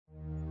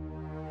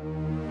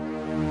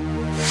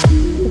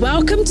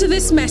Welcome to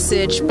this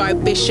message by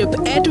Bishop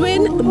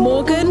Edwin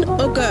Morgan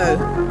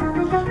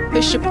Ogo.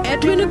 Bishop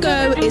Edwin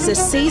Ogo is a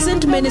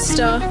seasoned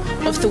minister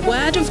of the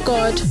Word of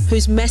God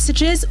whose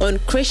messages on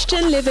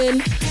Christian living,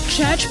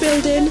 church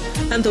building,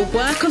 and the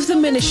work of the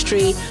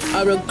ministry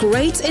are a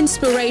great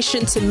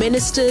inspiration to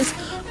ministers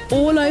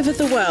all over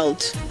the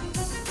world.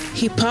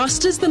 He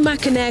pastors the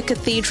Mackinac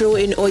Cathedral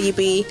in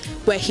Oyibi,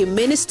 where he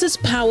ministers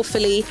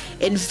powerfully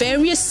in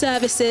various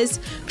services,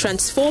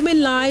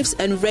 transforming lives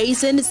and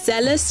raising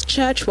zealous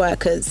church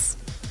workers.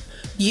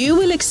 You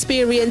will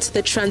experience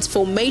the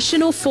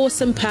transformational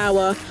force and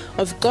power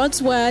of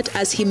God's Word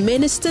as he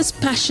ministers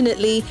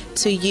passionately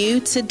to you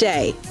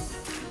today.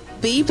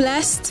 Be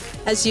blessed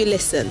as you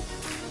listen.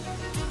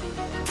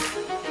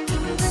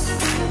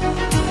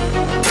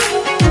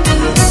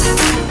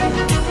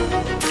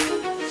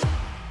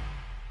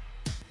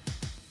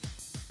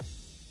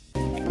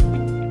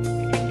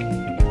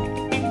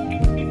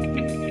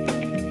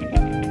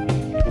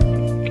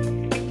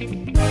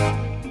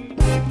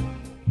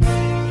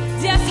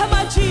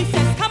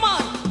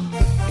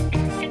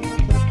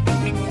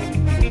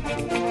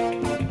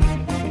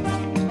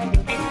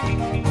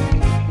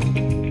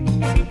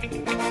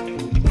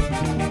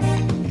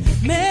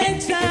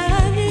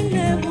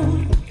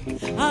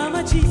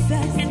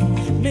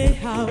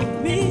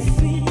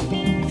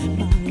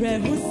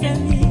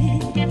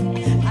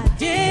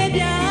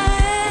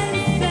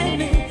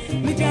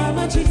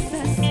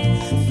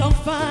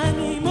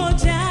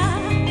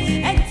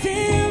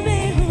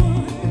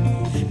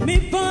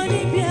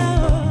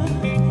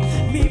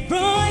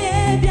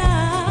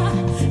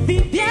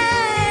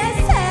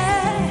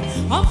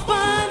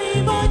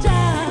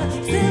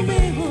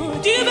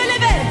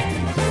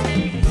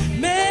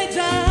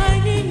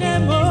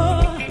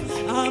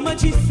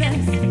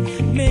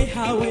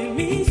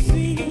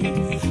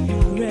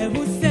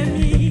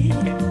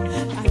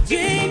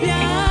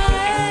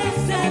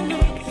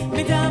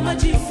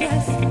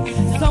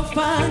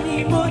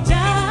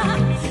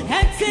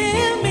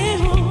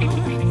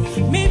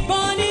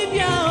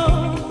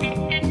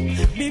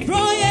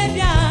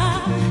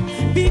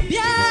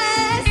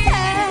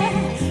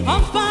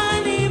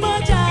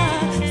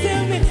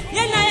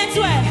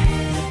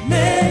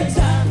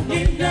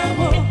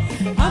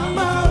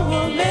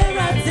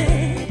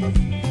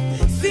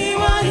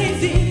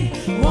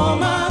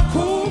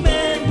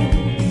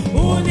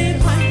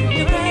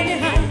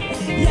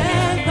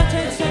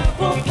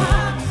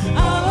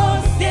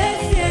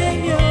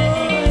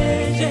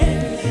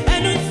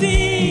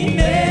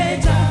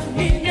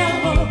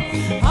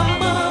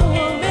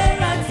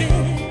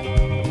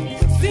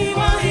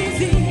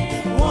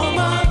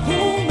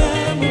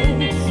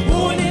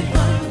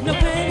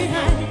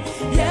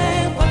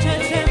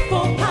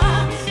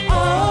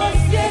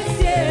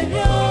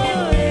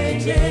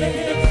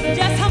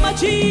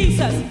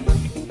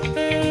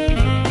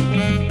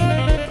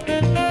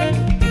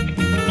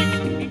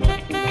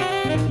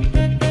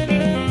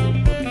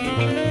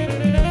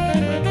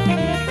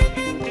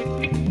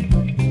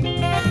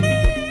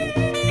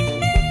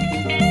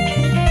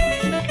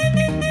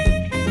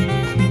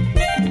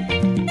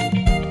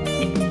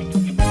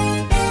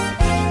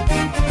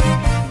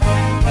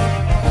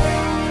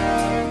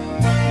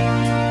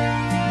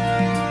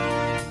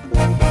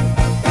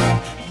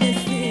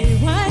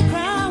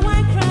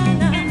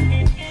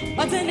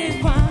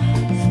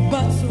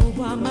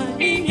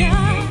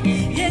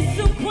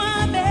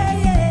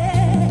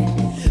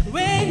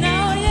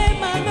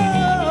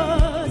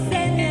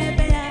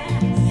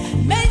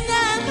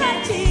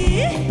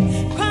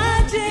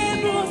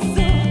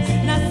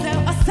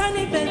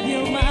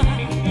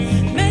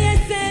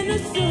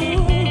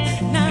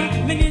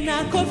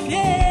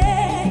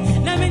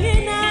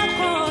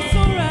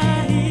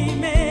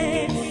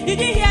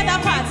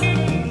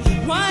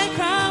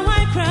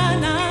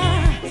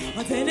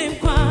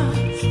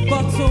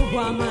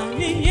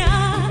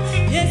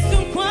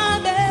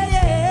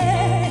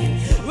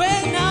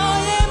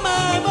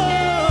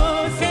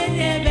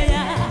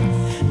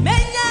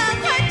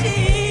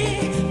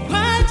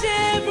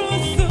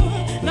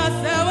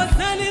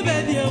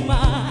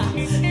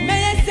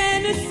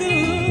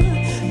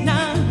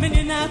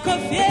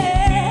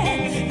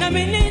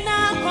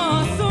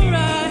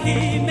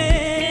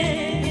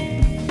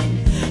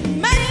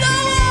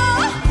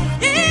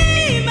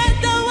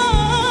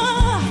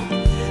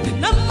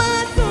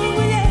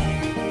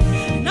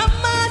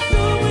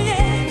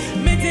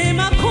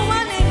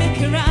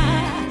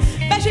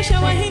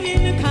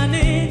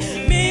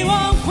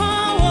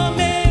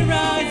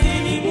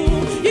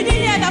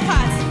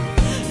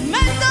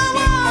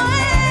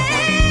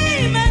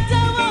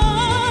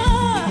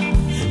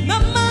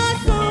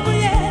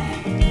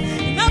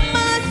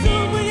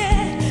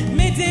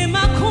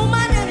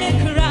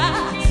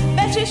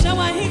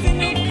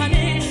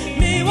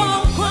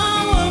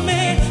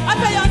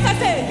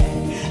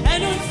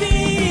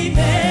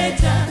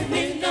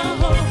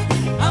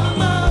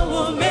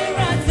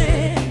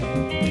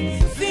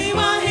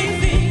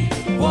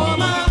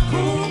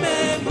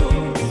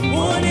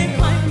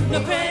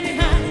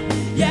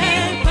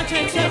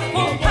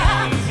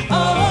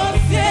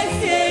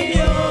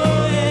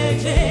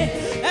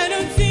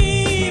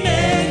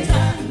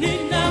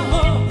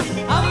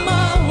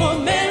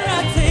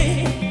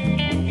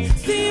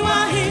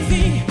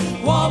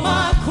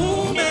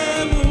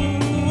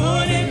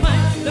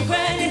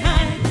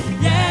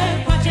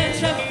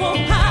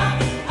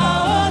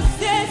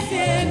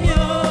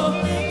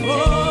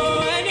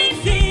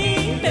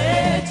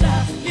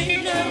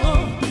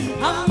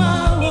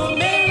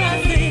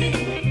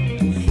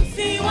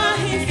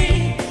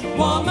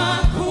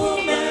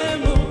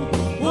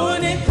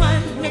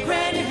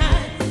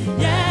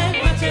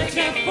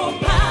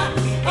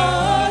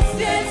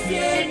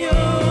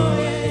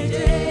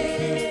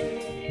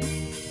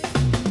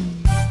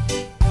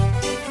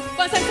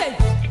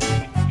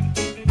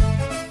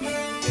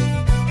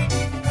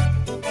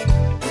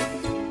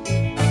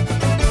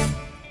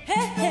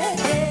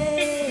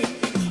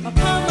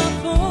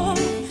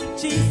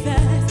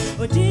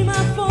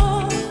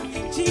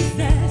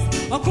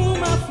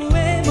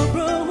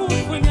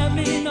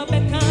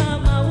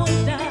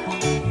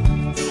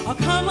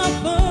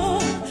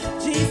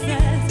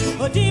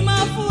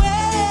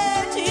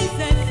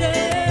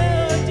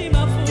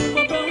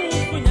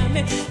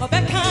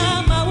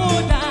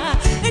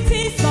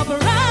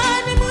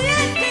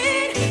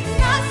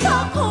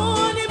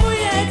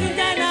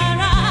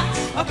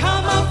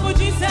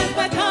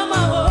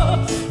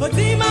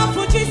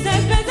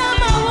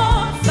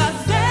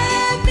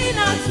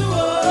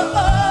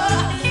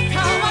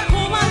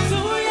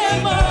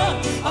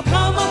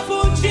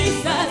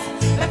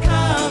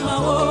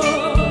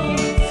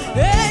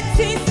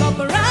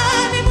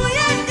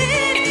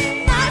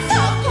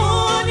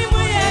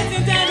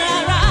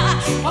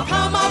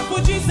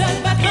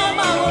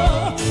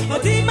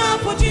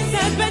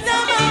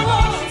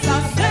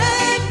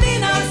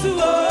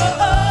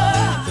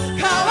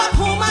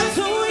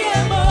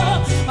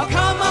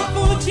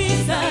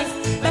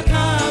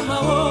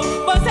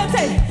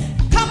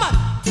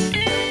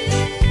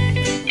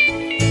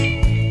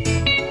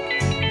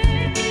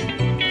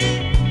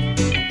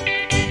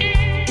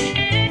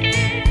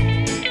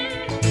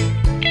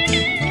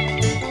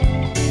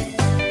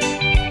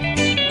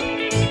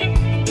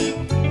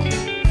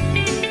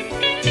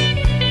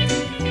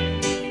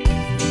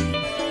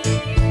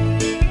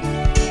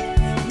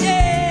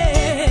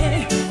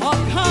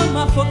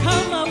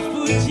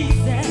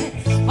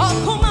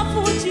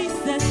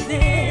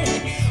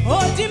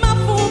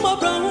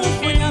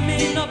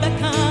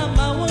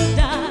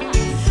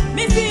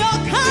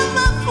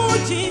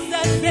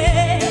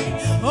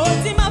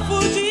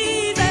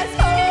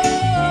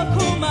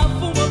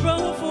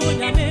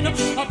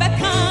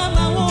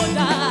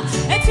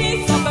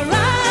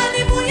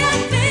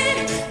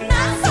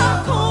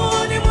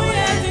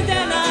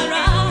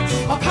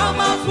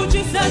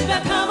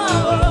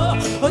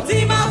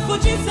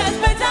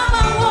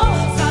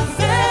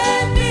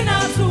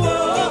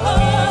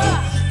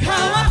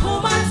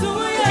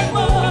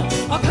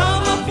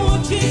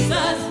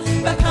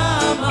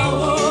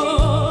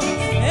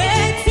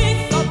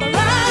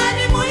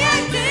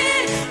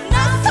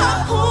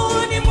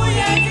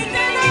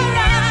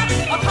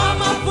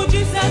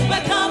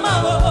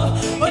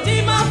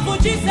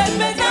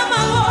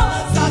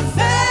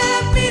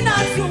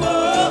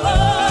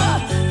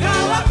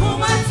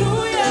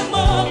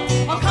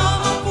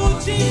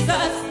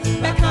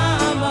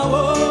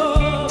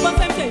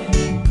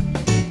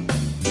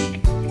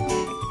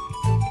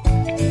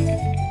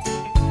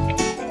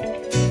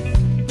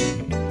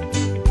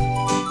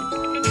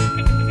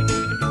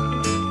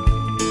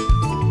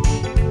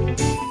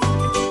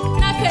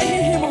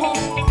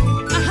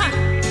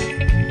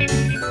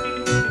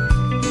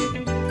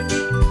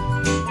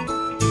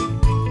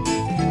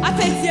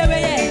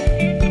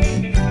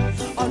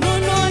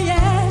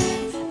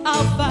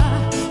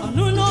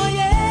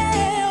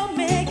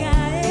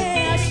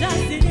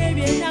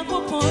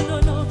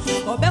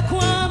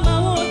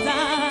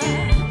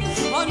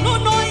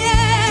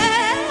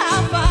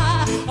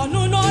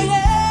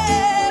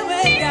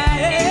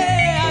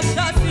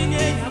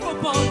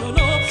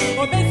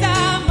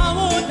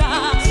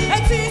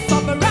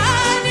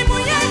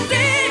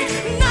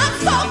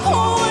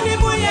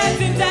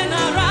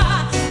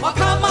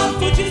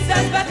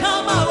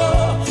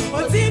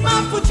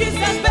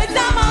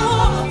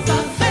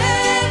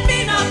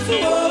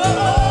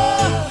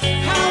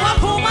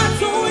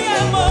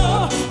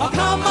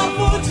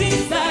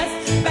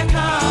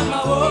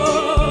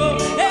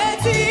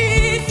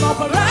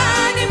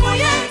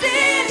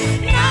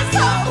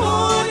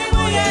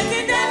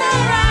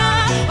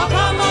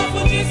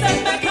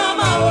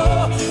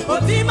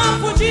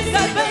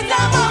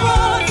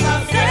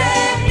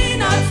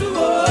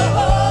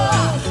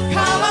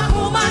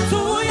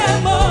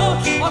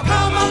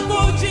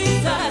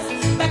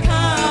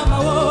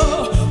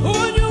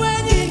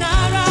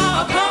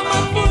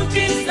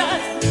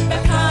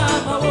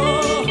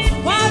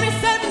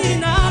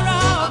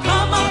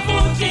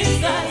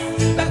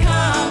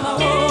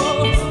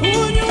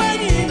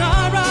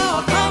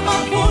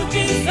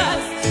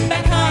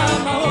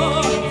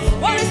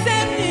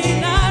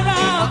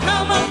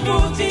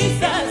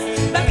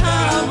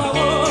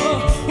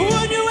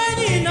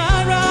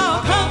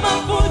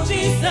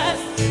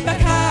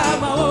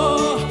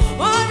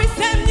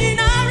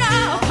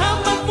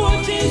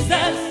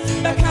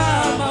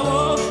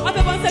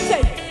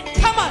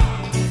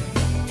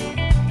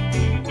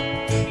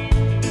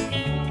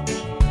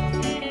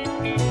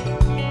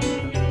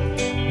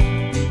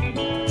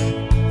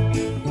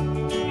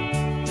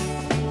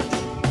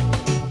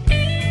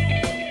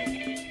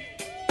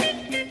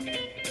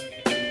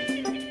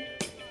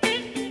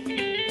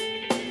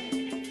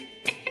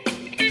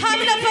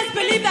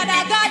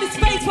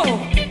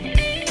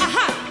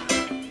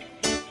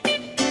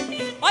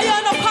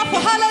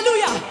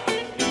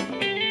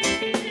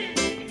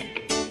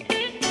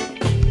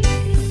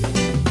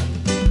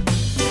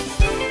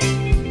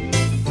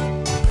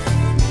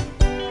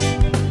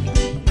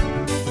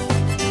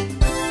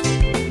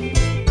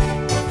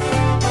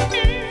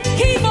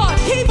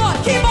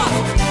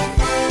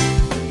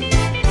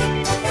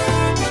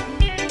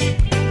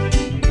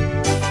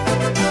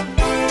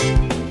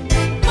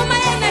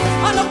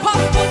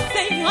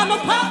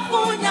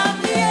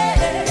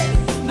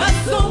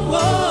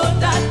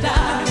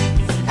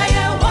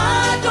 Hey,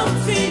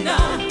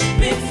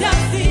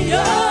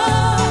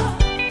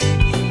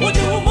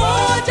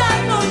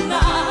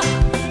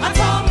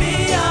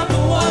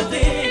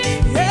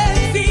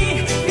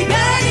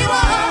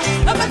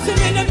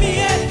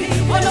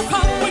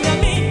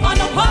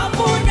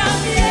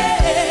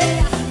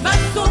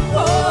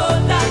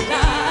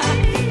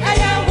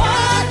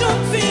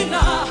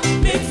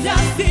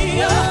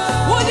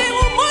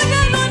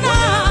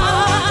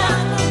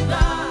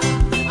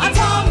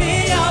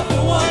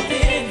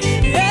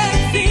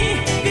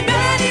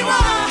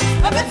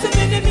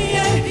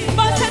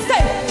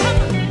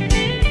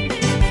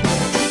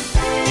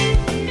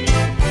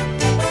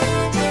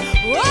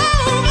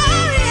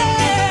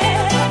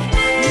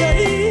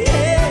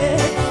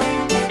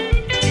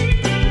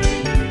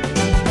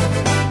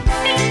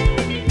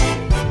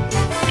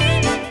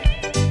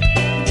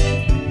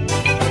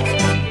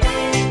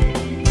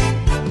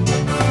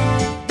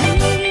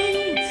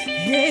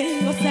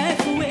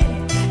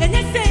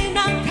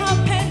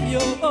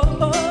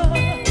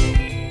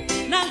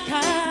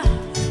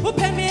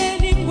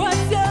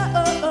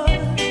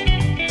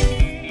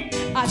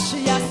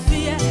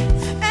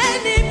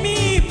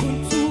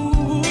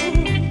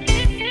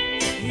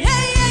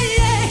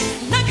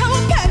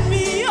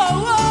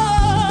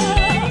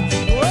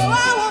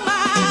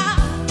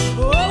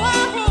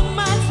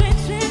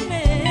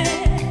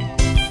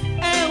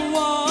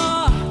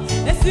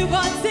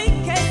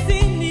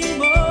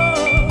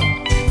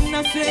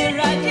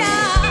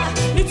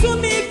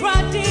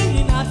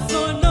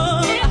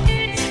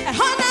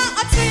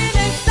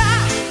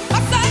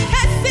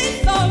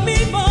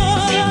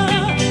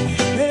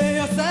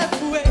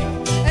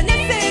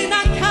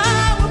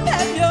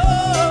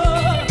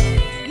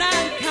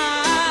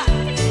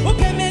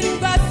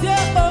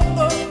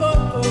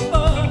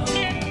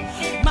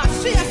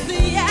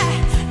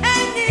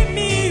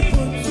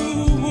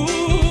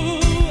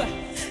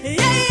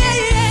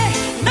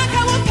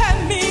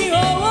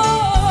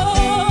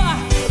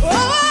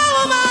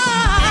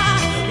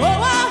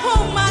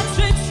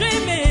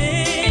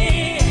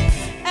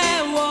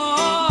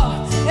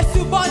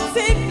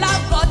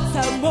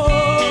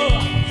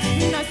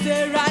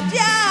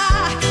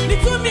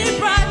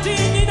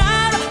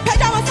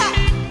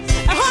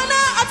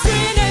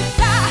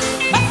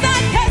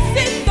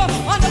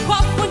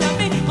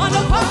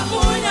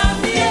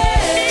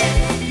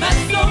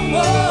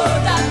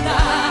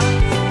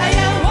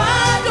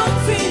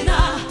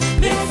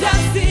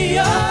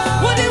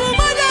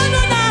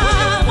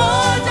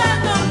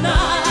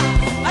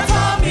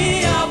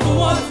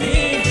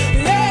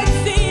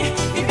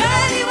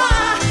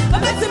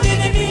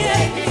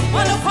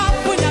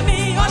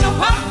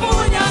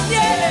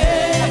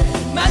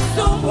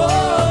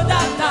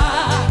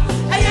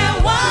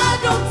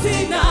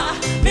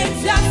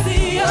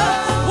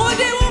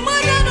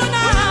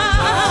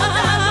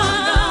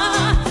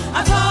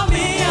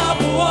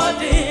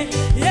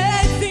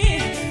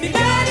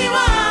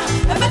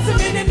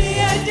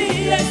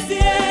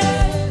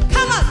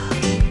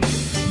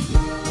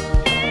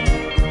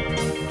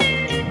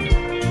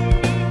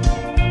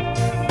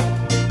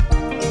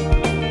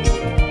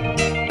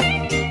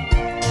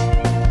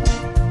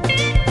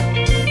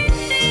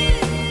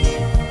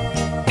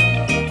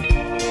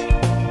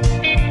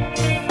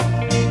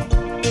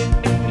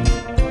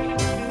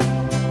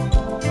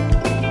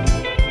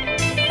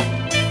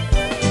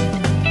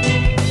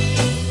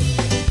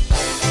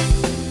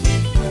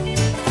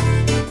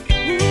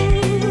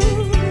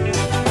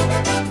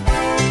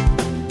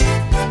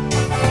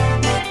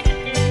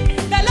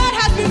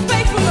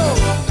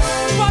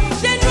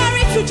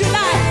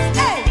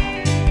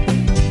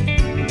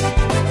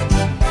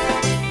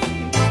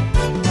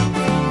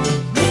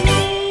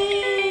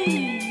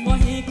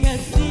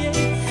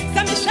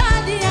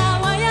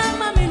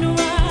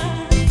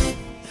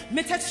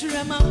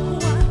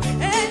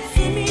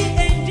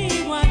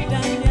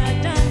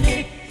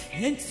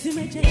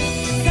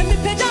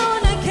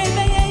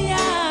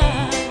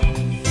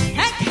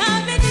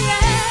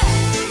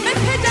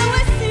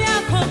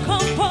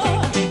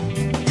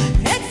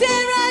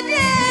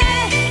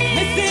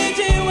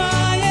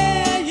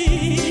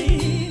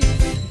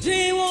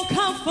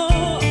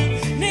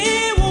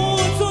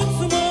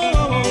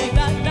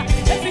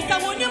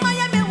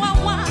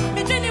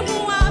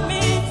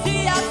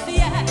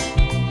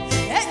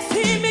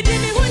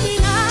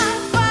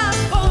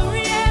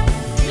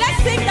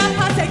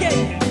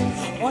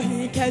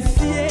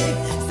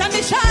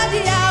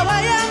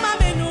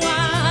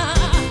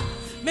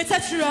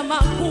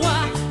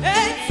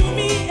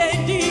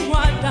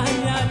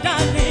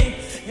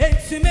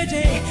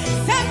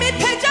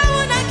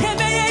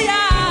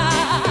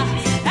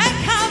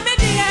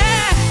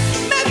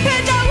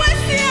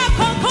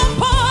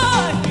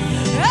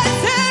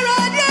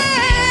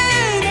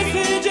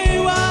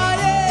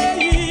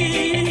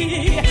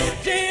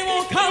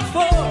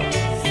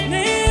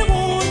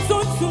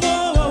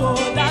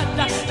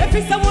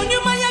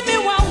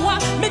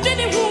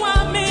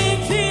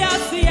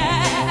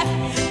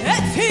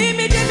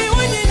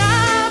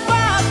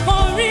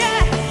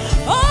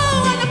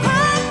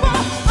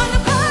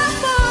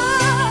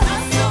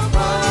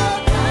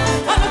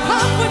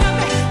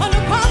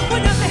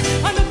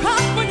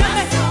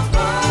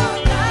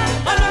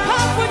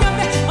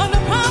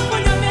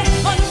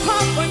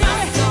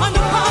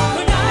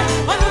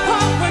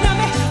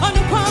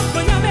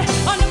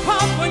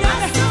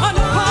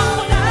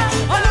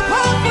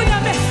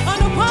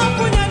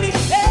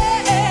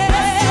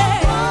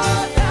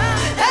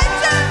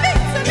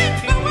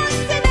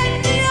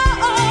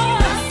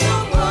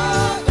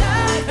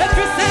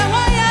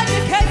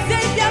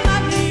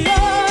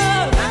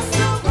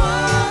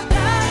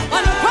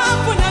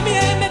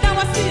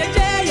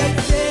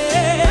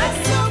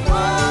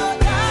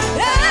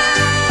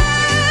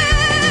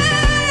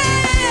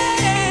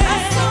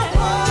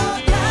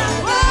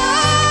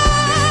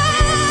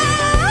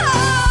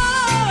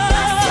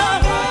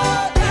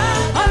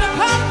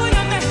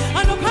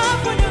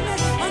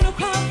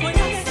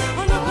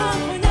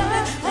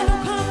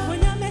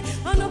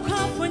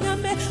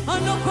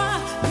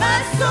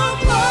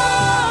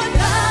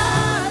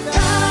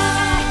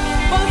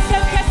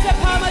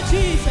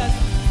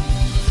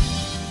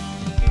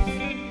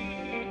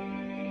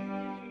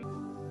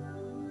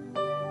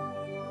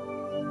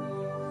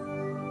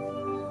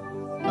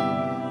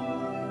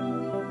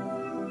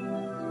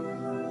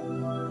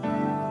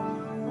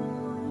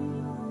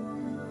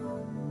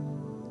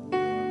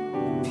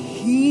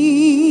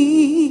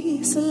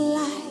 Peace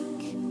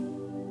like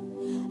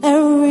a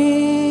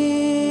river,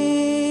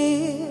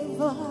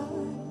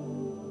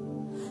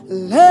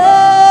 love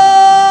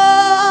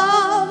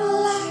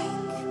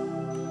like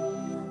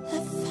a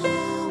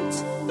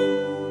fountain,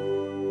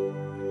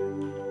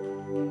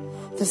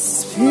 the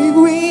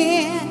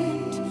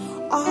spirit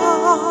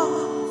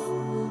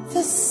of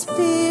the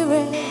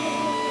Spirit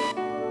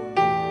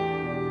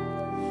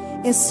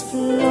is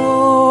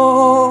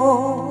flowing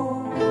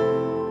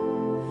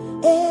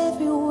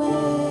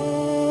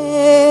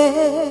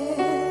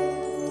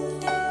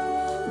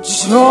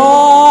joy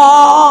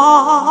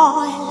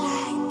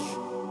like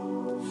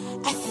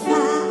a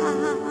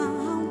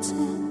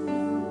fountain,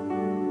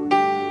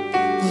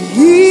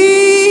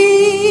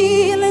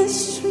 healing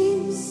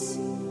streams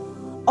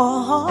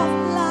of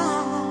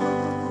life.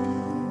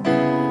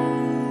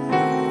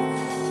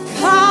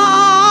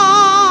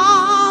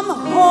 Come,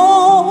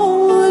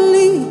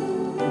 Holy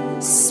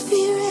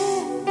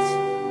Spirit,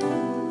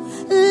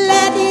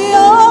 let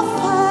your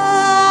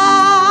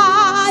fire,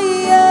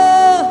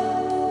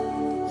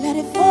 let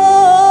it fall.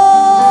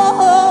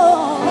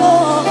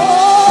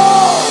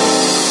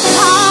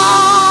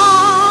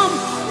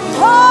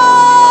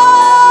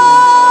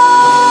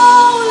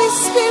 Holy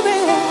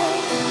Spirit,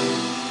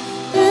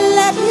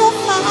 let your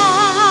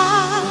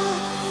fire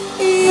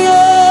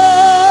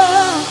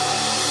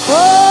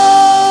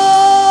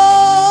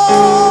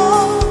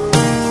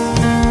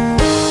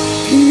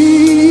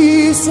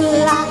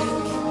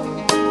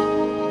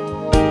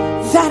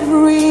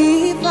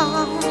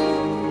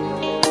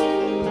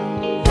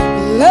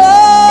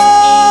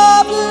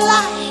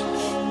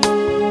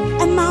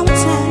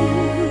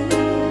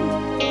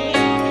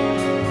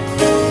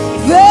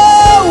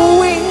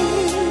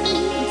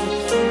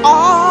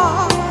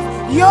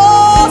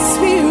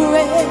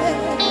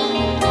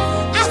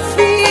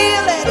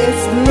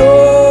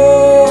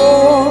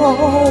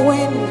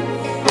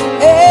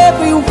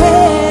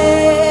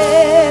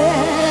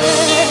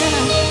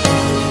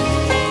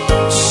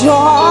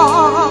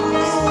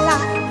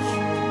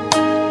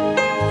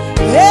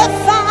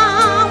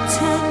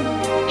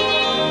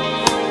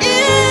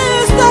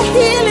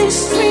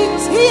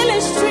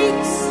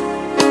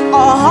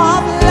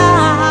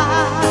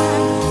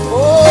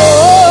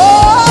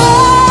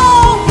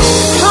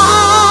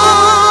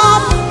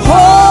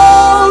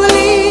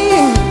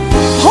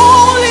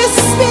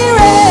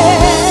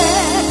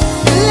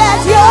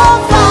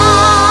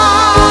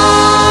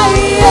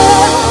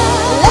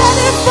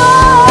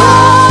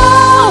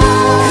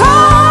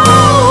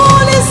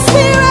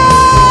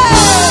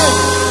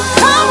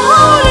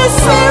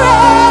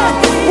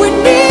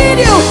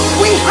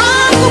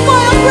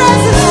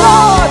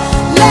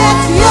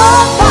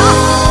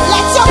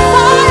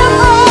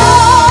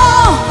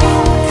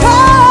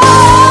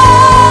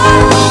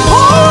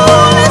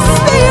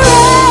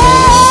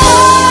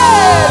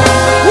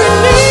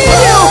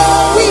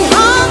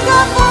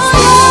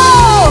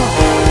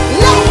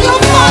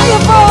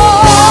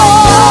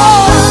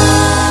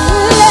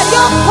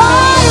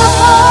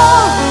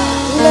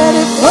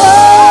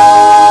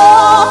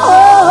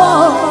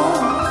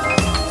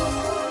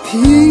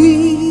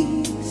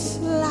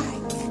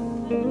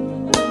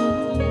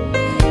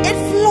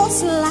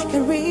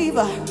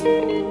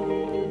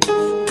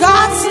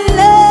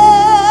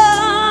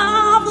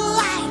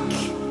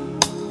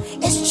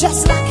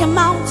like a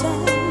mountain.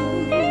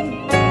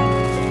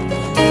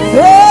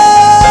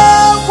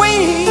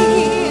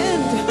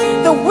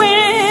 The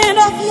wind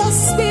of your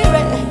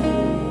spirit,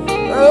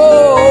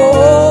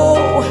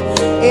 oh,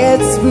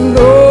 it's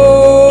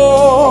blowing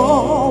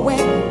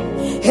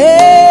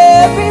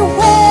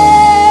everywhere.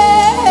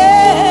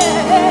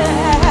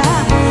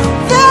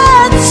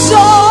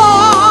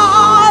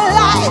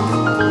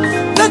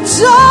 The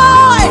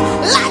joy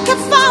like a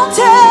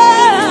fountain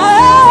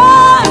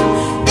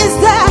is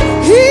there.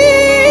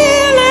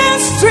 Healing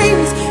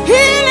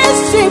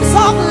streams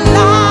of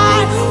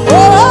life. Oh,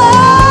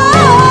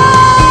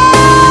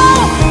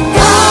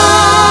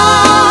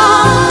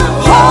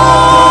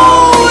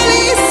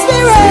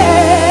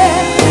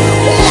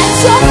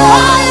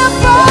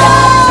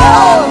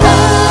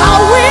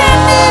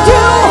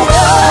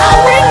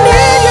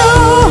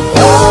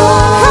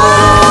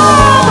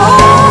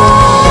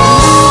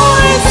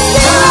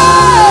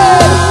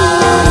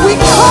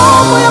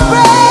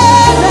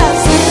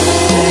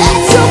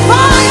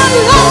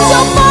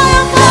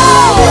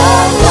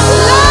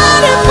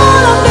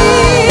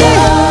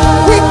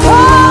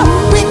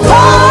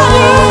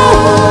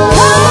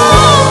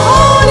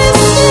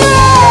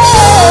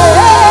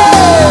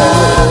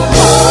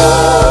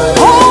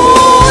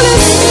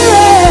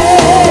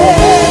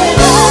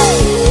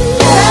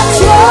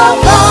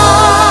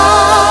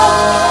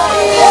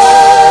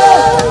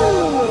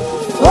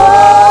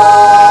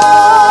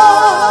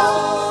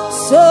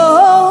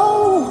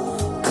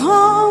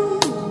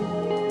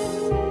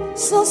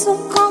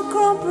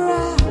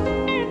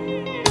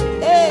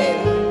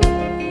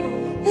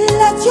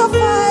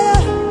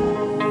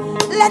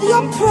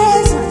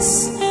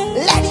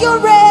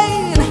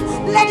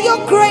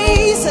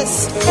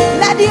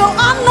 let your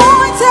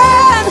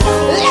anointing,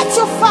 let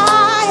your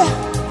fire,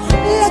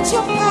 let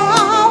your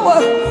power,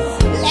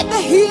 let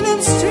the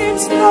healing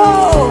streams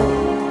flow.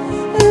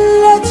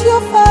 Let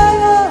your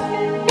fire,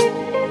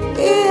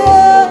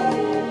 yeah,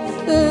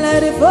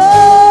 let it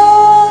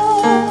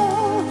fall.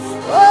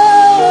 Oh,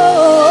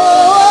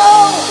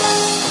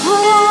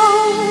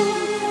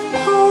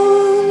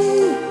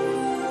 Holy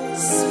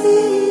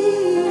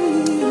Spirit.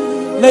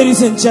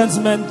 Ladies and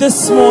gentlemen,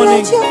 this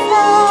morning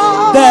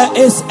there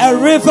is a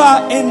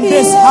river in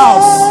this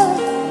house.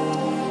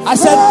 I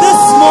said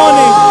this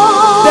morning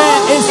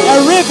there is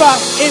a river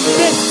in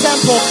this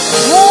temple,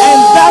 and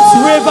that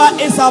river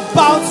is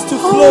about to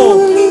flow.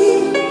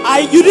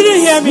 You didn't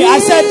hear me. I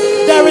said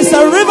there is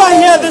a river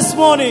here this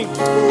morning,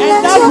 and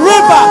that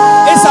river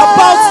is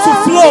about to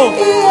flow.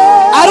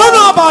 I don't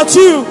know about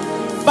you,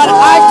 but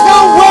I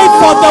can't wait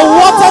for the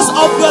waters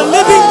of the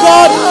living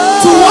God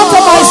to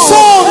water my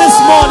soul this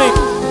morning.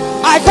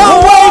 I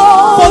can't wait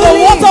for the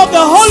water of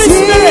the Holy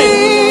Spirit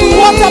to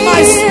water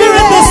my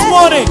spirit this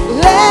morning.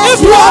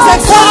 If you are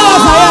as excited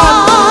as I am,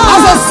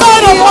 as a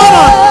sign of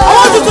honor, I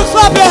want you to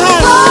clap your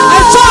hands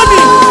and join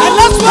me, and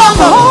let's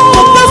welcome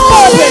from this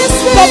pulpit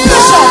the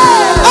Bishop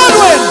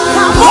Edwin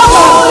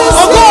Morgan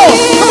Ogo.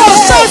 Come on,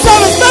 church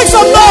service, make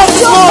some noise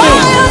this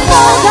morning.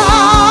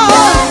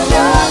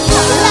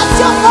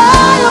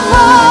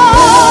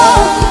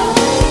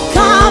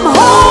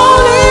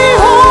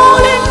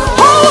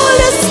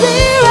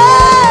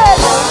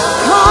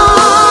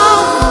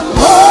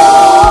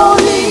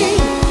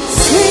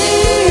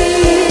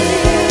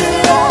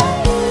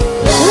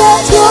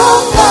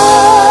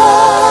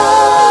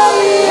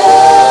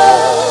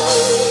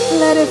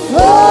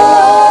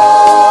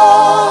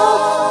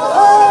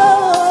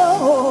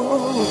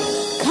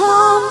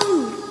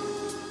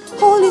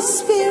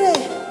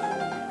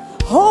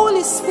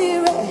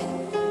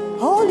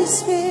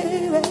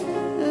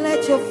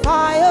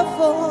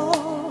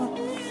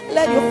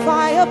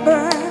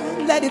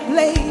 Burn, let it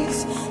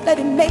blaze, let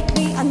it make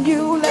me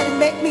anew, let it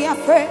make me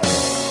afraid.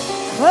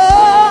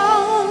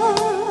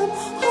 Come,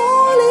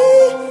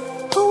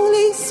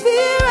 Holy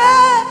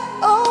Spirit,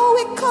 oh,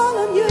 we call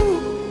on you.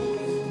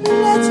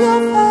 Let your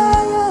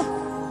fire,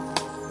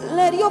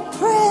 let your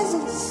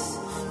presence,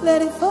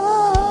 let it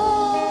fall.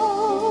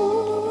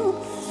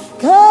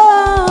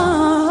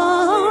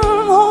 Come,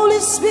 Holy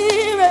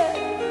Spirit,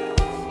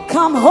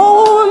 come,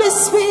 Holy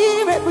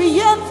Spirit, we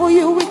yearn for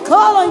you, we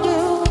call on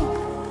you.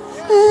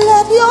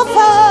 Let your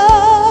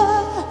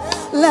fire,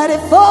 let it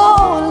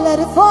fall, let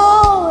it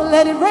fall,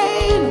 let it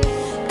rain.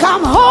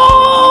 Come,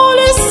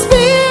 Holy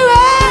Spirit.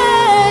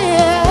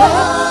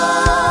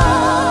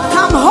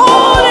 Come,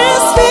 Holy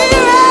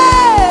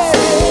Spirit.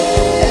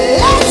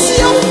 Let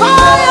your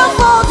fire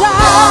fall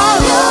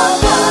down.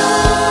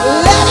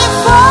 Let it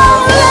fall,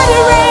 let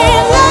it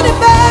rain, let it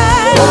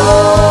burn.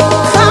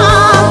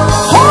 Come,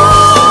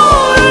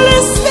 Holy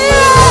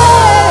Spirit.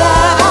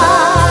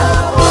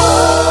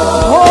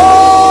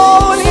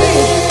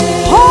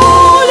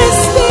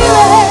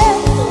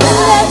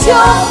 Let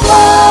your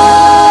fire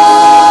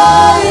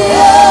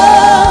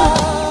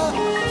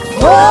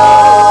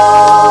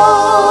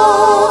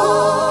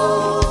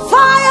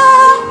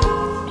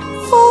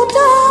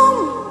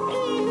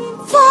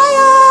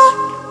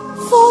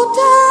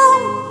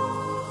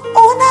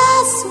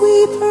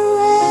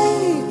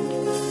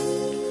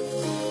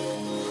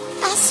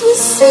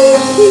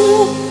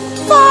you.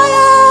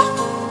 Fire,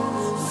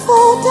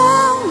 fall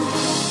down.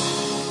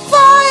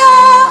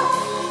 Fire,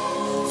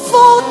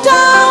 fall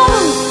down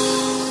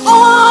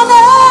on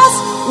us.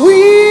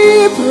 We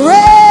pray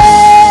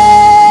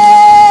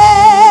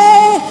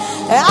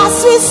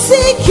as we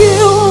seek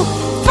you.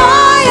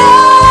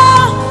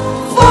 Fire,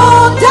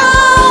 fall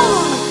down.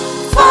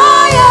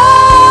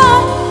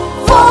 Fire,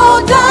 fall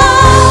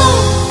down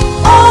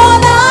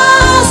on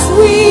us.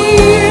 We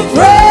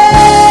pray.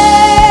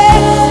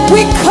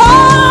 We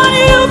call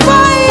you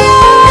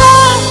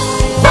fire.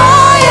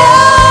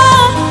 Fire,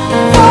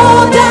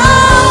 fall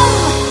down.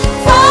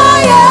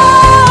 Fire,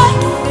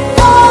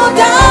 fall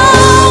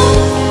down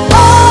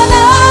on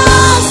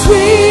us.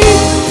 We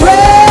pray.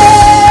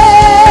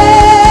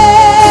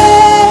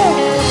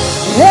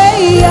 Hey,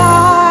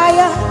 yeah,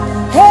 yeah.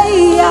 Hey,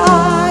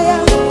 yeah,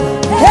 yeah.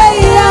 Hey,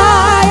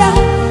 yeah, yeah.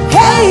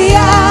 Hey,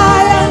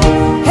 yeah, yeah.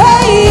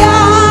 Hey,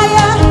 yeah,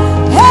 yeah.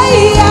 Hey,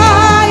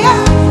 yeah, yeah.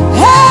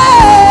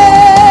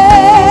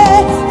 Hey,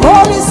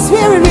 Holy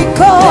Spirit, we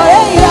call.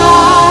 Hey,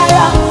 yeah,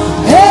 yeah.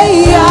 Hey,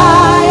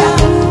 yeah, yeah.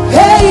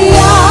 Hey,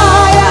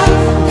 yeah, yeah.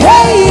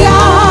 Hey,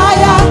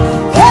 yeah, yeah.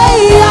 Hey,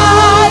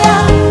 yeah,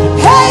 yeah.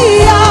 Hey,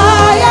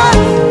 yeah, yeah.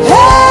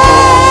 Hey,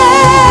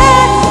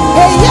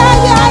 yeah,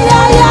 yeah,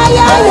 yeah, yeah,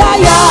 yeah, yeah,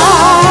 yeah.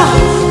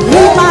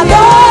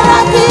 Limadora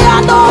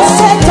piano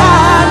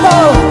setano.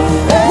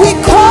 We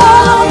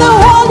call on the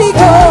Holy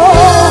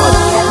Ghost.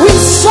 We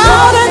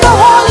shout in the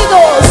Holy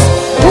Ghost.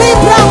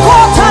 Libra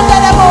kota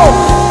delemo.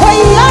 Hey,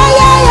 yeah,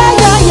 yeah, yeah,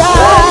 yeah, yeah.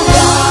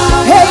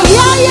 Hey,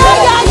 yeah, yeah,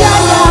 yeah, yeah,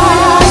 yeah,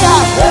 yeah.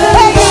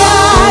 Hey,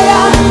 yeah,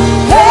 yeah.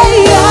 Hey,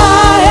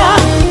 yeah, yeah.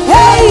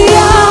 Hey,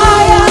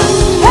 yeah, yeah.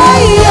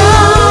 Hey,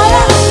 yeah,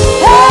 yeah.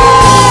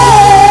 Hey.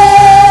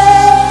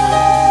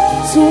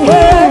 So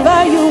wherever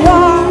you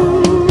are,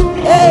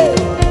 hey,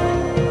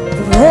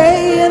 pray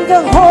in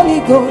the Holy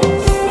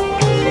Ghost.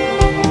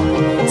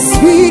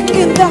 Speak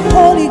in the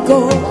Holy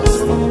Ghost.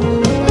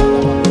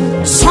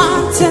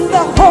 Chant in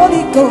the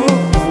Holy Ghost.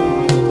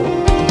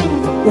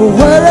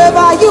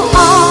 Wherever you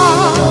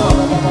are,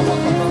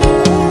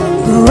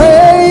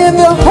 pray in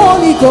the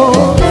Holy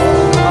Ghost.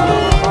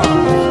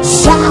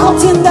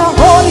 Shout in the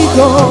Holy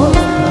Ghost.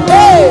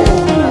 Hey,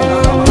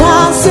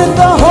 dance in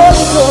the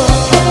Holy Ghost.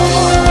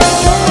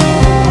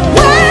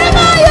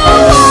 Wherever you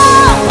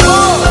are,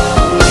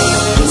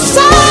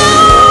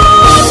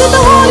 shout in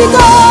the Holy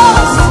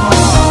Ghost.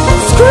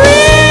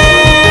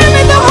 Scream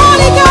in the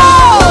Holy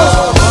Ghost.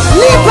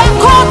 Libra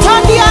kota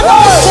diano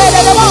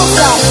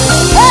sedelemosa.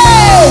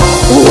 Hey,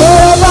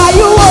 wherever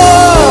you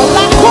are,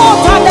 la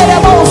kota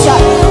delemosa.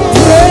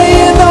 Pray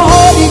in the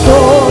Holy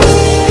Ghost.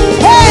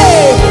 Hey,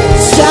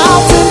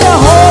 shout in the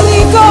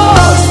Holy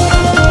Ghost.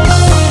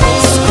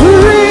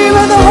 Scream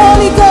in the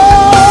Holy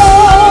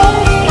Ghost.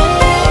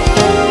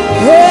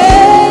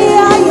 Hey,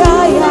 yeah,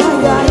 yeah, yeah,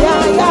 yeah,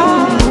 yeah,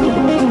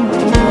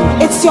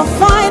 yeah. It's your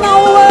final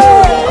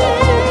word.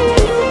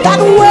 That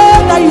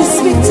word that you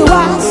speak to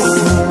us.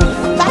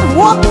 That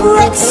what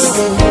breaks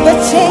the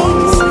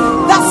chains.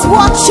 That's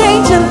what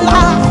changing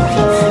life.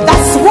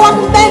 That's what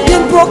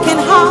mending broken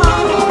heart.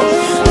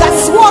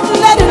 That's what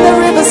letting the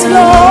rivers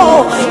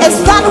flow. It's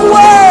that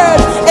word.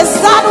 It's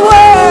that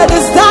word.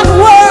 It's that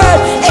word.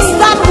 It's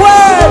that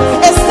word.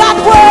 It's that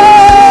word.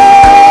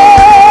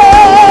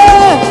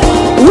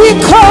 We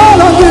call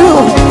on you.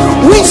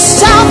 We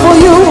shout for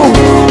you.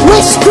 We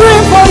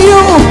scream for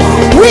you.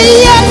 We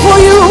yell for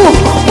you.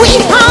 We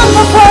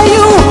hunger for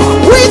you.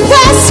 We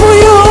thirst for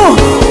you.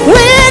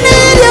 We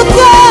need you,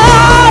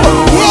 God.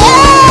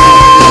 Yeah.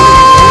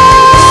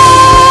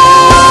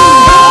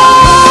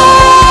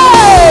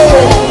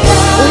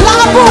 La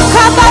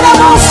boca della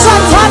mossa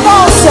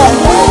tanose.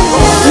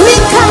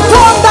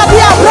 Likatonda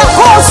diabra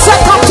cosa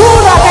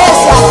catura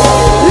mesa.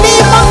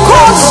 Lima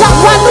cosa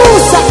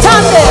panusa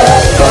tande.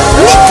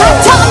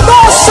 Likatando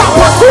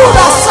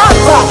sapakura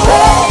santa.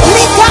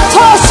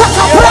 Likatosha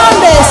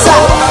caprandesa.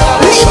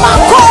 Lima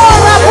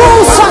cora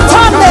busa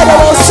tande lo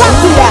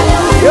sapia.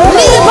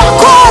 Lima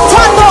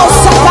cota no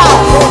sapa.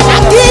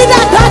 Agida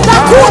dada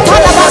kuta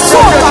da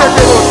basoka.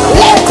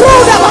 Le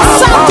cruda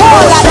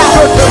basantola da.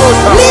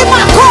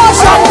 Lima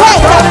cosa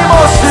beta.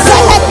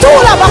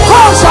 Seletula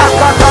bacosa.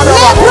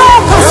 Le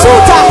broca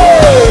suta.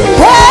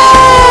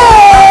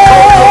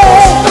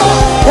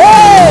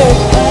 Hey,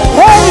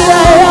 hey,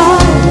 yeah, yeah.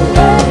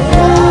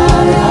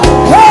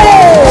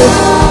 Hey,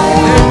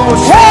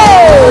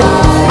 hey,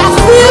 I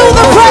feel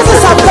the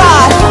presence of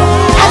God.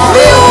 I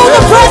feel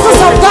the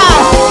presence of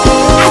God.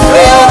 I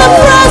feel the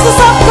presence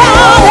of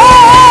God.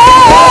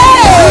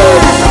 Hey,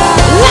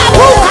 La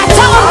Buca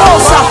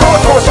Tandosa.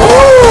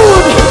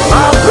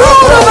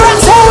 Brood over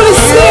us, Holy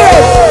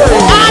Spirit.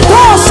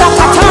 Adosa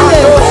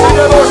Katande.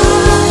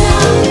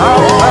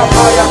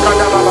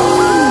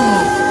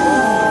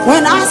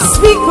 When I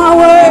speak my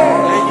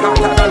word,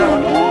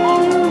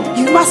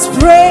 you must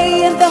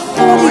pray in the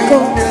Holy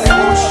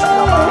Ghost.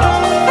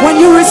 When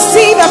you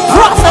receive a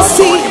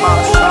prophecy,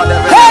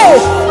 hey,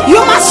 You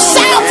must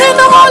shout in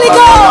the Holy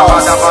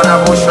Ghost.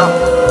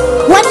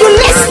 When you're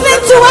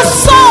listening to a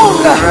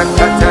song,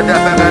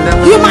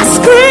 you must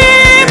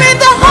scream in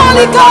the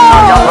Holy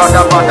Ghost.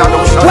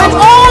 When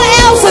all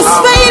else is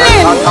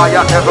failing,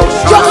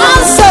 your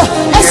answer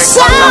is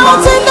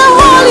shout in the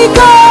Holy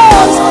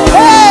Ghost.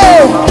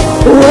 Hey,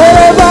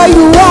 wherever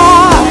you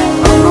are,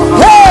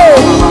 hey,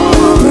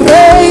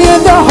 pray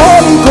in the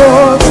Holy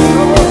Ghost.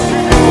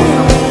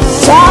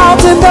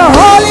 Shout in the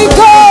Holy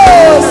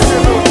Ghost.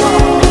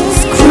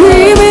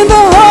 Scream in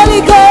the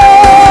Holy Ghost.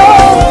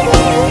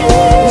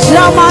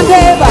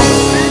 Jamadeva.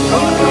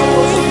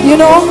 You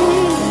know,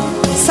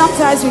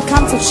 sometimes we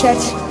come to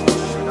church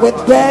with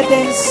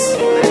burdens,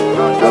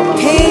 with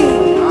pain,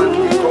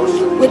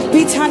 with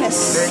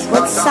bitterness,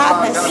 with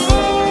sadness.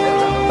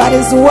 But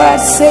his word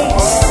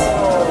says,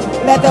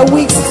 let the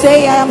weak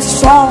say I am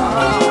strong.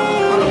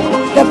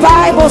 The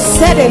Bible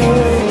said it.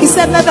 He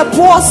said, let the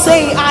poor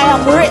say I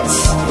am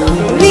rich.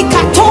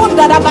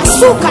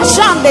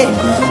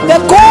 The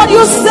God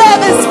you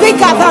serve is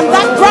bigger than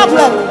that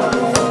problem.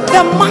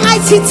 The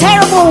mighty,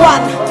 terrible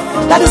one.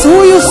 That is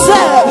who you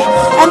serve.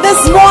 And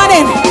this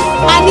morning,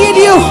 I need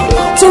you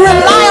to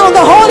rely on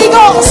the Holy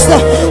Ghost.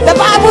 The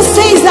Bible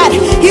says that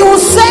he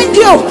will send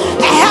you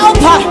a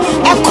helper,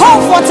 a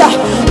comforter,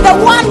 the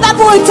one that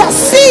will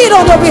intercede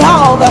on your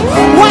behalf.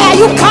 Why are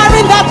you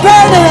carrying that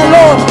burden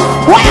alone?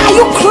 Why are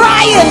you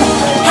crying?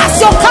 Has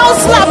your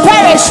counselor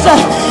perished?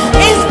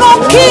 Is no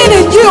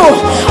king in you?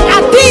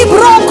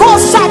 Adibroko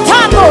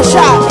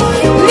satanosha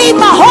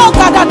lima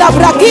hoga da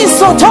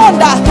bragiso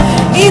tonda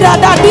ira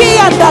da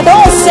dia da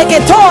dose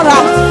ketora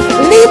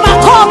lima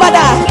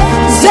kobada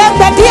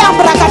zembedia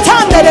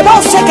brakatande de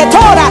bose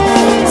ketora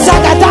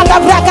zagadanda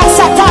braga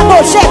satano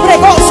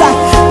shebregosa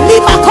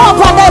lima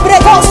koba de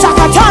bregosa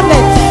katande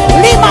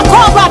lima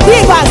koba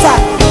dibaza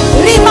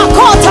lima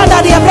kota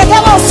da dia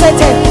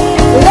bregosete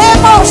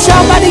lemo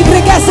shamba di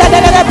bregesa de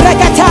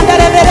bregatande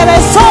de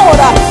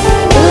sora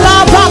la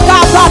baga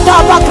bata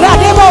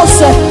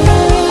bagradebose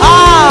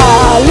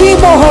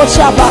limo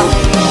hoshaba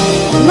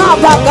na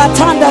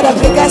bagatanda de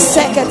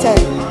bregasekete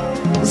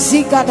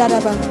zika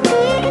dadaba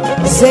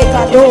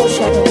zeka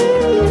dosha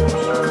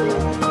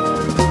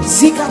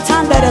zika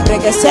tanda de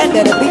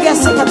bregasende de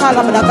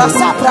bregasekatala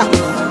mnagasapra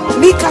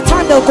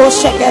likatanda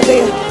goshekebe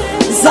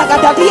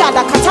zagadadia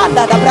da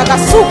katanda da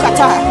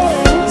bragasukata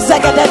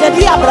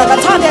zagadadia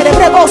bragatanda de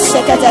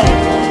brebosekete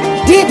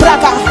di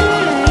braga.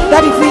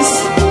 Daddy, please,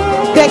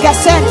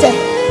 Begasente.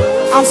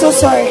 I'm so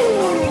sorry,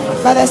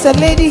 but there's a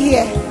lady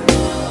here.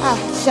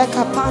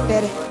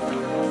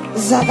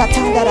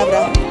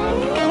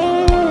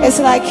 It's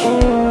like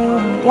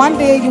one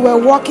day you were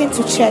walking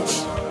to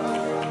church,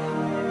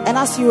 and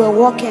as you were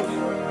walking,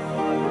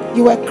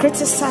 you were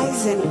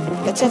criticizing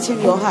the church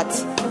in your heart.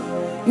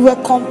 You were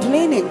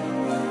complaining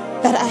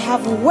that I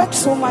have worked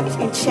so much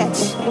in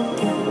church.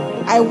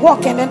 I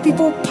walk and then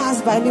people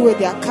pass by me with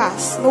their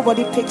cars.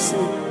 Nobody picks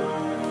me.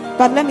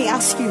 But let me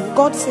ask you,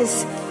 God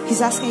says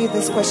he's asking you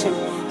this question.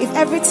 If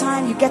every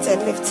time you get a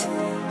lift,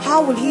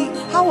 how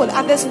will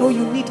others know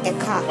you need a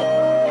car?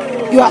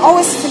 You are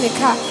always in a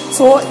car,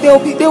 so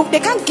they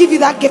can't give you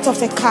that gift of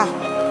the car.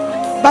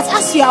 But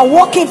as you are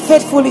walking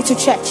faithfully to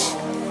church,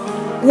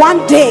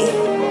 one day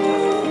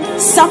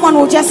someone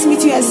will just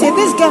meet you and say,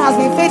 this girl has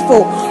been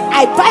faithful.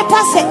 I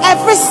bypass her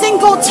every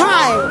single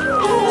time.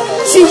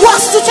 She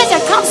walks to church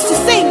and comes to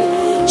sing.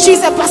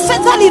 She's a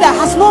placenta leader,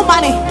 has no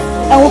money,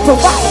 and will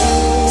provide.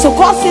 So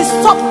God says,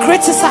 stop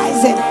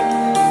criticizing.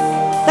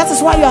 That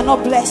is why you are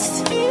not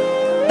blessed.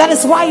 That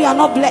is why you are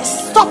not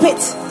blessed. Stop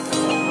it.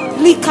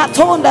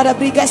 Likatonda da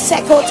briga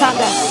seko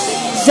tanda.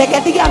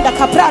 Zegadianda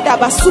kaprada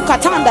basuka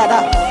tanda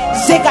da.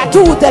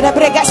 Zegadu da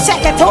briga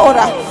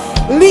seketora.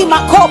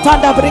 Lima kopa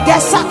da briga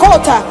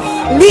sakota.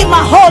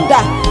 Lima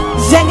honda.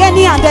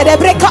 Zengenianda da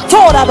briga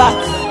tora ba.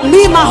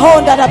 Lima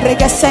honda da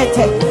briga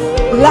sente.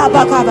 La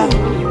bakaba.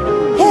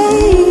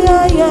 Hey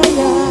ya ya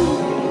ya.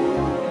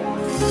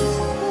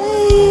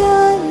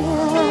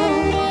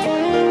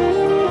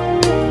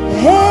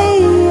 Hey,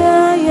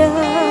 yeah, yeah.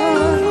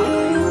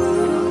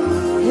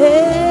 Hey,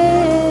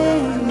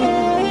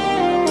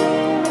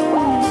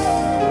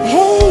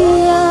 hey,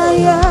 yeah,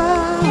 yeah.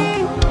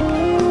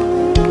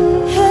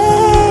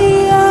 Hey,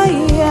 yeah,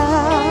 yeah.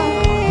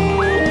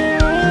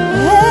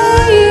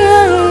 Hey,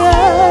 yeah,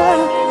 yeah.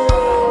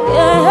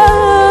 Yeah.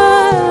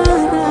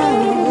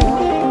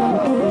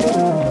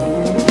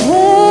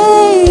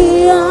 Hey,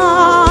 yeah.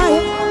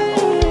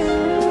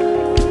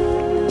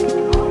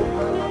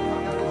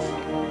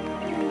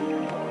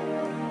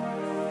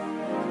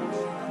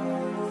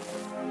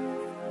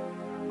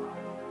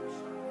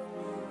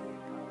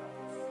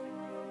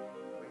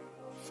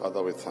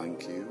 Father, we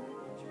thank you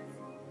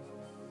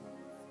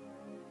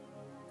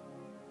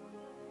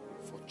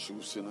for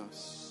choosing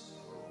us,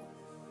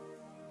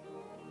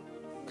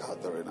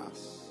 gathering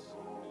us.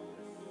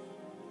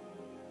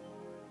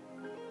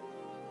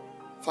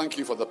 Thank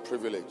you for the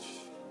privilege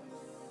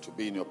to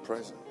be in your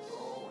presence.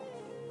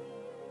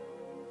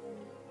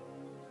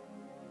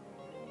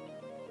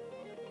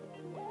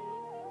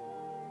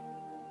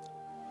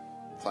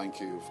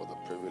 Thank you for the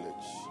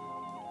privilege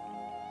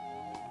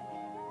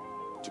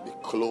to be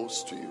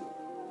close to you.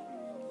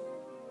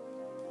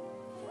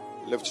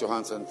 Lift your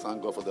hands and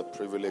thank God for the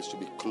privilege to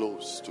be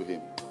close to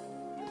Him.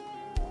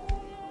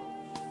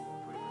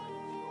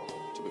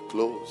 To be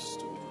close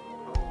to Him.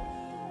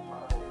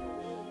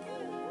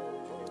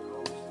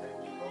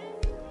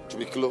 To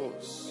be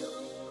close.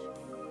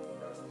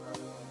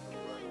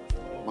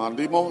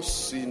 Mandimo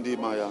Sindi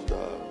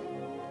Mayanda.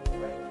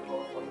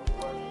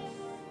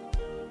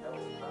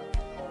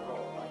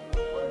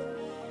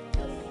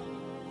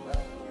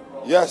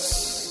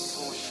 Yes.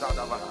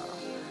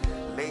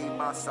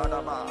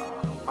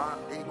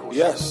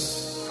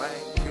 Yes.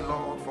 Thank you,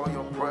 Lord, for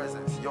your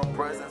presence. Your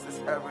presence is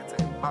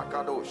everything.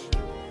 Makadosh.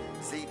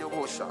 See the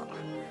ocean.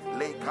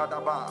 Lake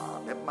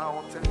Kadaba. The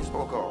mountains,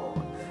 oh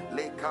God.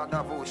 Lake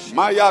Kadavosh.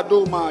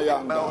 Mayadu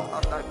Mayanda. Melt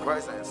at thy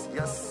presence.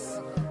 Yes.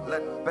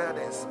 Let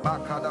burdens.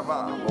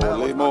 Makadaba.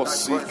 Olemo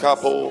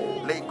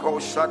Sikapo. Leko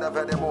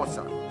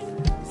Shadavedemosa.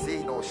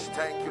 Zinosh.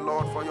 Thank you,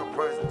 Lord, for your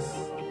presence.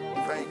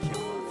 Thank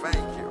you.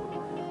 Thank you.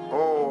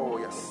 Oh,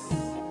 yes.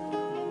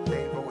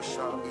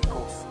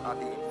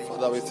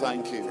 Father, we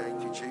thank you.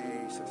 Thank you,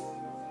 Jesus.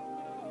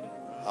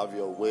 Have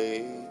your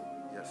way,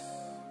 Yes,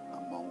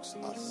 amongst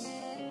us.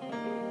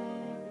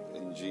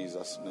 In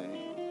Jesus'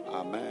 name.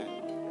 Amen.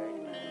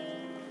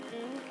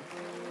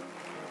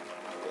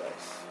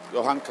 Yes.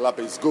 Your hand clap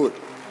is good.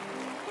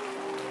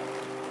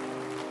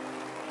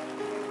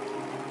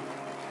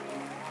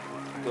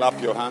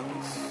 Clap your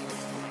hands.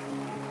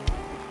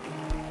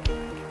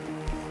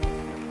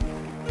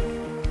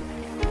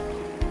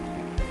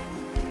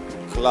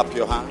 Clap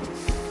your hands.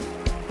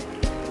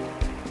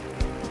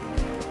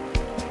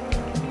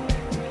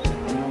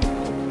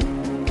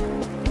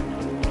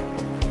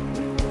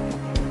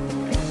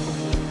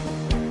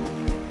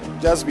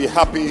 Just be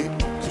happy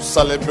to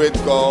celebrate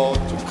God,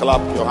 to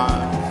clap your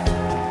hands.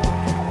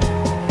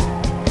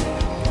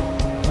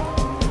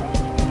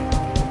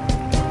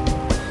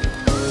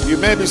 You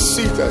may be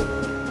seated.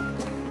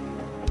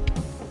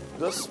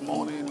 This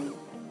morning,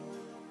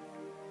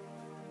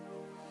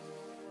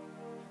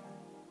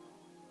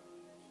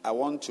 I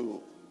want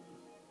to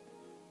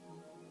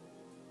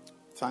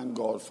thank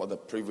God for the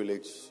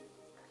privilege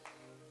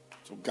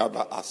to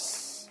gather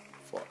us,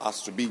 for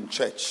us to be in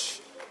church.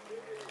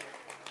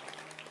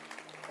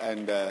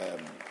 And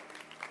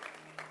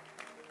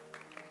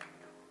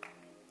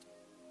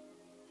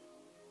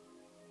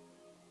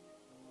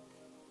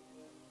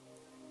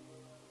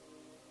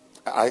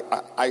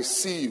I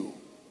see you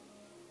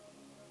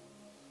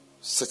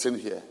sitting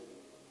here.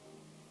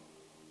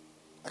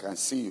 I can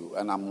see you,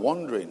 and I'm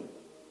wondering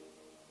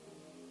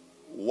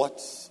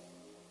what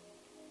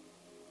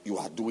you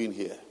are doing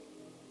here.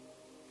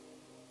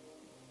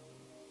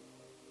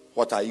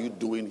 What are you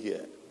doing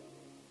here?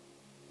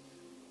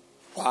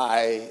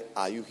 Why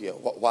are you here?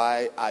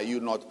 Why are you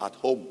not at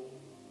home?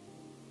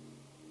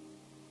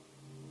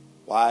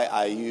 Why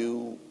are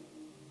you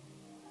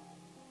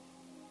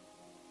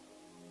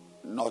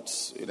not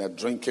in a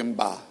drinking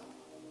bar?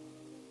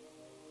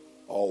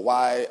 Or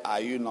why are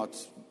you not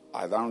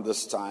around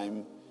this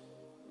time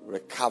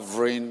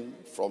recovering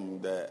from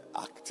the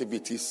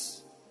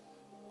activities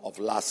of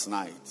last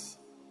night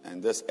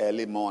and this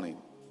early morning?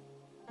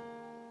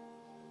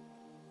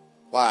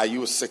 Why are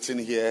you sitting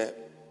here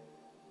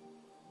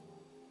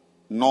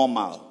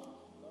normal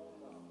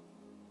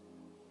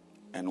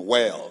and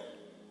well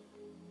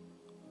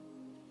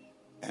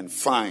and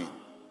fine?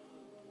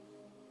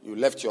 You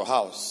left your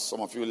house.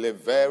 Some of you live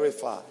very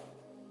far.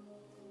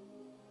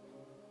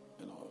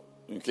 You know,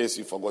 in case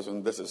you've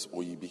forgotten, this is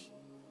Oyibi.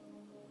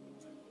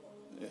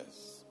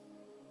 Yes.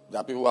 There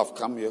are people who have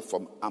come here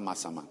from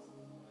Amasaman.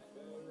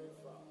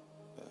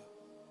 Yeah.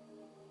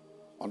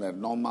 On a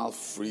normal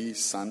free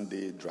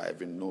Sunday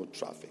driving, no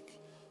traffic,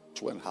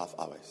 2.5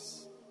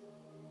 hours.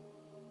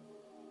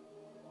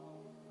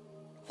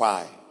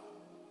 Why?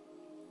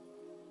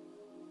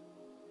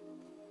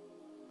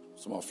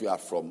 Some of you are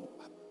from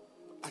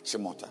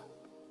Achimota,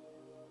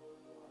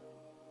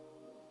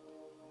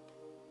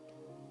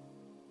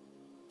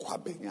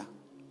 Kwabenya,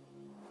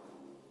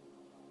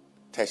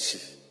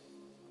 Teshi.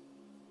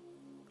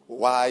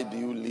 Why do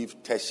you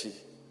leave Teshi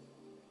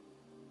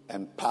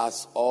and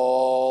pass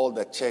all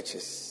the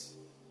churches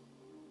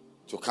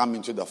to come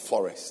into the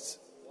forest?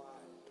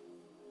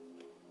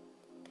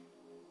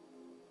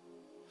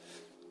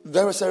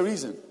 There is a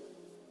reason.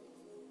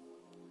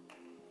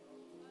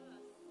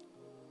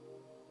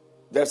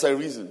 There's a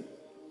reason.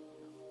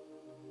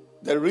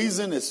 The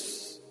reason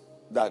is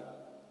that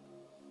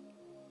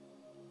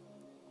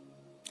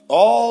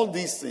all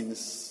these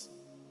things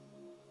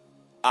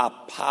are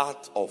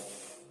part of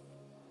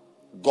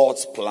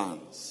God's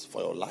plans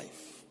for your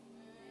life.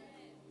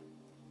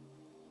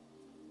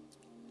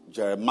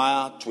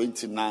 Jeremiah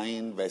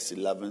 29 verse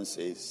 11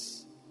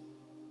 says,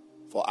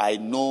 "For I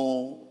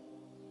know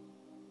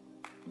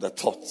the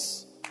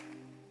thoughts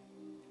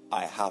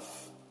I have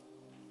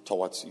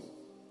towards you.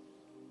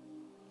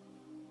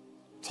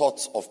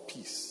 Thoughts of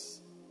peace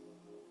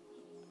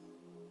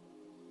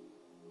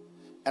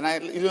And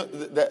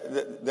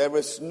there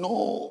is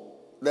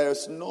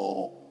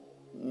no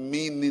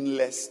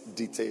meaningless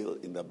detail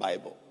in the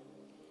Bible.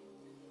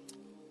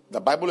 The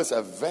Bible is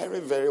a very,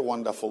 very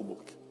wonderful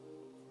book.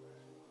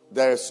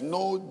 There is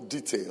no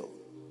detail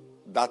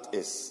that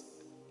is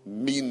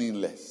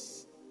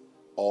meaningless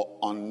or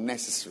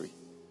unnecessary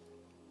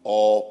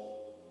or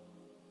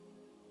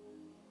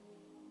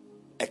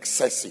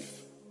excessive.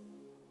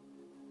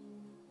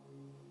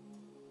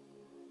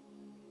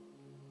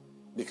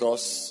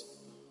 Because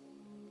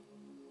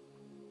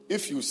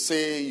if you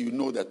say you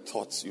know the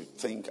thoughts you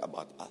think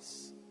about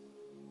us,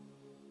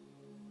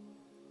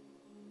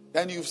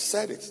 then you've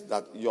said it,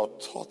 that your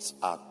thoughts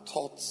are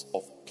thoughts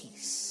of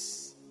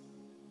peace,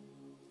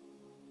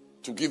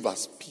 to give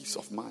us peace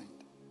of mind.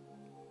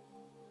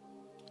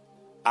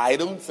 I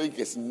don't think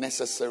it's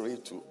necessary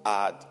to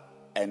add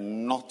a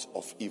not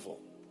of evil.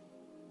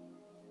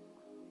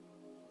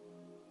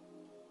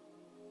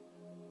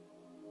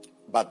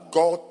 But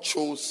God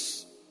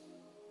chose,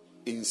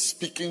 in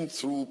speaking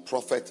through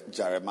prophet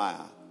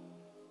Jeremiah,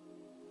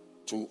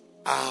 to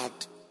add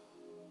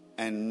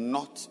a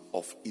not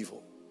of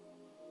evil.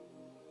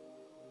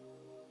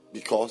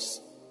 Because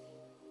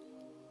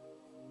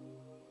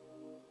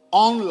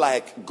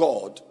unlike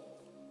God,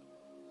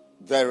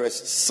 there is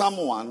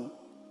someone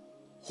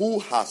who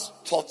has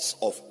thoughts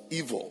of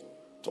evil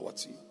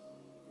towards you.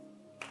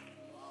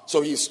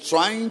 So he's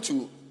trying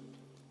to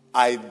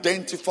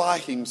identify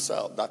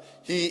himself, that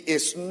he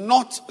is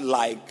not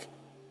like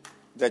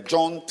the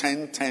John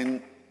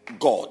 10:10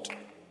 God.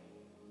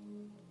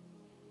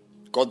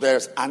 Because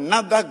there's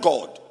another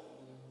God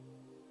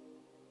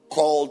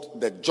called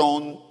the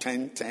John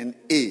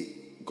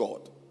 10:10a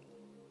God.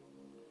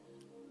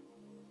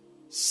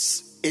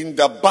 In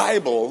the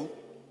Bible,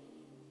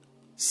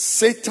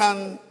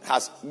 Satan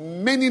has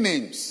many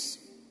names.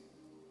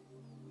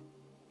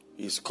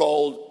 He's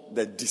called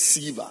the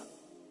deceiver.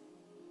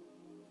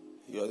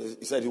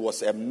 He said he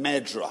was a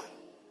murderer.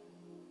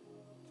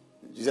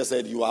 Jesus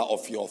said, you are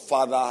of your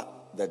father,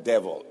 the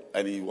devil.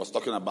 And he was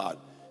talking about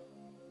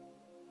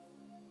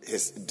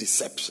his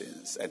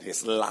deceptions and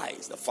his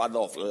lies, the father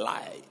of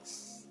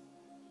lies.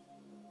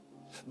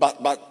 But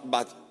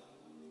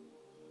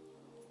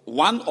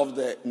one of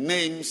the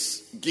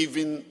names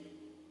given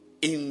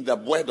in the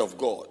word of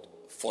God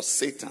for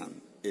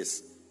Satan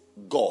is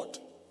God.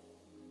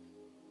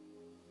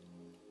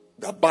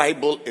 The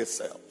Bible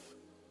itself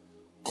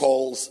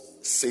calls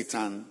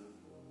Satan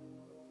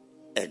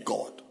a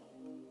god.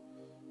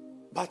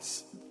 But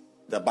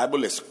the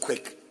Bible is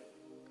quick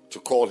to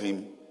call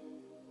him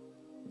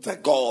the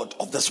God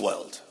of this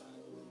world.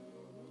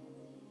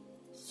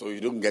 So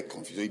you don't get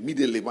confused. So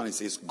immediately when it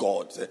says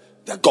God, say,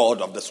 the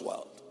God of this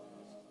world.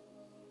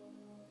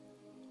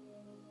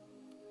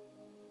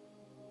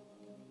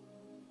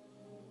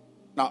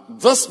 Now,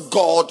 this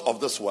God of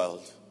this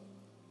world,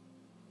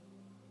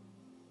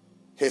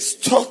 his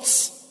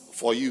thoughts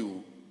for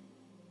you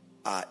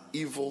are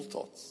evil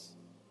thoughts.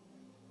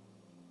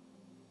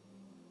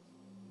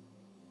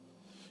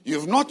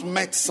 You've not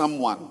met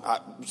someone,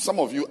 some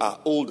of you are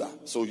older,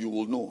 so you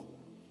will know.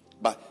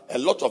 But a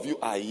lot of you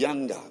are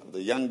younger,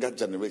 the younger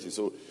generation.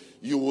 So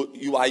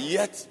you are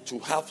yet to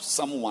have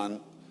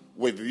someone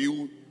with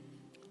you,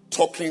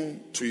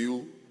 talking to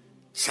you,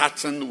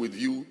 chatting with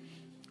you,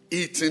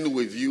 eating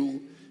with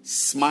you,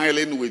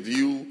 smiling with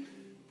you,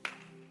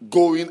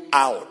 going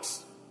out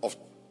of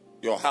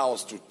your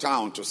house to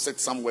town to sit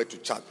somewhere to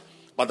chat.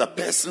 But the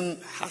person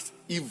has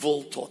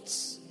evil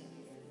thoughts.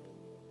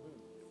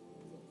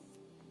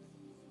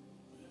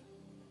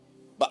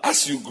 But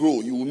as you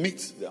grow, you will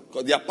meet them,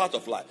 because they are part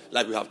of life.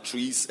 Like we have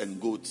trees and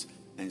goats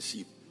and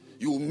sheep.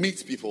 You will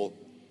meet people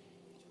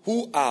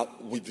who are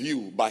with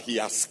you, but he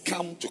has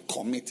come to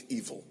commit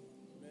evil.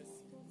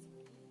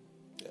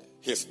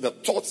 The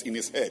thoughts in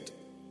his head,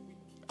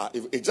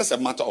 it's just a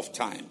matter of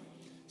time.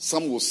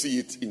 Some will see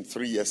it in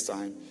 3 years'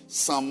 time,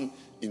 some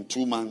in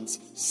 2 months,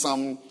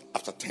 some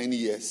after 10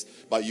 years.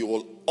 But you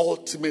will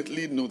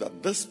ultimately know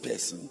that this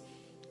person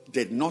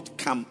did not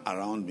come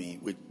around me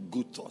with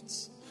good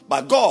thoughts.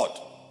 But God,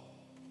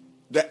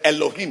 the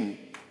Elohim,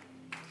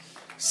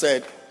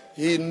 said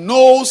he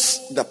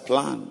knows the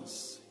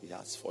plans he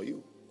has for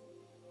you.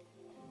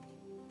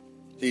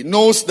 He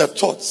knows the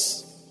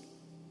thoughts.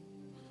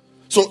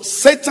 So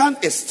Satan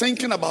is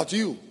thinking about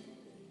you.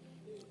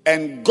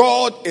 And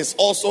God is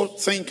also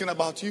thinking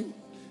about you.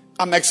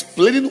 I'm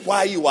explaining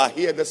why you are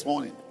here this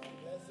morning.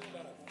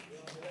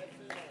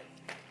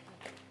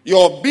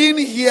 Your being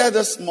here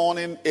this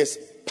morning is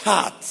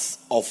part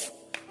of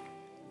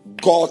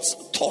God's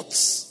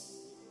thoughts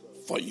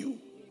for you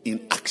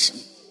in action.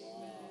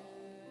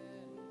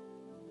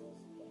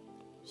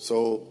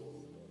 So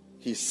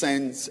he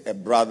sends a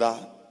brother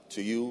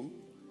to you.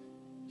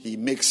 He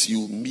makes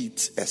you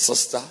meet a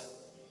sister.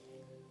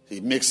 He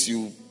makes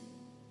you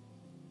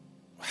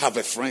have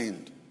a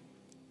friend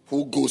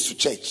who goes to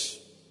church.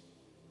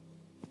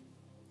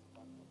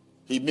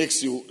 He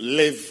makes you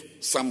live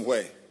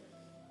somewhere.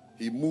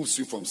 He moves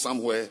you from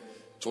somewhere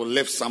to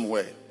live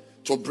somewhere,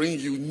 to bring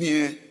you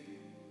near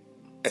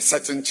a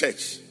certain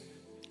church.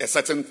 a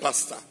certain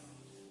pastor,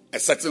 a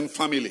certain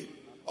family.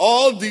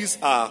 All these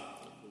are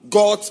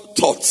God's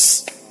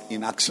thoughts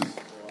in action.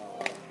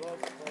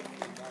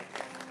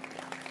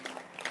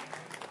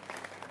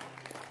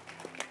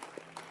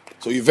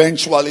 So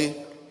eventually,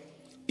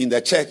 in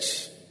the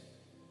church,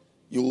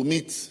 you will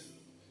meet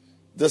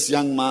this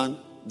young man,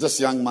 this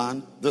young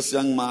man, this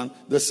young man,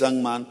 this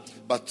young man.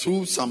 But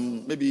through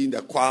some, maybe in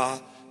the choir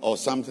or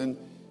something,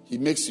 he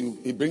brings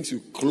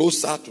you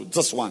closer to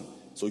this one.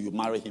 So you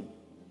marry him.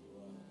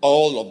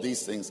 All of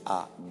these things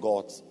are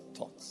God's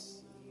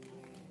thoughts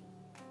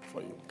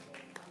for you.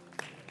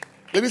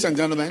 Ladies and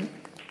gentlemen,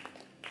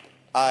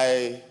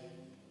 I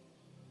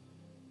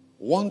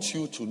want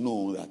you to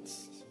know that,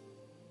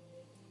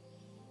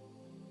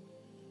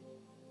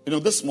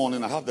 this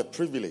morning I have the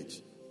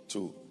privilege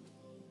to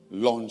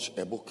launch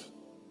a book.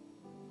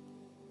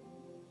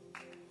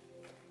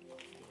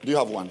 Do you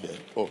have one here?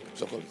 Oh,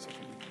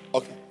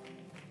 okay.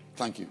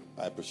 Thank you.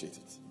 I appreciate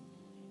it.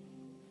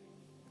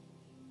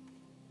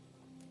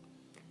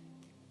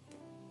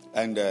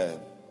 And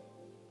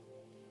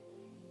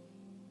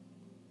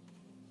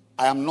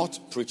I am not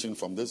preaching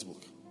from this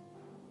book.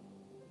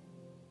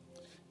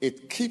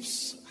 It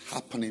keeps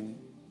happening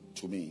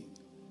to me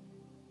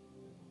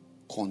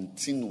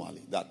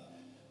continually that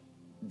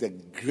the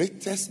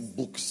greatest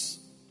books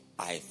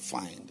I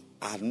find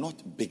are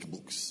not big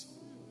books.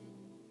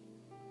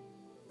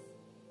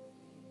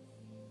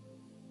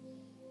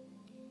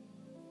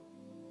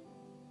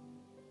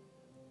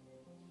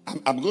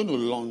 I'm going to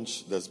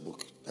launch this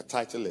book. The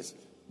title is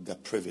The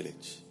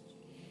Privilege.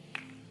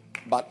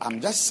 But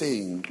I'm just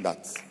saying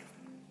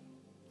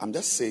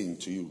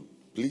to you,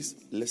 please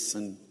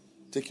listen,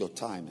 take your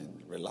time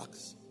and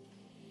relax.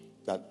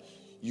 That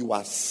you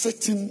are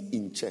sitting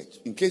in church.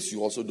 In case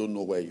you also don't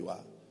know where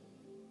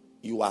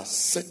you are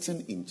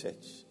sitting in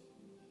church.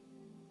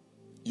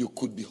 You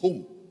could be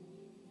home.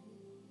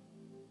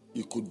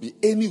 You could be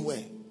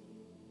anywhere.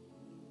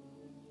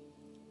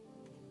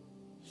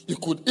 You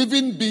could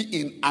even be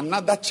in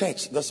another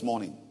church this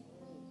morning.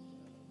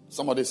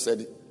 Somebody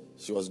said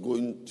she was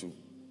going to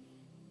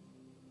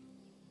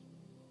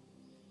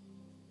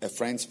a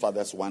friend's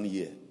father's 1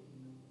 year.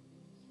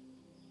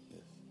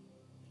 Yes.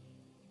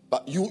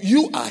 But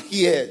you are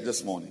here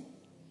this morning.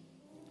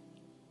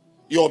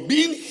 Your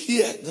being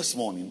here this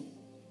morning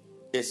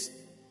is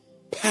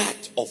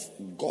part of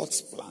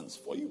God's plans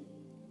for you.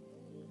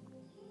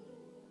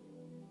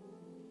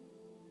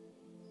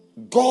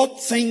 God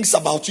thinks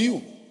about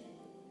you.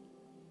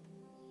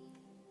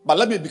 But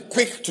let me be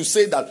quick to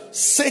say that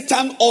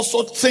Satan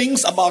also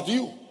thinks about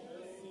you.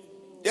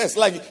 Yes,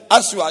 like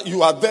as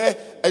you are there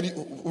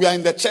and we are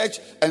in the church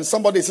and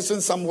somebody is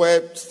sitting somewhere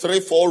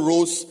 3-4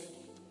 rows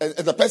and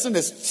the person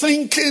is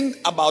thinking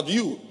about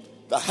you.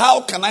 That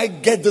how can I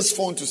get this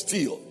phone to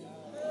steal?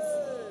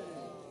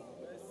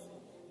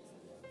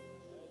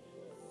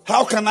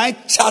 How can I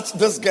chat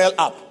this girl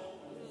up?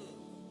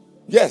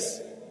 Yes,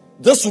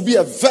 this will be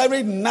a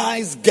very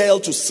nice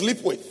girl to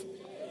sleep with.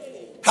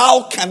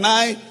 How can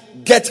I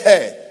get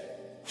her?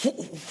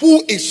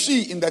 Who is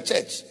she in the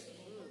church?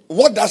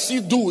 What does she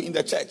do in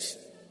the church?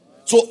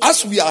 So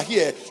as we are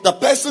here, the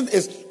person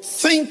is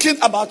thinking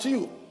about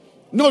you.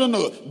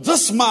 No.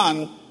 This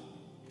man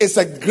is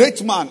a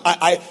great man.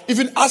 I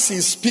even as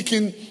he's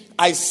speaking,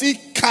 I see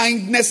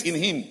kindness in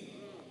him.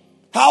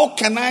 How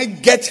can I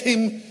get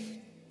him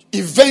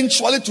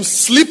eventually to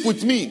sleep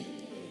with me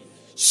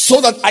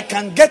so that I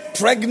can get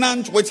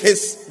pregnant with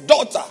his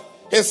daughter,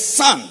 his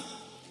son?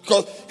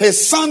 Because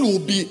his son will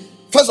be,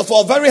 first of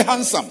all, very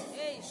handsome.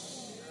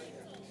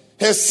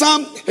 His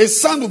son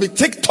will be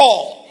thick,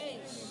 tall.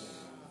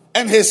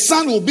 And his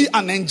son will be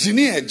an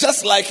engineer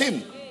just like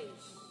him.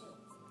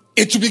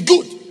 It will be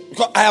good.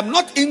 Because I am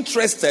not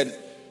interested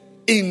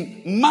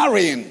in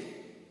marrying.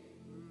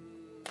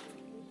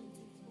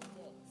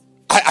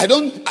 I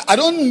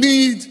don't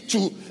need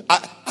to,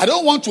 I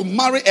don't want to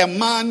marry a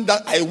man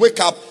that I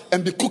wake up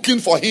and be cooking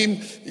for him,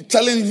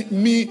 telling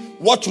me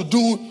what to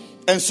do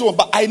and so on.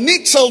 But I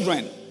need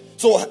children.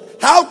 So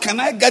how can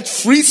I get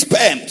free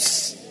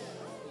sperms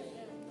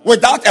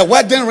without a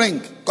wedding ring?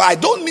 Because I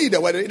don't need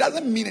a wedding. It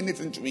doesn't mean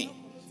anything to me.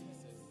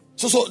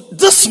 So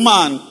this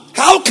man,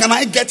 how can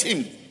I get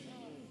him?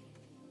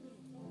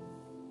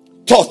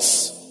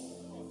 Thoughts.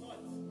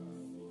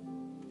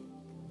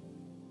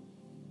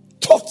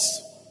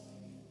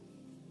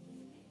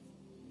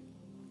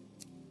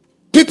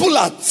 People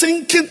are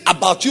thinking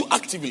about you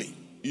actively.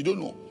 You don't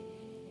know.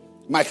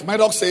 Mike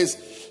Maddox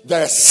says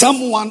there is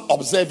someone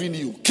observing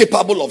you,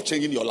 capable of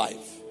changing your life.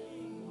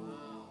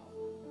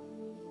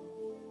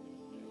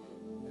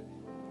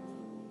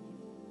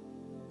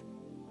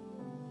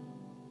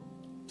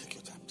 Take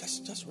your time.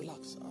 Just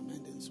relax.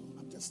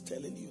 I'm just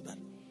telling you that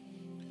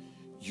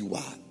you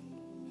are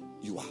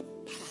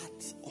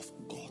part of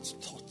God's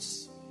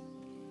thoughts.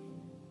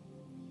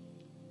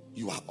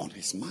 You are on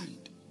his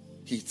mind.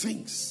 He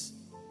thinks.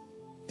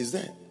 Is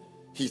there?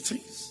 He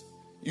thinks.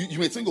 You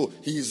may think, oh,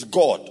 he is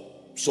God.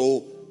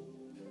 So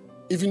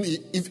even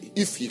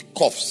if he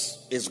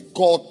coughs, it's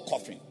God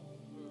coughing.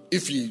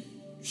 If he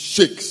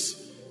shakes,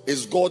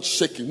 is God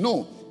shaking?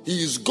 No,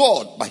 he is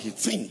God, but he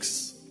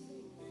thinks.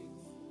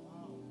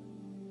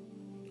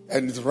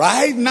 And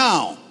right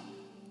now,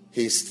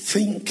 he's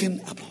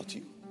thinking about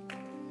you.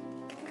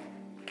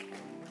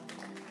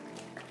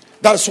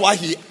 That's why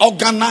he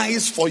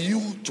organized for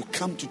you to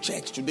come to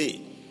church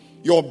today.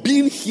 Your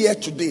being here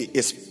today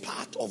is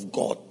part of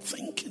God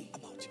thinking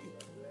about you.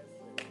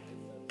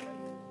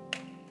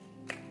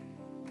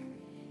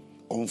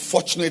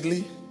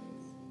 Unfortunately,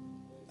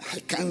 I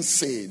can't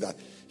say that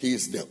he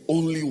is the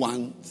only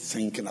one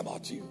thinking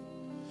about you.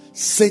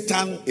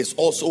 Satan is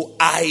also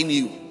eyeing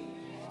you.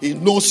 He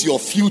knows your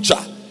future.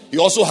 He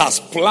also has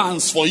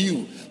plans for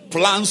you.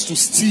 Plans to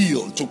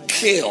steal, to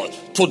kill,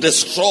 to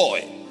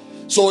destroy.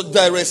 So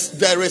there is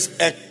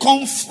a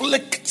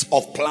conflict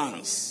of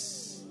plans.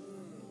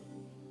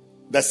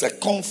 There's a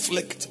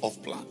conflict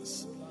of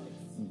plans.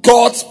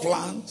 God's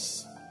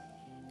plans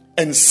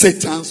and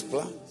Satan's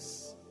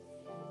plans.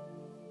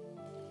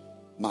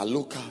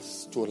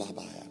 Malukas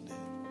tolabayane.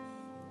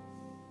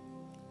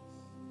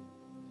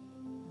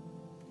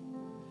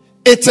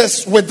 It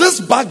is with this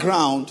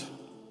background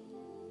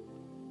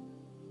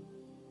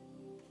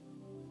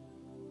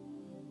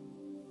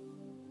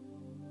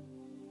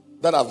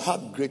that I've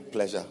had great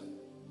pleasure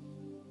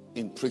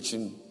in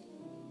preaching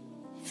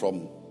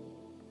from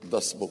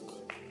this book.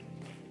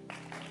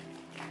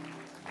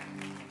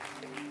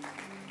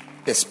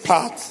 It's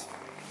part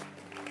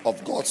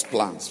of God's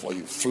plans for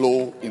you.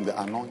 Flow in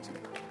the anointing.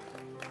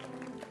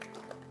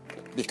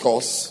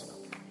 Because,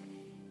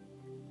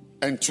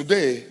 and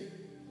today,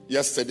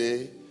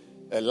 yesterday,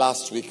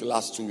 last week,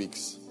 last 2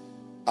 weeks,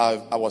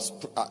 I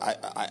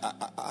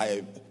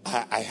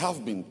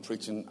have been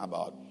preaching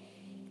about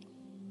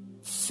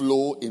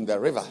flow in the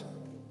river.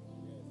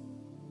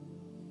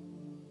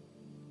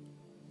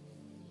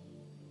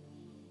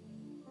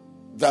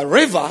 The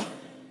river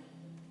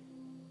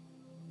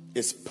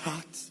is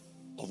part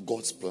of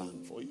God's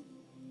plan for you.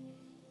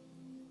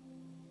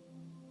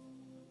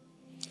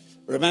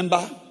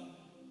 Remember,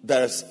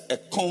 there's a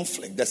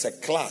conflict, there's a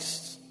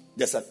clash,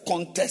 there's a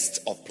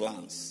contest of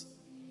plans.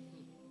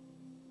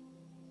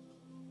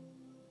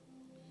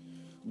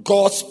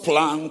 God's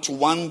plan to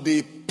one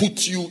day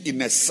put you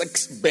in a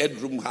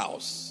 6-bedroom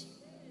house.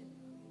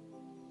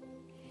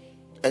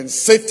 And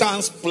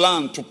Satan's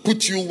plan to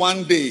put you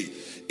one day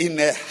in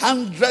a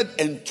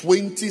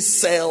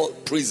 120-cell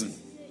prison.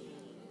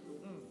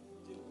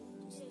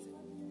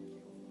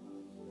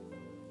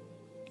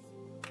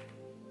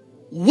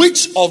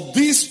 Which of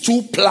these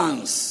two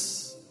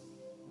plans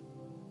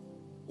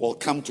will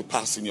come to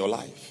pass in your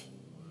life?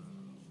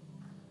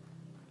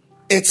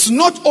 It's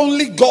not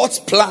only God's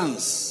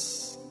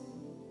plans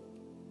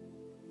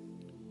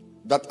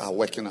that are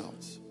working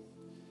out.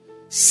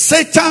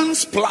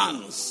 Satan's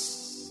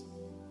plans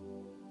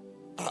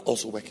are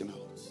also working out.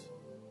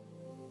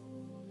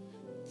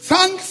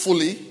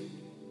 Thankfully,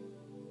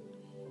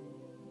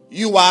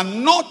 you are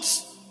not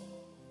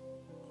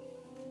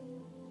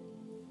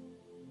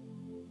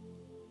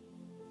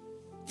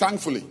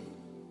thankfully,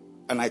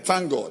 and I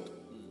thank God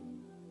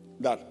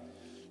that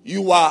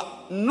you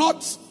are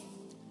not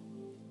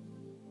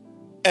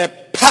a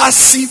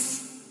passive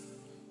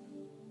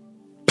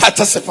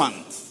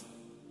participant.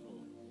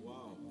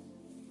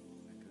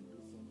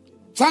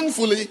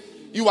 Thankfully,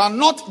 you are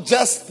not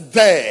just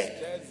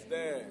there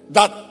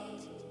that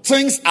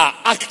things are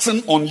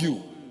acting on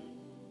you.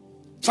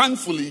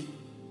 Thankfully,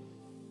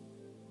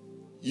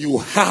 you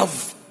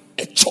have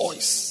a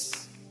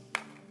choice.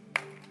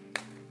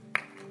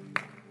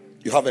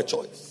 You have a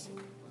choice.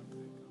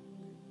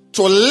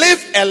 To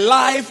live a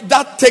life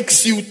that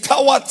takes you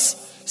towards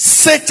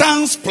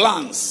Satan's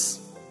plans,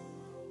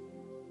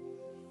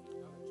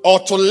 or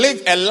to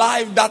live a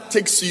life that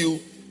takes you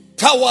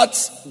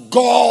towards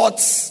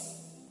God's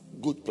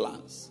good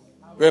plans.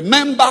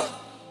 Remember,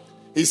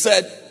 he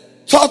said,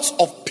 thoughts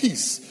of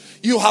peace.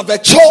 You have a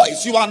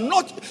choice. You are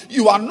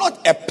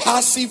not a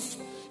passive,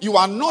 you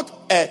are not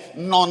a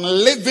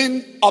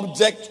non-living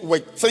object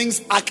with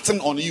things acting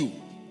on you.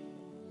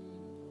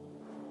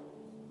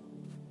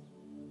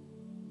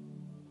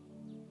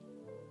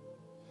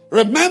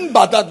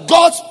 Remember that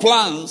God's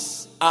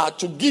plans are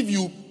to give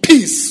you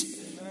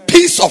peace. Amen.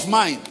 Peace of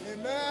mind.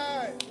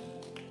 Amen.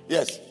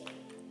 Yes.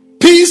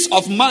 Peace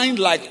of mind,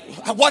 like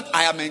what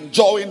I am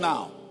enjoying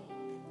now.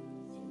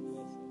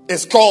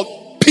 It's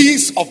called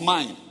peace of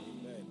mind.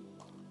 Amen.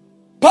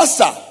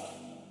 Pastor,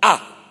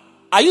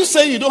 are you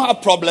saying you don't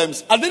have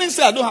problems? I didn't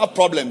say I don't have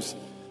problems.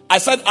 I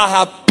said I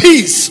have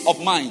peace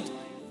of mind.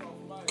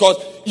 Because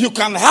you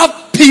can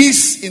have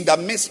peace in the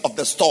midst of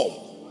the storm.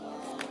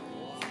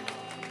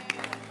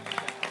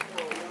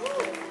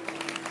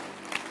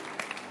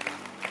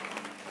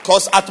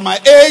 Because at my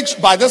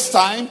age, by this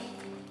time,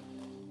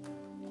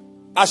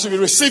 I should be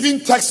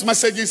receiving text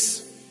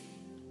messages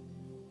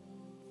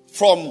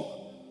from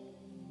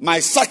my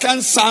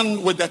second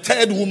son with the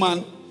third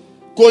woman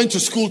going to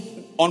school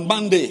on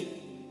Monday.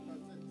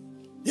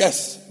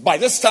 Yes, by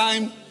this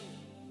time,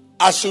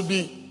 I should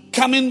be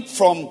coming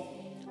from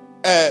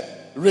a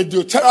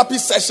radiotherapy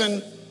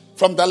session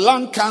from the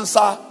lung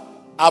cancer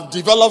I've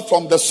developed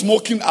from the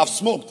smoking I've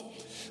smoked.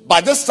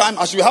 By this time,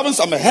 I should be having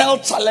some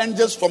health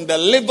challenges from the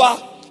liver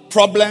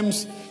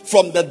problems,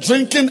 from the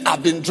drinking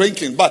I've been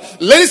drinking.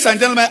 But ladies and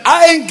gentlemen,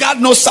 I ain't got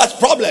no such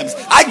problems.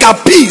 I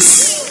got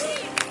peace.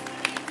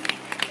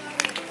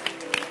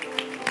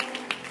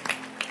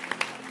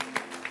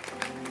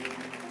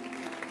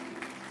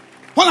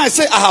 When I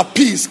say I have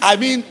peace, I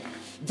mean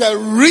the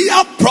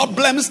real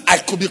problems I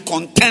could be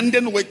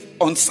contending with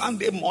on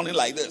Sunday morning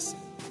like this.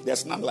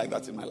 There's none like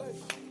that in my life.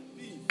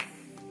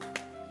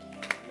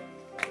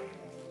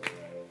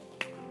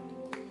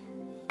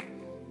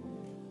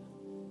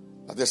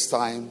 At this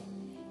time,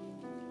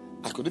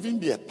 I could even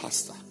be a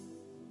pastor.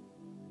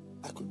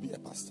 I could be a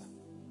pastor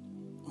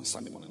on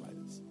Sunday morning like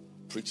this,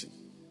 preaching.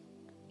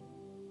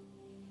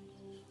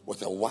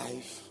 With a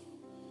wife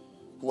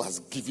who has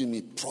given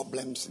me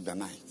problems in the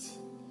night.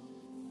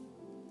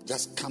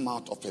 Just come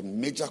out of a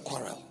major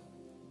quarrel.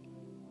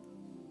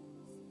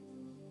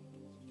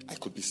 I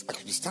could be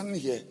standing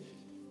here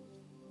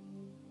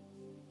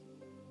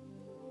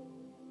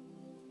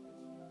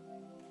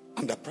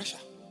under pressure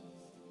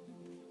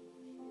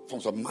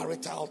from some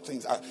marital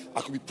things.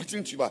 I could be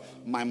preaching to you, but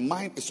my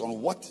mind is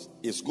on what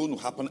is going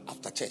to happen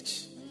after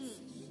church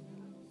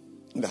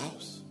in the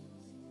house.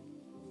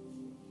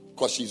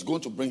 Because she's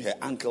going to bring her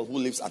uncle who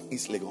lives at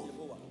East Legon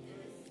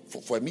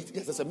for a meeting.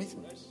 Yes, there's a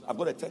meeting. I've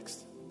got a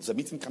text. There's a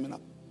meeting coming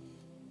up.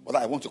 Whether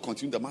I want to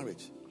continue the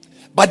marriage.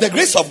 By the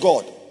grace of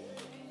God,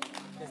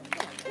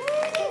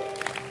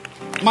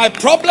 my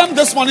problem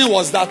this morning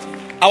was that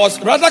I was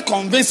rather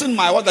convincing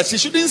my wife that she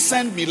shouldn't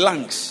send me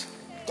lunch.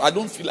 I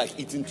don't feel like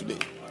eating today.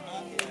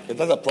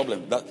 That's a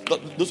problem.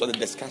 Those are the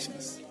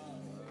discussions.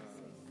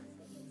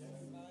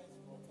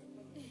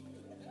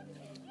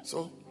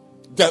 So,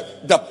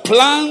 the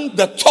plan,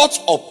 the thoughts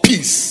of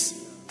peace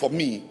for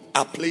me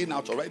are playing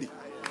out already.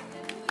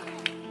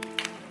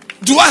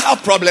 Do I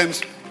have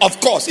problems?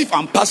 Of course, if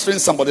I'm pastoring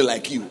somebody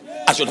like you,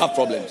 I should have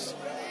problems.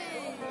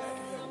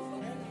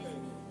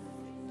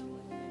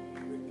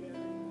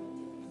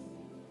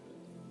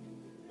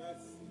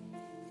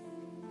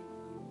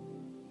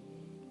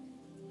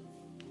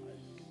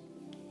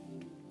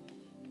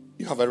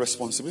 You have a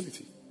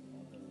responsibility.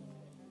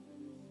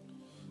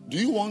 Do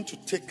you want to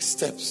take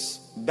steps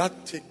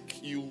that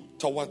take you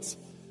towards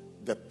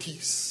the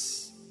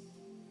peace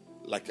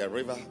like a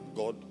river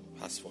God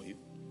has for you?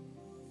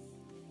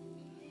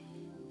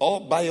 Or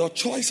by your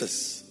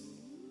choices,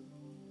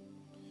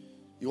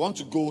 you want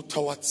to go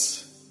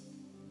towards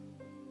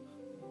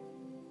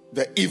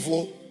the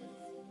evil?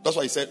 That's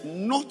why he said,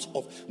 not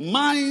of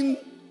mine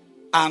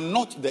are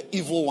not the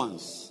evil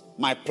ones.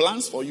 My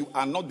plans for you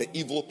are not the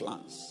evil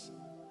plans.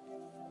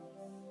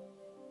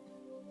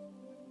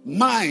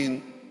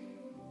 Mine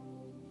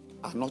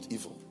are not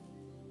evil.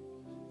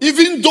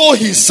 Even though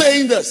he's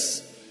saying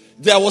this,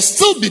 there will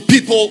still be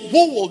people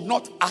who will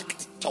not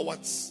act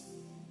towards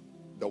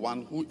the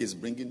one who is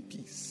bringing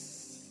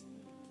peace.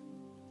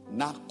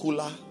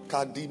 Nakula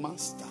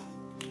kadimasta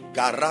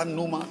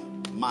garanuma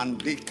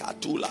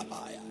mandikatula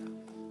baya.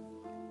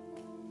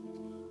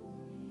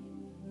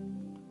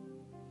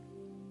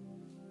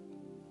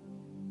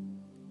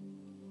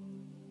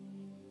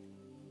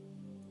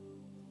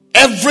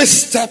 Every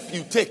step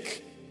you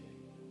take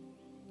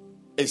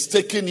is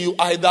taking you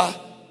either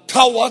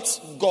towards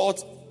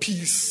God's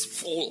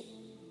peaceful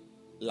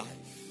life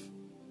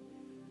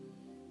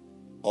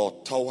or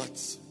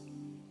towards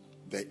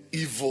the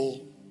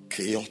evil,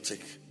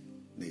 chaotic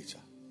nature.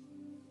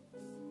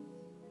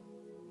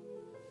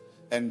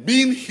 And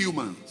being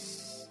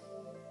humans.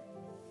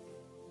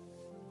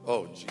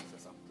 Oh, Jesus,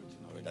 I'm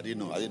preaching already. I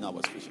didn't know I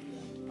was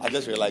preaching. I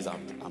just realized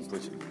I'm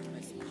preaching.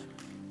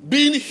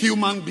 Being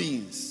human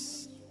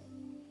beings,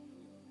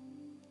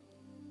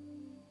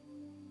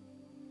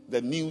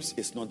 the news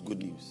is not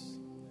good news.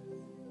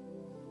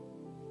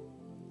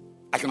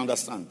 I can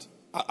understand.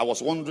 I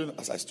was wondering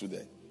as I stood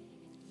there.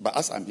 But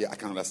as I'm here, I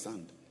can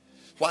understand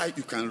why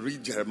you can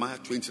read Jeremiah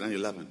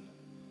 29:11.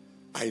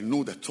 I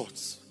know the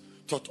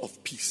thought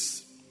of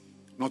peace,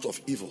 not of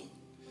evil,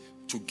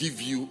 to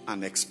give you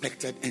an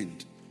expected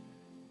end.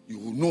 You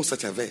will know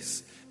such a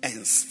verse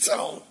and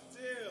still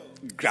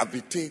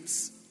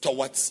gravitates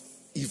towards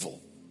evil.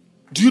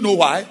 Do you know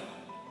why?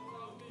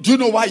 Do you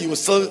know why you will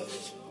still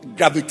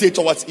gravitate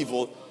towards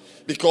evil?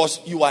 Because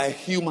you are a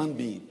human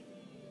being.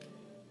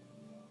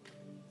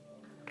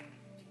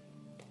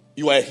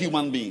 You are a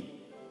human being.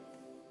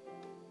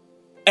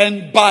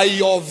 And by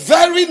your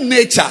very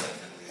nature,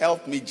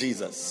 help me,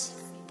 Jesus.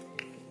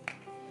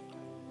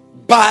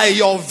 By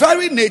your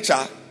very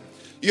nature,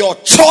 your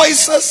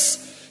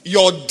choices,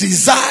 your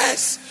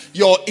desires,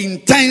 your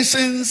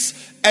intentions,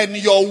 and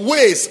your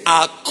ways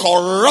are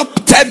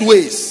corrupted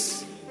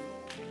ways.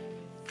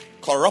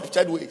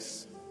 Corrupted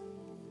ways.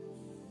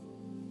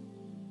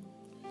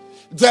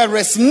 There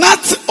is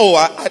not.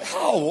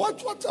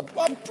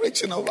 I'm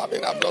preaching over.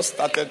 I've just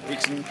started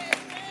preaching.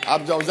 I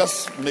was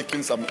just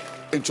making some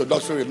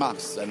introductory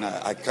remarks, and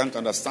I can't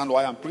understand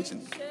why I'm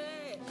preaching.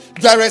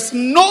 There is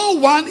no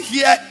one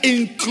here,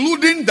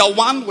 including the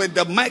one with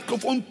the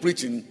microphone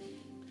preaching,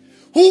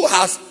 who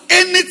has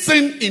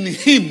anything in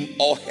him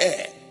or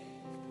her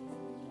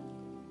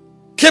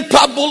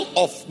capable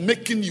of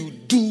making you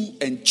do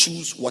and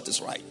choose what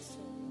is right.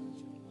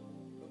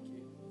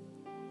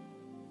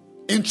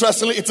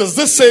 Interestingly, it is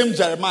this same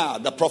Jeremiah,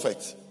 the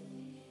prophet,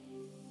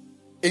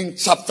 in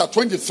chapter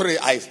 23,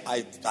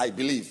 I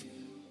believe,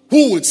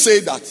 who would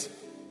say that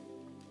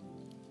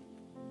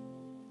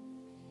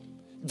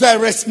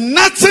there is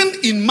nothing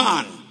in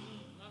man.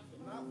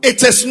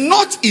 It is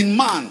not in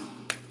man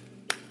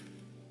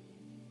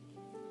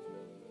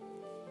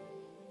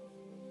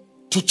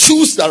to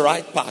choose the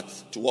right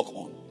path to walk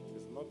on.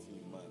 It's not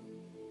in man.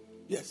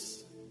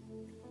 Yes.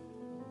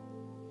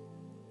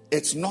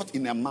 It's not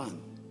in a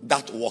man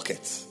that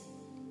walketh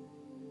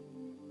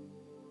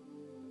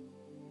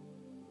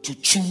to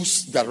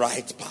choose the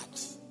right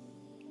path.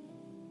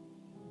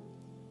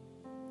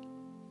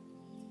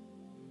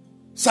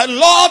 Say,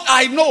 Lord,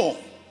 I know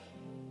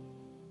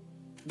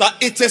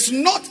that it is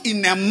not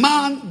in a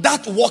man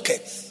that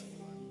walketh.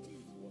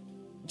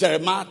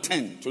 Jeremiah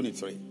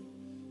 10:23.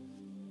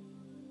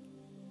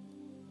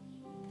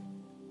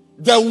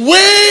 The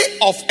way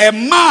of a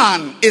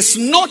man is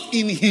not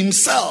in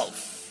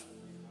himself.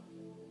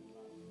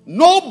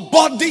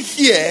 Nobody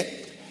here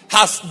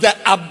has the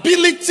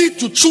ability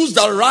to choose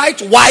the right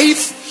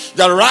wife,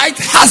 the right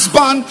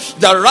husband,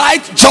 the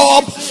right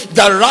job,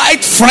 the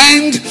right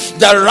friend,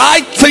 the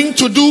right thing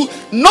to do.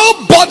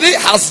 Nobody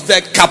has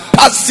the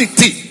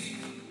capacity.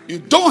 You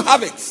don't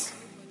have it.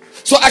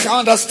 So I can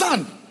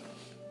understand.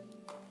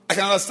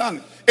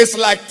 It's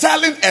like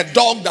telling a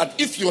dog that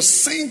if you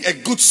sing a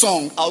good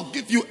song, I'll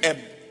give you a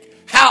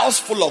house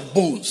full of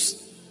bones.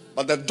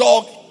 But the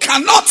dog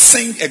cannot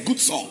sing a good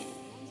song.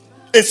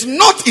 It's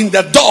not in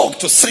the dog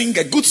to sing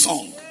a good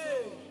song.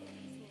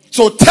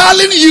 So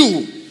telling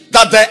you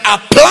that there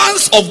are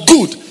plans of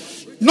good,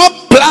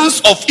 not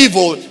plans of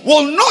evil,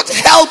 will not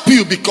help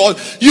you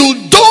because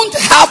you don't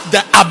have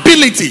the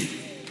ability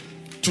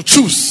to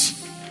choose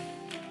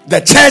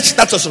the church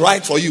that is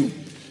right for you,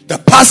 the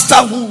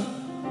pastor who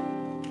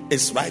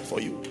is right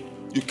for you.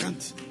 You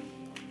can't.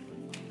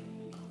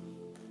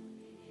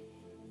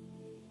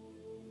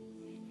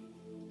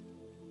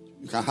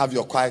 You can have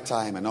your quiet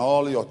time and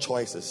all your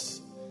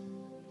choices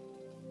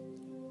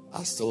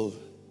are still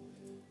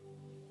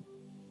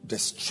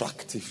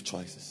destructive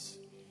choices.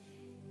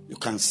 You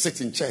can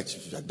sit in church,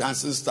 if you're a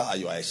dancing star,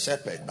 you are a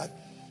shepherd, but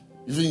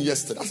even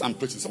yesterday, as I'm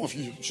preaching, some of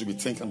you should be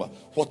thinking about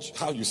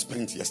how you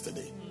spent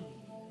yesterday.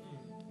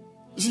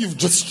 You see, you've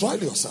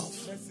destroyed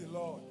yourself.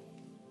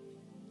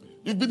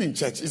 You've been in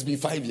church. It's been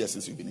 5 years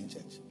since you've been in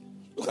church.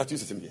 Look at you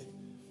sitting here.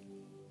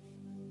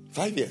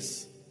 5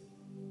 years.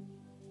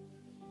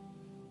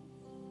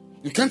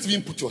 You can't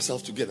even put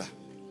yourself together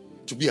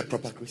to be a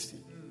proper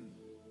Christian.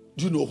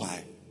 Do you know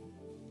why?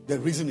 The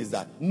reason is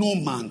that no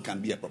man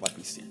can be a proper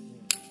Christian.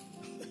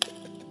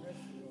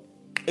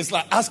 It's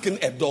like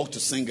asking a dog to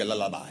sing a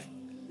lullaby.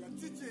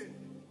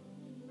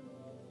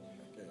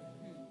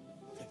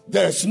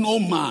 There is no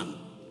man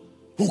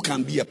who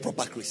can be a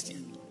proper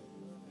Christian.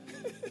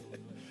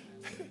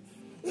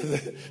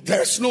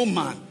 There is no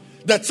man.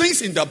 The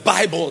things in the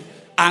Bible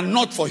are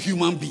not for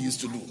human beings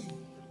to do.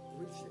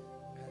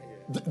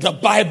 The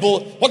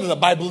Bible, what does the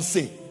Bible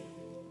say?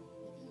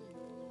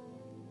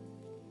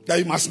 That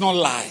you must not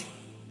lie.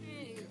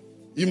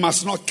 You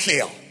must not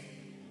kill.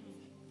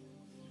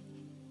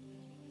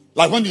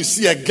 Like when you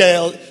see a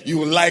girl,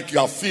 you like, you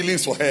have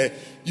feelings for her,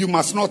 you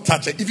must not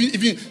touch her.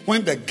 Even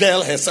when the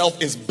girl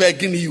herself is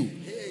begging you,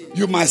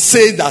 you must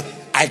say that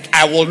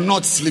I will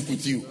not sleep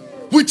with you.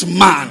 Which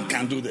man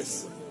can do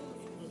this?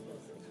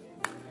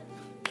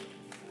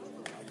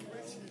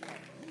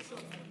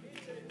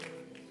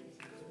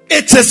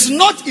 It is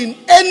not in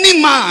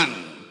any man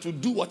to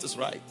do what is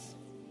right.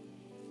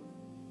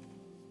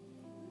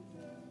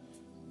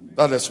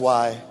 That is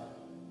why,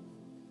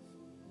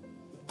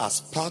 as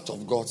part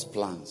of God's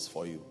plans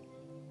for you,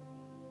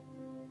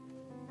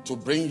 to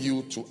bring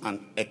you to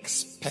an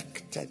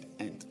expected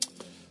end.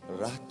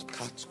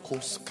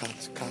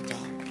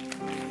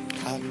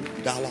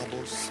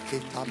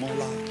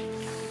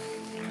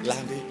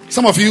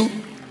 Some of you,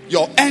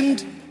 your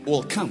end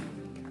will come,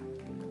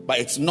 but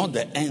it's not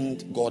the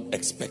end God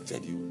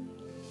expected you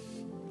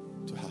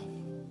to have.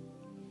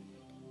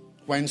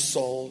 When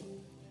Saul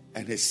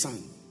and his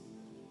son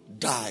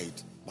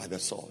died by the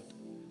sword,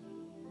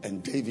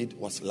 and David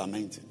was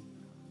lamenting,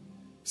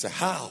 he said,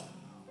 how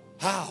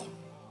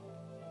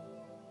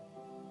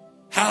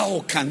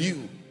can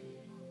you,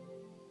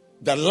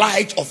 the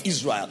light of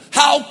Israel,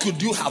 how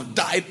could you have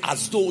died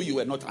as though you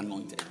were not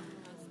anointed?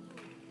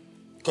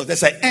 Because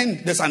there's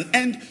an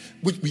end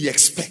which we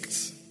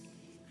expect.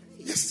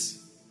 Yes.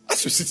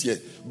 As you sit here,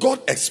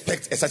 God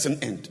expects a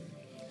certain end.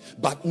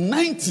 But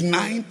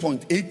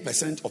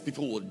 99.8% of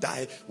people will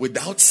die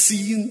without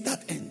seeing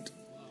that end.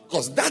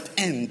 Because that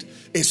end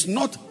is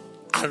not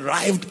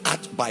arrived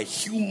at by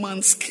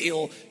human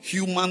skill,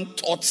 human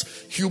thoughts,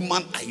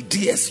 human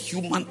ideas,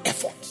 human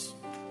efforts.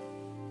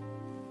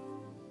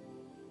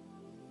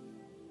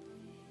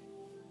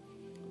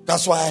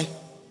 That's why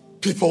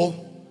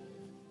people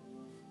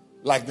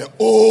Like the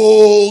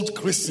old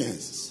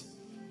Christians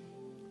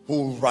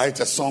who write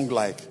a song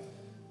like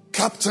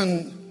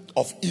Captain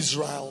of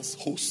Israel's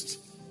host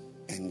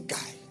and guide.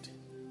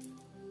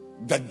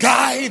 The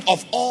guide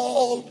of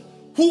all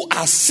who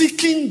are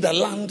seeking the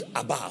land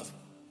above.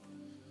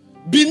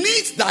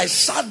 Beneath thy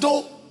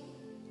shadow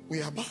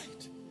we abide.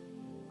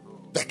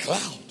 The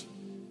cloud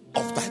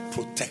of thy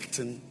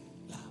protecting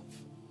love.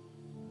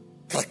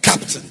 The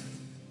captain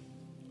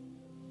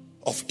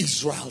of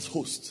Israel's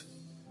host.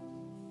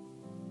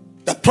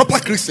 The proper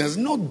Christians,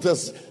 not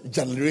this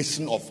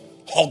generation of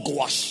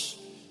hogwash.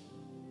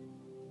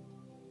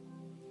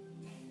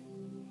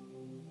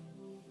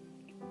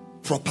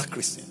 Proper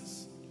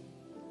Christians.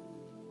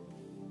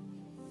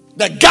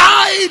 The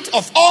guide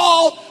of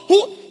all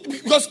who,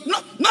 because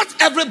not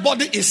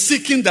everybody is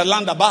seeking the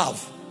land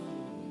above.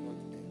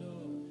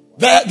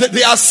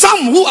 There are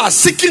some who are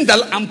seeking the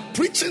land. I'm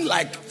preaching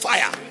like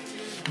fire.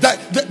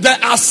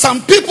 There are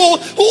some people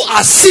who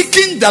are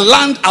seeking the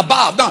land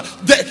above. Now,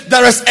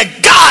 there is a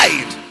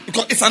guide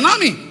because it's an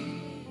army.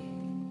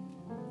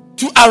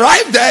 To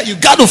arrive there, you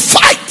got to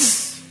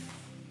fight.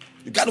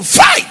 You got to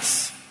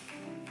fight.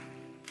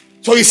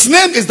 So his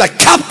name is the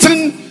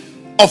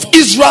captain of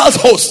Israel's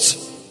host.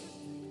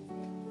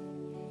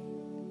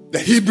 The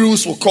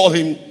Hebrews will call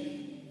him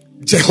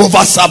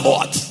Jehovah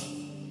Sabaoth,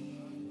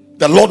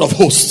 the Lord of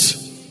hosts.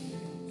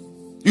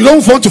 You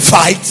don't want to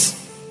fight,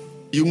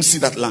 you won't see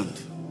that land.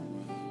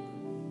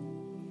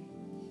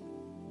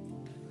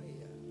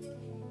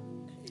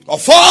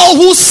 Of all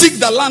who seek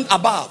the land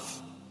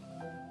above,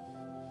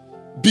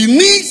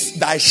 beneath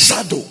thy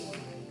shadow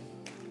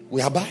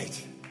we abide.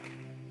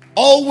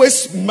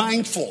 Always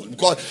mindful,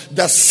 because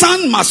the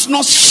sun must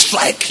not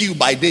strike you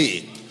by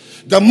day,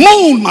 the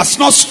moon must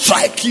not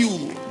strike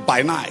you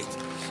by night.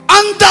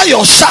 Under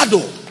your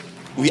shadow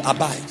we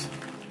abide.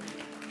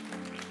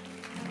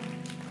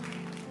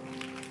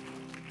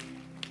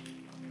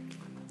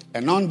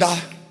 And under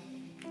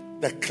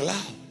the cloud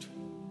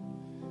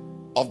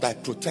of thy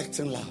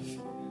protecting love.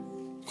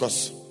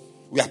 Because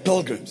we are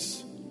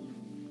pilgrims.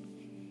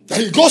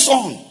 Then he goes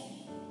on.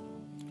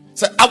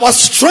 So our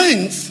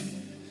strength,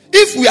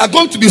 if we are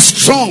going to be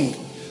strong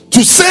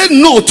to say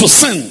no to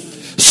sin,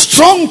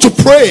 strong to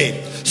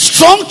pray,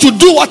 strong to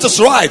do what is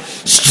right,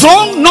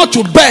 strong not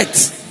to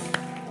bet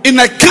in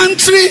a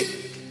country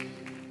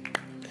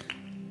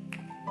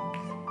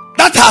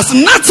that has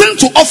nothing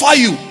to offer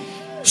you.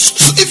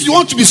 If you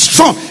want to be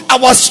strong,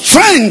 our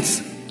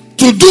strength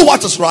to do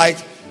what is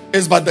right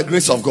is by the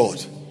grace of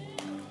God.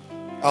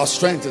 Our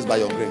strength is by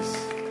your grace.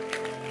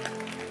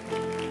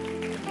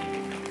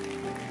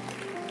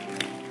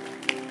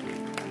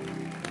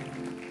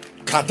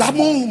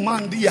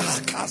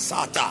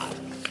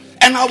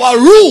 And our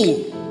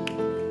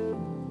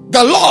rule,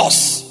 the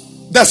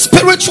laws, the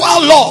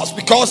spiritual laws,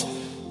 because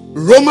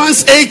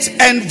Romans 8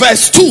 and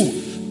verse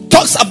 2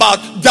 talks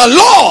about the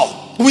law.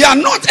 We are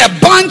not a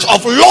bunch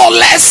of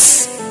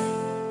lawless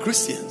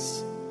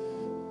Christians.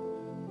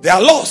 There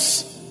are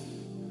laws.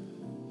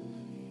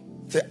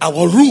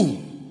 Our rule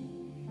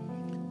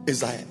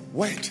is thy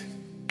word.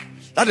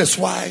 That is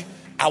why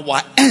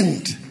our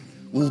end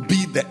will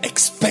be the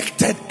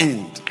expected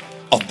end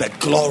of the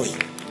glory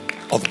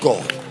of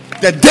God.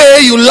 The day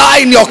you lie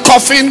in your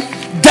coffin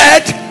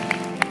dead,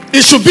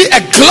 it should be a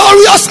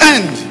glorious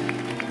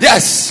end.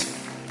 Yes.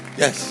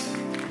 Yes.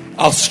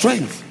 Our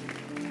strength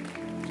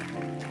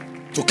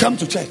to come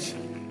to church.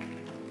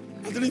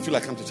 I didn't feel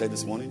like coming to church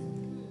this morning.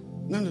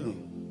 No.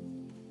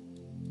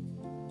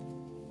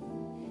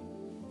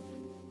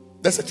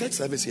 There's a church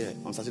service here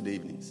on Saturday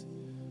evenings.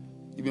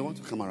 You may want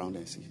to come around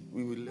and see.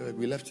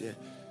 We left here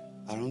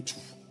around 2.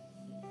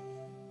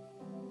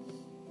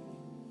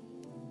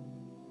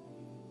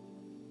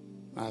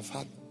 I've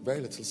had very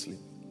little sleep.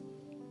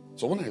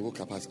 So when I woke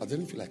up, I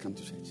didn't feel like coming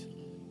to church.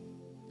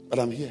 But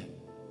I'm here.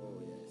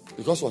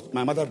 Because what?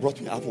 My mother brought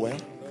me up well?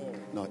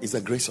 No, it's the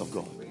grace of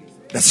God.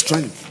 The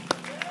strength.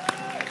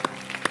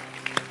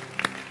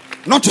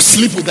 Not to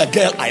sleep with the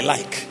girl I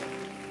like.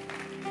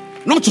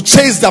 Not to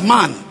chase the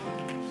man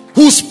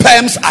whose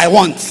sperms I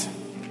want.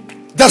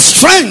 The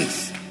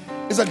strength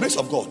is the grace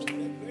of God.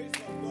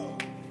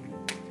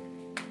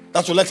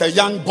 That will let a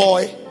young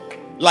boy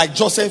like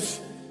Joseph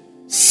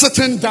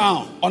sitting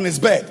down on his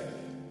bed,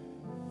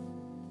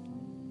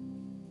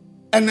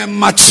 and a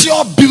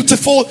mature,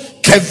 beautiful,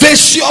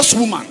 curvaceous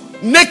woman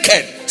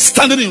naked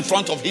standing in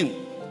front of him,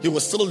 he will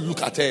still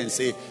look at her and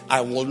say,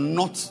 I will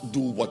not do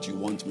what you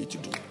want me to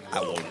do.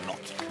 I will not.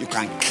 You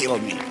can kill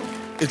me.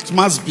 It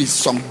must be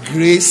some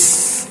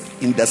grace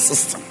in the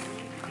system.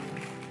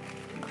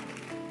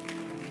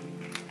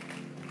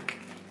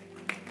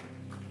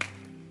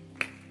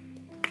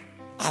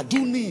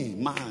 Aduni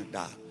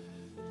Manda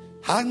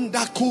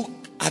Handaku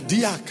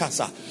Adia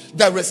Kasa.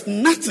 There is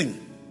nothing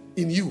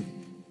in you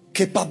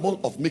capable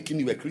of making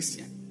you a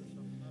Christian.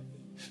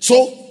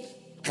 So,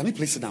 can you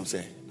please sit down,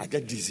 sir? I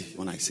get dizzy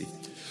when I see.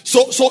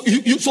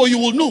 So you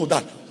will know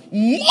that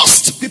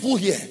most people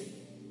here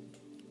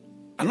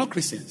are not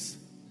Christians.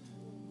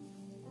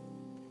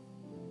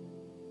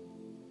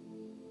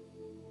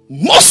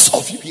 Most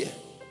of you here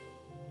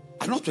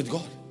are not with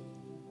God.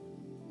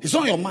 It's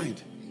on your mind.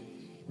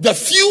 The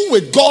few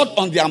with God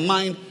on their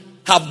mind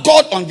have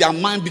God on their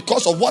mind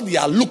because of what they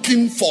are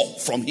looking for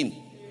from Him.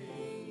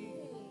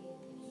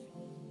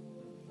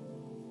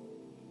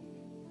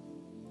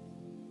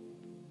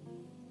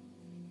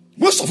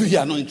 Most of you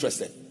here are not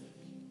interested.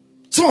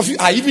 Some of you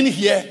are even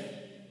here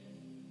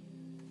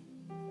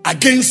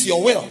against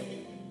your will.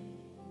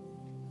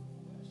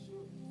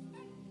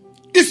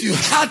 If you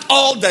had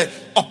all the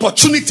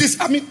opportunities,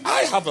 I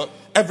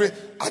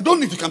don't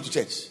need to come to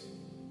church.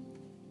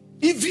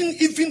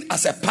 Even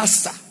as a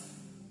pastor,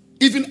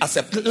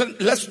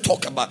 let's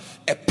talk about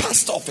a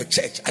pastor of a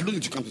church. I don't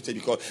need to come to church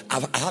because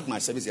I had my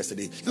service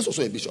yesterday. This is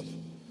also a bishop.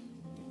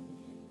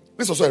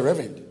 This is also a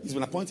reverend. He's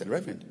been appointed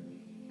reverend.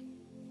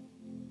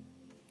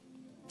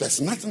 There's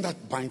nothing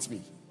that binds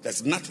me.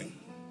 There's nothing.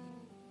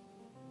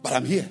 But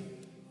I'm here.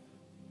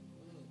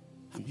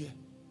 I'm here.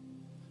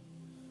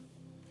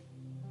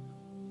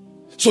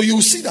 So you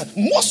will see that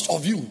most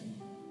of you,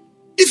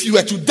 if you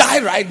were to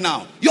die right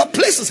now, your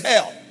place is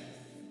hell.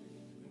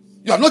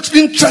 You are not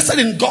interested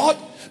in God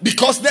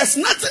because there's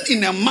nothing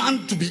in a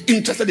man to be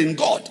interested in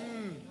God.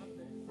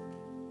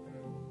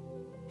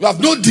 You have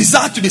no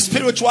desire to be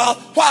spiritual.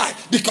 Why?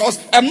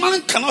 Because a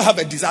man cannot have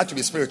a desire to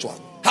be spiritual.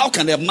 How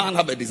can a man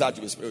have a desire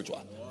to be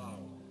spiritual?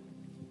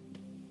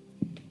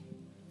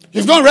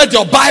 You've not read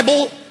your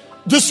Bible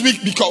this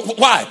week because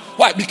why?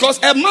 Why? Because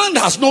a man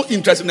has no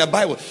interest in the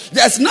Bible.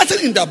 There's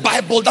nothing in the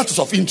Bible that is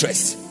of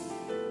interest.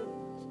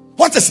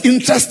 What is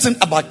interesting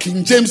about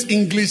King James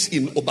English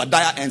in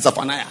Obadiah and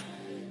Zephaniah?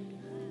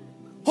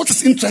 What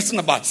is interesting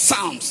about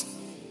Psalms?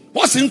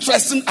 What's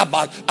interesting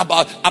about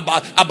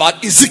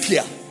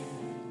Ezekiel?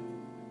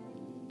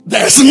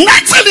 There's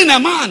nothing in a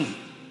man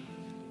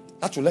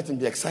that will let him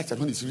be excited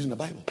when he's reading the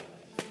Bible.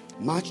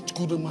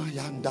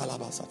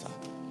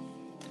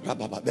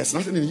 There's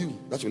nothing in you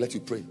that will let you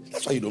pray.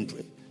 That's why you don't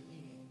pray.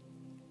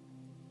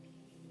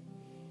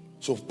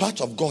 So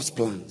part of God's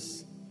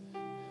plans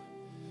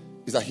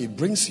is that He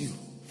brings you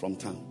from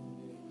town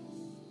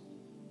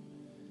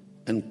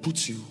and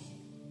puts you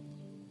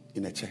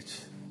in a church.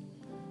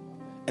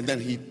 And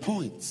then He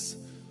points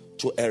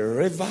to a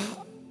river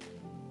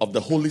of the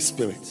Holy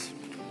Spirit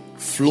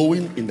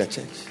flowing in the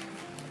church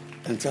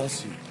and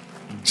tells you,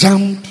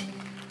 jump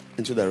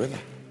into the river.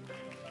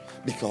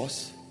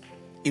 Because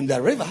in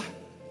the river,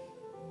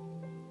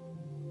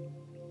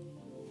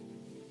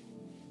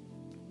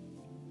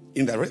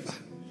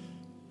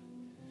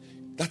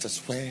 that is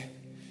where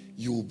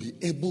you will be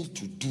able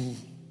to do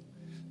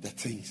the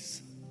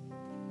things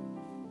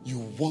you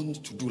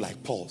want to do,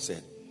 like Paul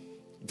said.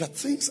 The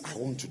things I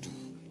want to do,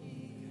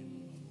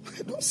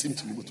 I don't seem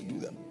to be able to do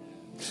them.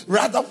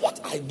 Rather, what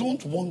I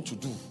don't want to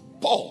do,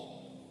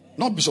 Paul,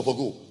 not Bishop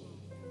Ogo,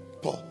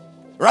 Paul.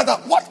 Rather,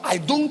 what I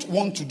don't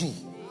want to do,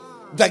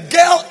 the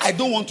girl I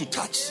don't want to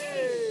touch,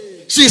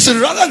 she's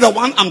rather the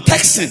one I'm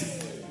texting.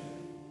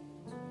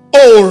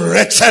 Oh,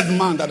 wretched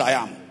man that I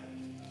am,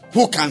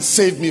 who can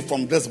save me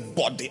from this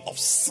body of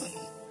sin?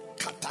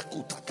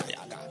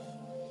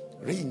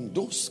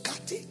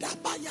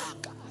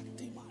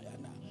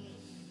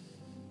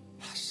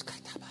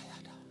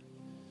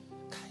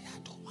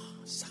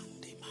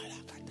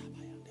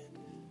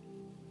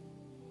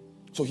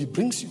 So He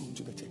brings you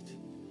to the church.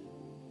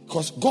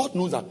 Because God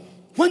knows that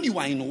when you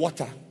are in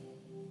water,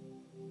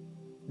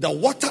 the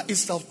water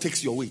itself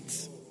takes your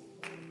weight.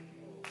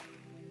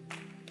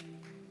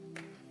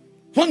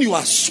 When you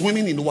are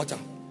swimming in the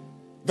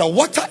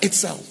water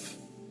itself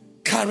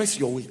carries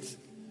your weight.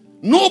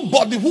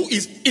 Nobody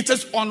it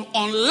is on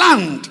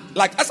land,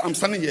 like as I'm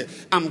standing here,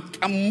 I'm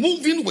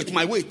moving with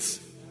my weight.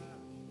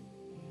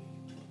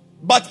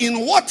 But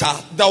in water,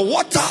 the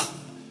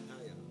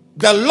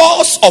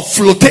laws of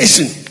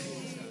flotation,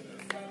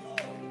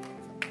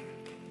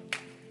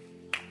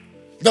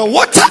 the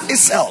water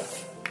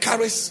itself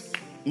carries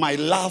my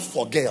love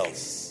for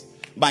girls,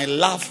 my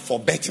love for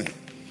betting,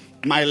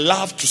 my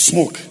love to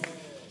smoke.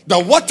 The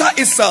water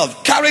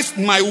itself carries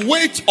my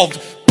weight of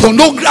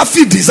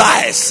pornography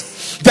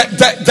desires.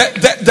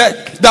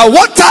 The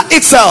water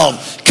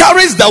itself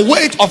carries the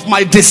weight of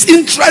my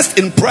disinterest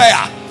in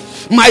prayer.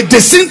 My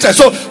disinterest.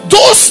 So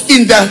those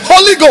in the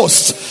Holy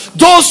Ghost,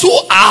 those who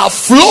are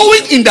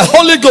flowing in the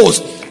Holy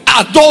Ghost,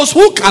 are those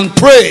who can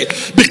pray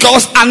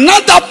because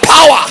another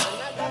power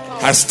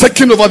has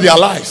taken over their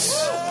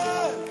lives.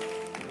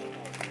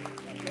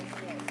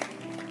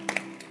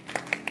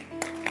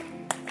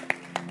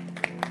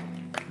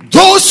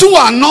 Those who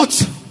are not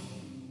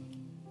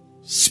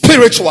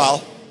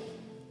spiritual,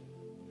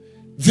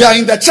 they are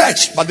in the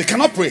church, but they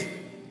cannot pray.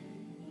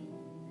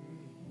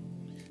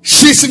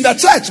 She's in the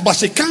church, but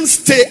she can't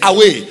stay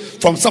away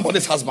from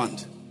somebody's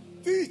husband.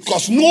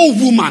 Because no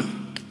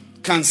woman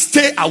can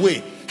stay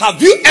away.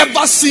 Have you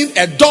ever seen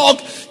a dog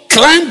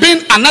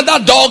climbing another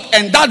dog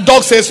and that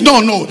dog says,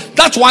 no,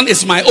 that one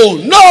is my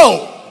own?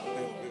 No!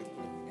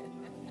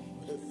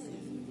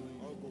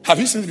 Have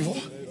you seen it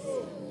before?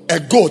 A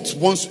goat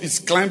once is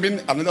climbing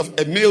a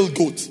male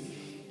goat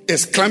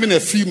is climbing a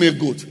female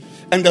goat,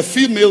 and the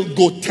female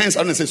goat turns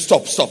around and says,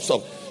 stop.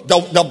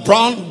 The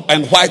brown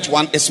and white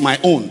one is my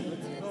own.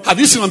 Have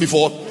you seen one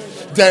before?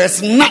 There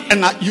is not,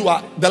 and you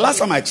are, the last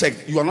time I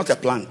checked, you are not a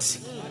plant.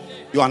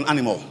 You are an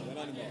animal.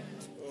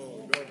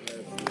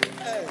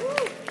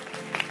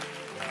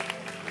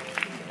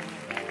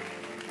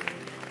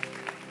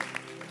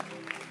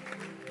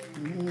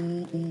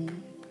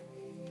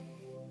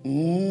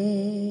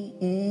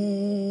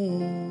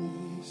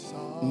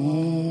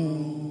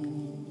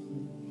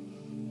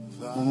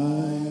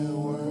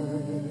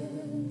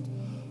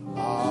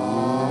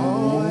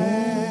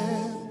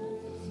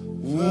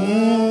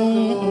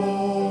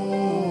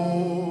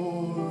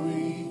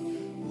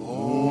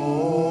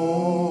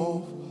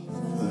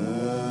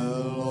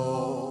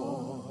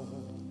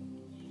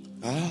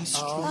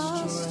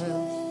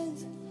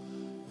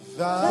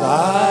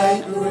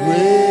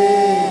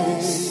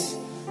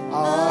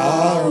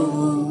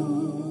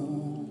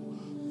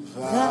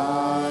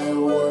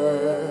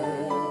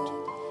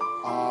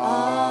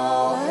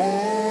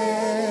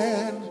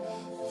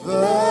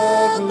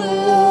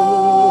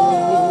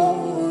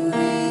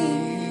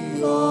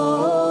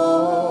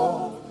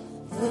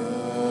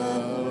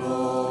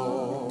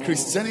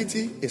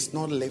 Christianity is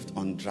not lived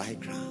on dry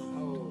ground.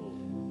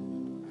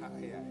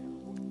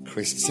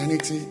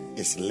 Christianity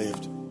is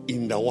lived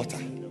in the water,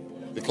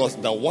 because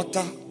the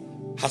water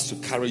has to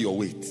carry your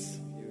weight.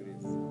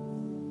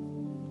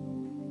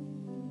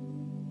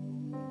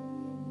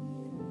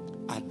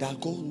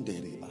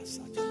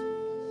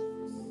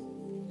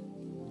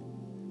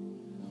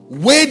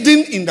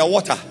 Wading in the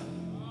water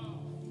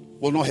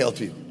will not help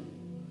you.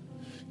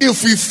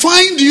 If we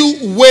find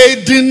you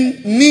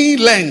wading knee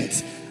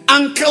length,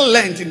 ankle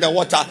length in the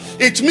water,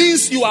 it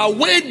means you are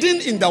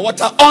wading in the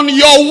water on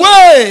your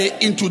way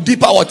into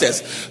deeper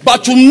waters.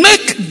 But to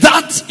make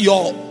that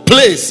your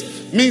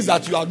place means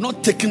that you are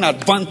not taking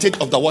advantage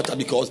of the water,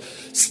 because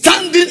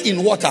standing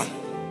in water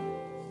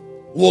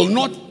will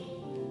not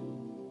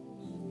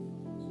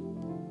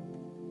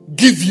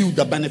give you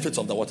the benefits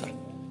of the water.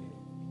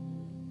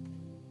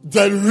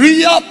 The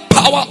real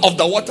power of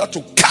the water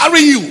to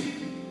carry you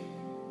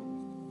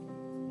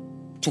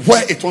to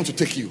where it wants to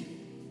take you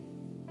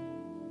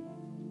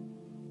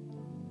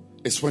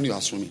is when you are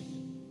swimming.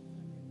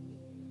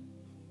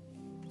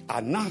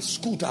 When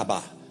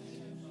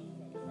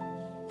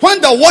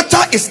the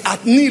water is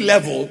at knee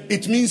level,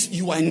 it means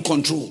you are in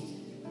control.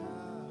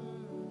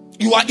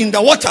 You are in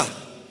the water,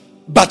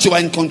 but you are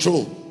in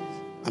control.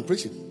 I'm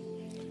preaching.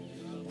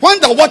 When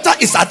the water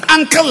is at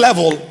ankle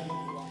level,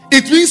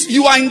 it means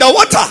you are in the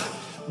water,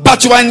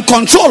 but you are in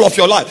control of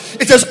your life.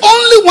 It is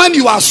only when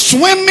you are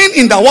swimming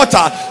in the water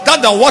that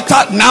the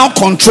water now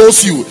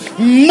controls you.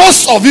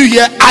 Most of you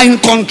here are in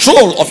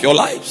control of your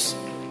lives.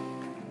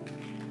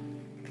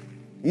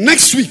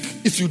 Next week,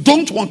 if you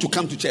don't want to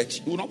come to church,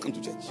 you will not come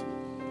to church.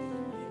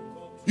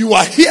 You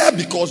are here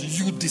because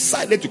you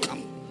decided to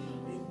come.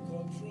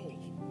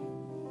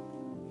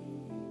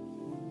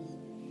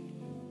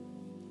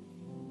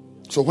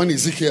 So when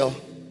Ezekiel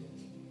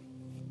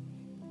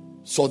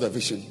saw the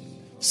vision,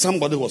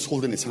 somebody was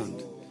holding his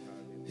hand.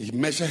 He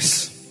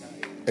measures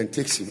and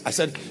takes him. I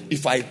said,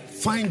 if I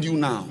find you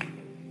now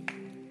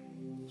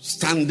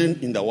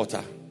standing in the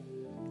water,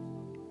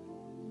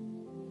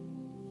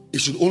 it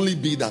should only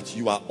be that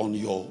you are on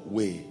your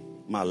way.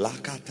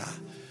 Malakata.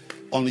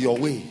 On your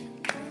way.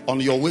 On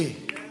your way.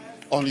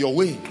 On your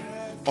way.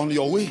 On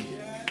your way.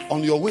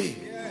 On your way.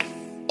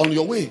 On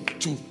your way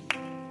to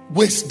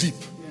waist deep.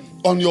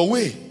 On your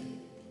way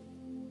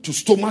to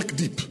stomach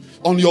deep.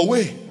 On your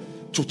way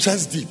to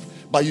chest deep.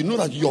 But you know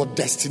that your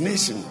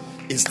destination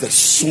is the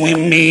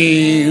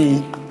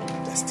swimming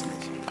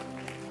destination.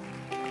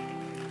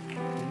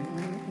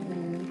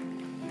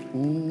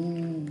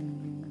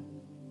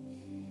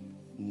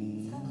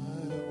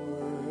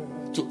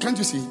 So can't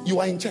you see? You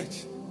are in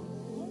church.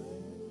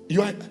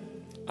 You are.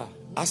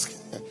 Ask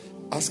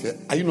her.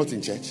 Are you not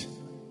in church?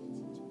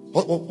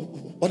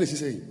 What is he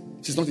saying?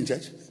 She's not in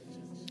church.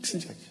 She's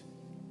in church,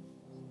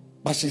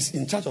 but she's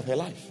in charge of her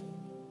life.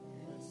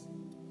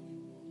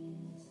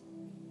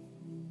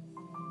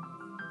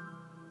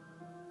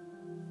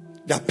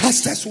 There are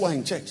pastors who are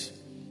in church,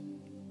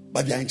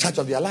 but they are in charge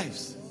of their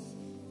lives.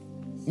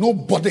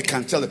 Nobody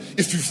can tell them.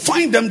 If you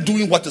find them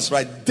doing what is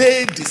right,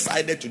 they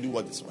decided to do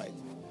what is right.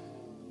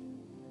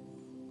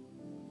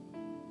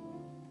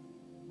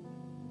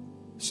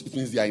 It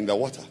means they are in the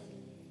water,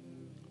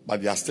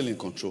 but they are still in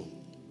control.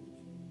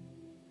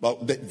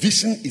 But the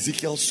vision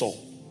Ezekiel saw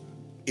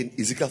in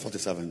Ezekiel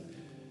 47,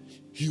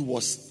 he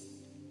was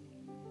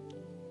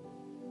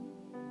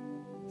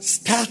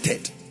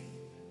started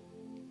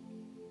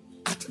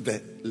at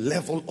the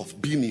level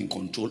of being in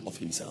control of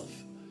himself.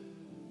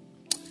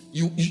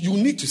 You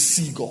need to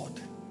see God.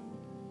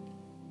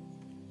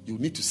 You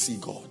need to see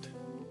God.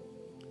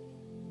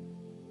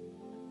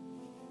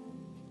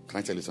 Can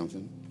I tell you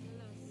something?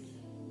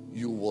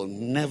 You will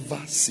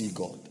never see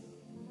God.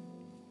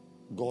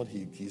 God,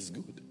 He is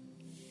good.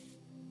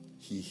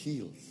 He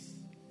heals.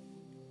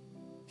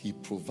 He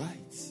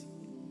provides.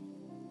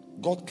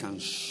 God can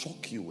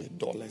shock you with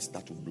dollars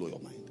that will blow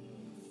your mind.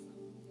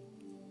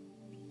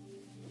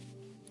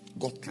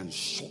 God can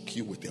shock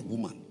you with a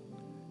woman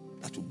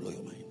that will blow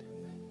your mind.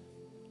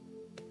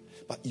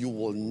 But you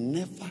will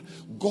never,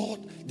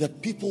 God, the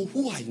people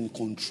who are in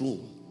control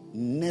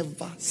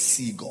never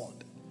see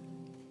God.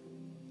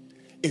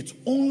 It's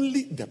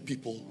only the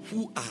people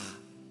who are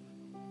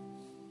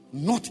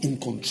not in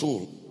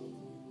control,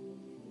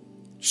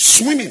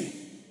 swimming.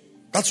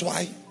 That's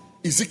why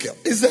Ezekiel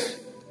is there.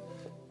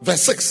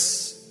 Verse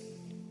 6.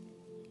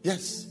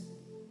 Yes.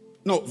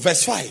 No,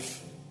 verse 5.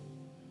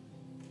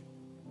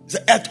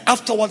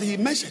 Afterward he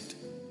measured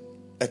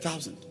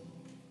 1,000.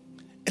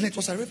 And it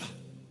was a river.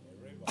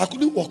 I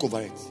couldn't walk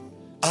over it.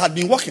 I had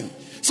been walking.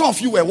 Some of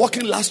you were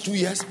walking last 2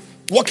 years,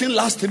 walking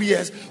last 3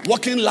 years,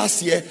 walking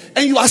last year,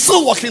 and you are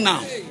still walking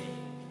now.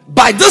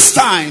 By this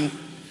time,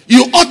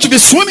 you ought to be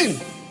swimming.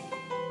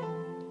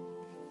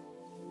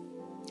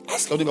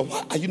 Ask your neighbor,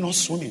 why are you not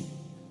swimming?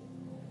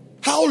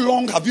 How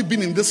long have you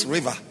been in this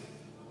river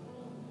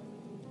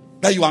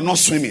that you are not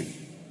swimming?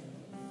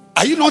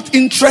 Are you not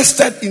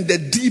interested in the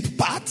deep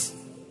part?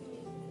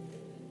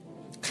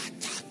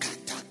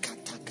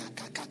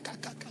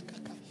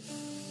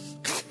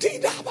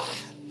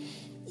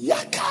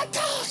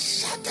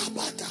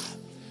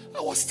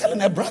 I was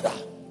telling a brother,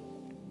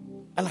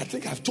 and I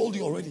think I've told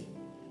you already,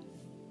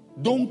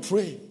 don't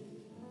pray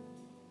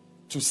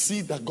to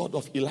see the God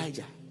of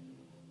Elijah.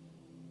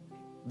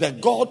 The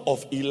God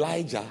of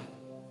Elijah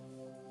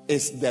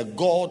is the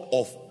God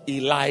of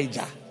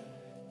Elijah.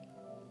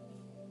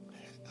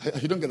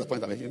 You don't get the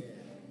point I'm making?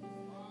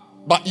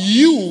 But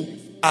you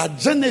are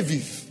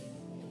Genevieve.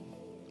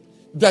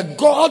 The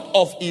God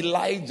of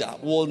Elijah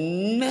will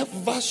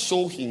never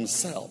show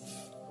himself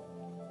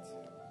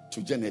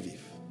to Genevieve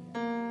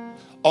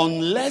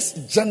unless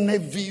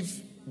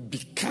Genevieve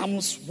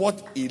becomes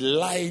what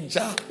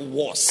Elijah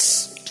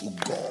was to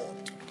God.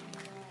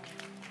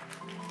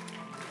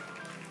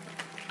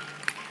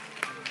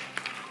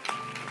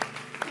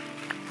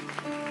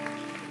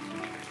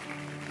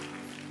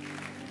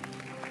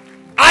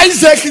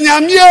 Isaac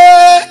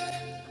Nyamye,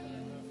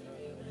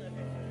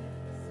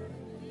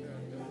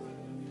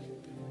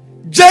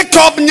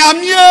 Jacob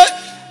Nyamye.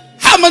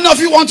 How many of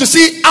you want to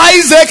see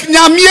Isaac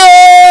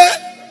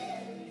Nyamye?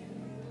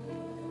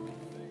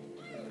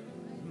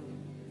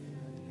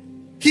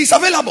 He's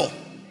available.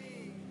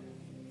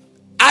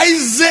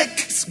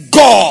 Isaac's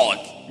God,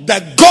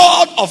 the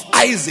God of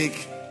Isaac,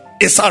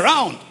 is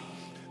around.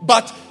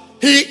 But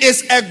he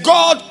is a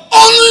God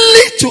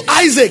only to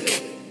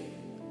Isaac.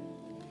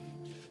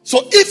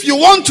 So if you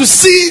want to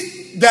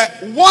see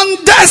the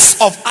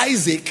wonders of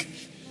Isaac,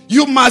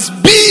 you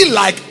must be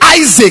like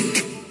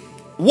Isaac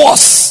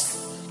was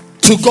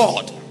to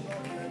God.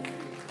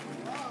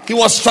 He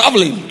was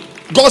traveling.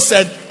 God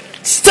said,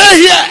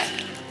 stay here.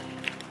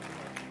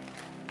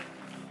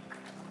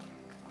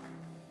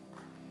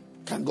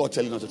 Can God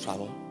tell you not to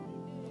travel?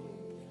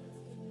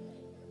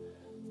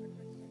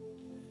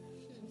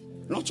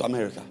 Not to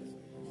America.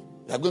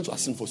 We are going to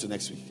Asinfosu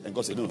next week. And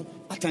God said, no,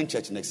 attend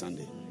church next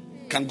Sunday.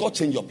 Can God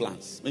change your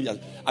plans? Maybe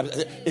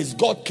is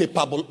God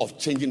capable of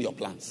changing your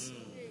plans?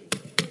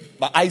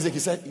 But Isaac, he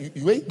said,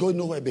 you ain't going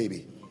nowhere,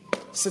 baby.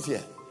 Sit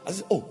here. I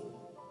said, oh,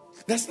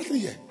 there's nothing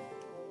here.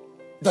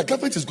 The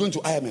government is going to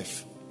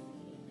IMF.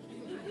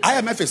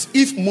 IMF is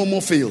if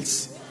Momo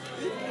fails.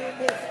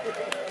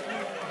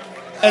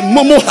 And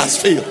Momo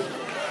has failed.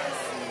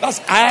 That's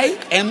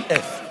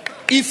IMF.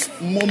 If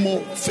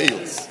Momo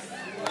fails.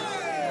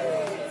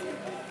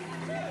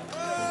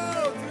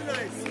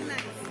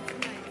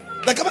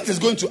 The government is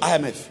going to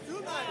IMF.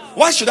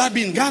 Why should I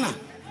be in Ghana?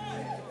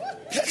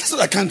 That's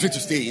not a country to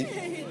stay in.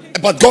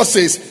 But God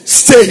says,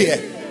 stay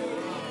here.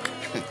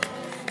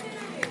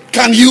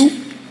 Can you?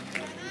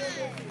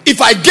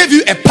 If I give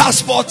you a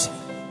passport,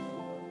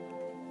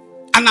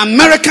 an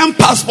American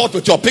passport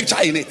with your picture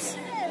in it,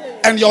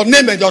 and your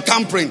name and your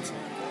thumbprint,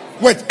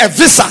 with a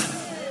visa,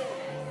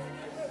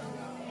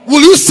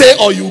 will you stay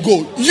or you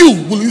go?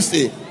 You, will you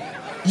stay?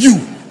 You.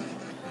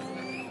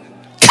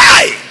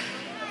 Kai!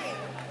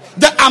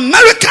 The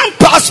American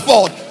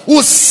passport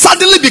will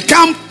suddenly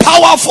become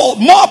powerful,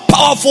 more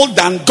powerful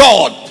than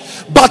God.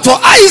 But for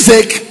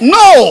Isaac,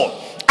 no.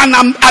 An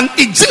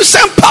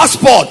Egyptian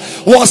passport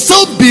was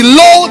still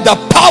below the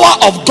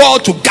power of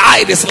God to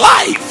guide his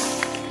life.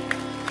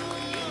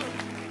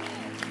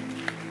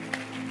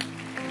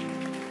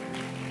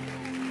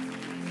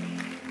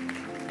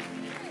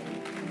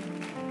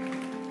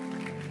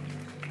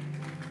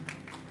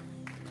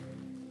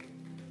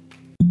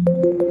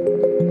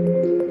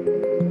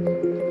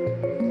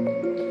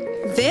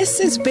 This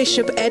is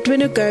Bishop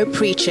Edwin Ogo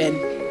preaching.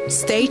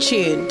 Stay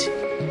tuned.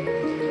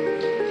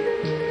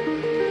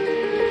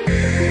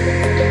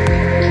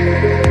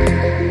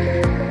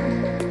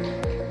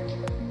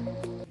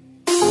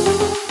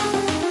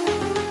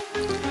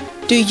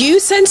 Do you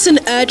sense an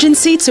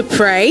urgency to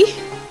pray?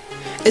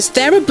 Is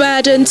there a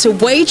burden to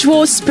wage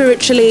war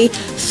spiritually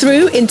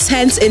through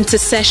intense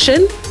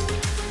intercession?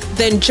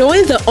 Then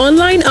join the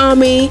online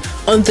army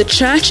on the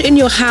Church in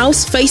Your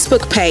House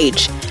Facebook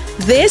page.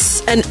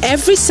 This and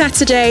every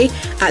Saturday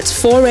at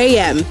 4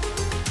 a.m.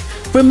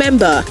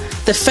 Remember,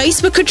 the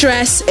Facebook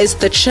address is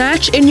The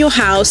Church in Your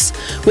House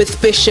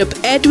with Bishop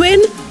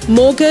Edwin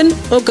Morgan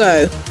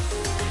Ogo.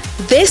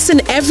 This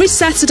and every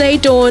Saturday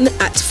dawn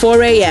at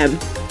 4 a.m.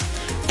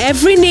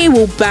 Every knee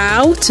will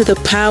bow to the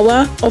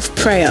power of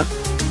prayer.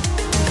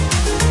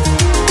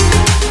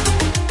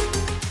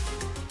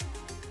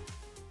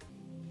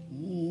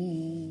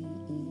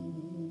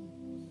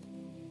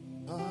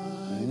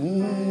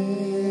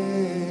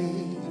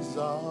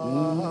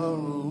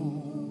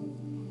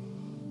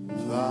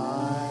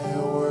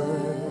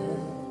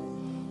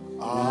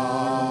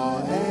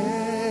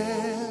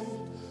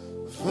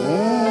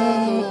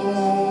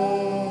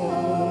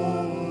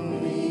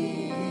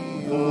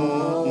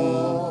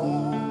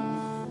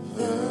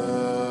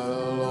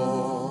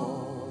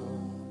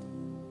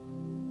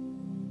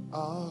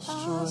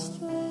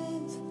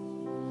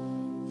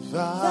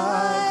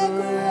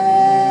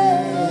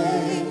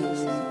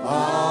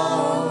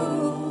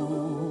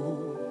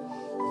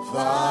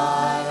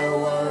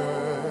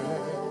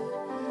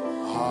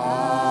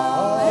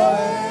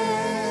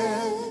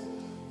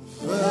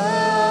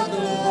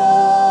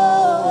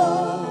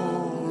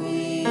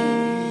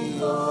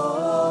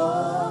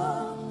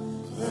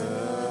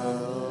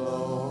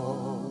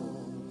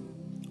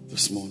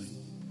 This morning,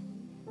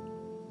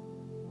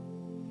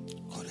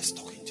 God is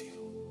talking to you.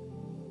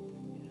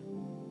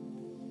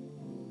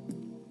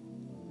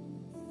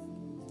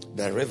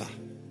 The river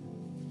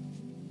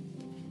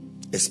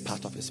is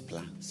part of His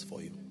plans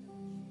for you.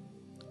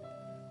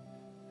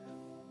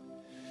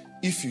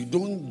 If you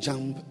don't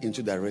jump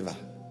into the river,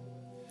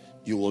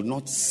 you will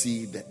not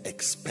see the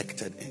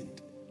expected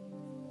end.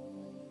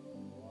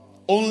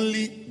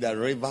 Only the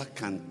river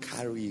can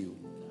carry you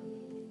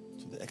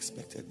to the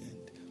expected end.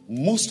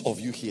 Most of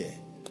you here,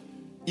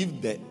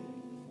 if the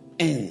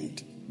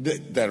end,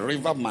 the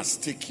river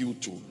must take you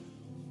to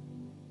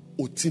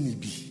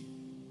Otinibi,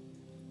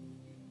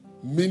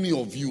 many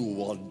of you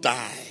will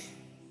die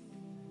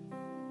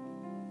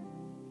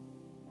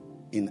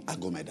in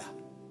Agomeda.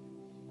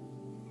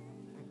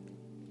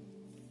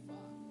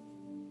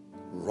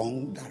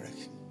 Wrong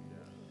direction.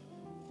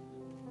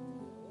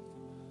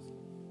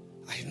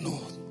 I know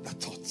the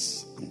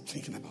thoughts I'm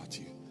thinking about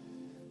you.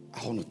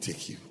 I want to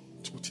take you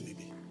to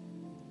Otinibi.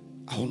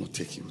 I want to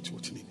take you to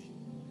Otinibi.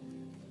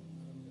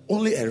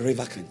 Only a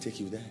river can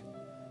take you there.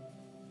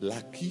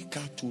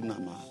 Lakika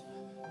Tunama.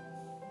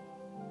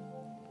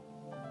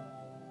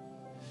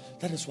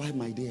 That is why,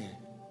 my dear,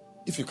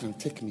 if you can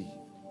take me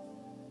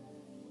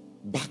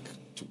back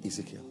to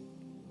Ezekiel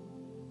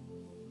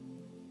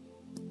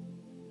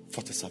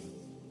 47.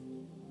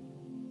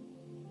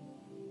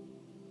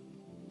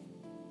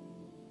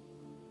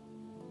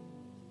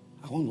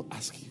 I want to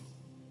ask you,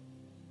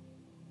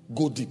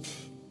 go deep.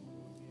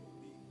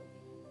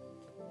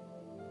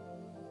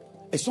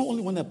 It's not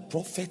only when a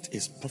prophet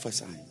is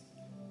prophesying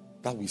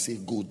that we say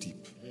go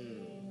deep.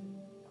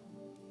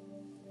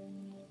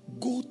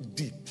 Go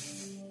deep.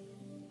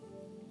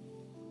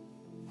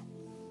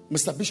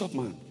 Mr. Bishop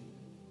Man,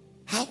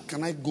 how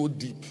can I go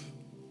deep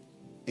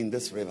in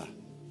this river?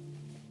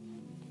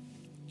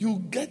 You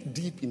get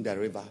deep in the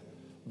river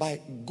by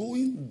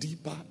going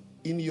deeper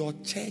in your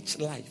church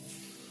life.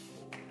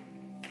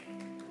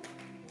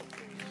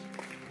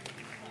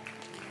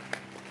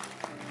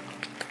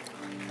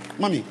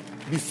 Mommy,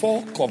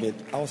 before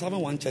COVID, I was having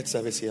one church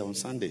service here on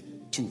Sunday,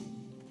 2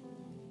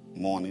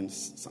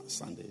 mornings,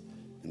 Sunday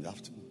in the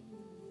afternoon.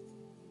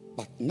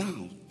 But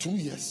now, 2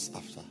 years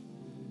after,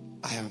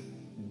 I am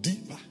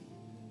deeper.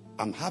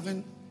 I'm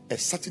having a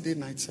Saturday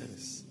night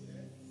service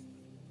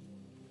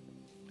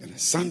and a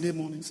Sunday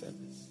morning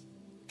service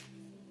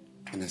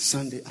and a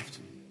Sunday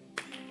afternoon.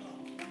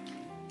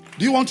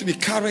 Do you want to be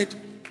carried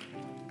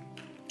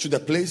to the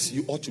place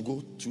you ought to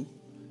go to?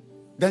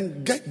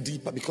 Then get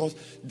deeper, because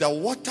the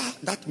water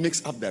that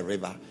makes up the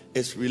river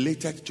is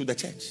related to the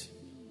church.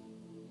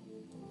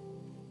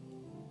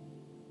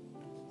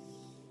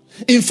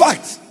 In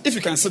fact, if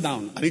you can sit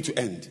down, I need to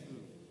end.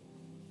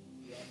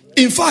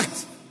 In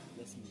fact,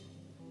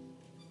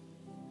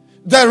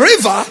 the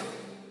river,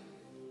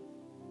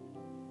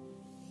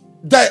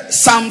 the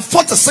Psalm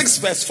 46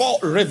 verse 4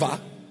 river,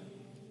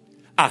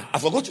 I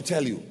forgot to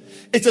tell you,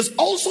 it is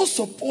also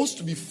supposed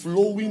to be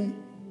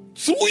flowing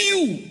through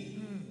you.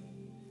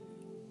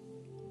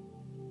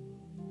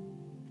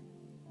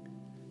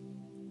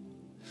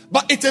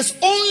 But it is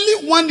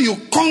only when you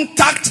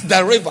contact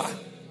the river,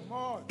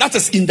 that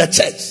is in the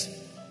church,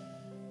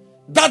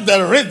 that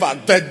the river,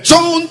 the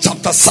John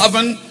chapter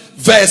 7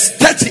 verse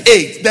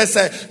 38, there's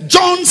a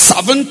John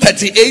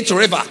 7:38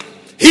 river.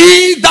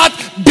 He that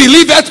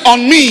believeth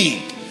on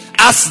me,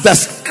 as the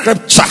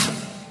scripture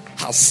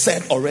has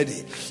said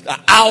already,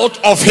 out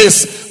of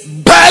his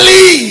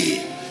belly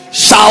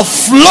shall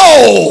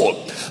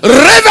flow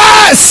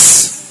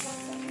rivers.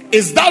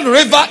 Is that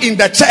river in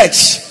the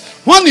church?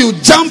 When you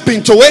jump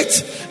into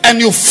it and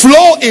you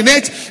flow in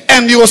it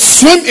and you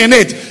swim in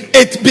it,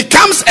 it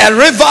becomes a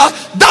river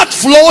that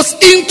flows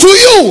into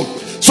you.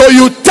 So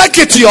you take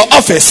it to your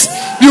office,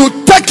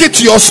 you take it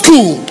to your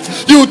school,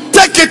 you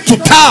take it to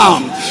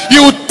town,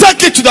 you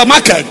take it to the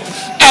market.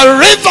 A The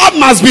river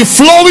must be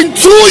flowing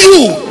through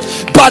you,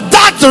 but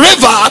that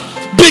river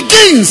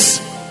begins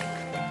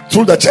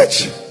through the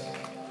church.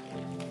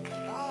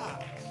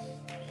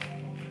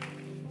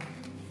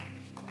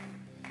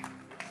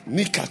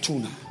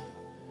 Nikatuna,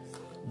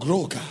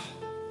 Groga,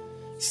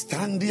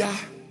 Standia,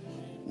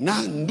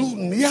 Nandu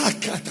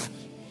Niakata,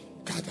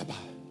 Kadaba.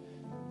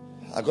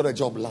 I got a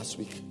job last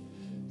week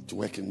to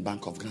work in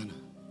Bank of Ghana.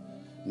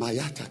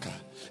 Mayataka.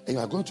 And you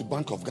are going to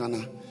Bank of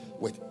Ghana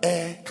with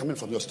air coming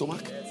from your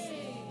stomach.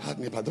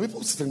 The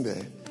people sitting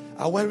there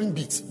are wearing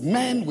beads.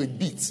 Men with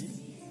beads.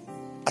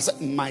 I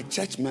said, my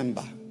church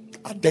member,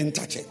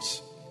 Adenta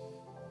Church,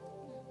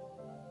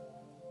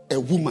 a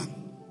woman,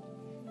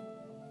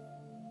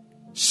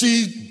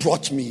 she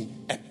brought me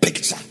a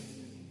picture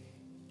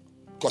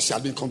because she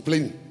had been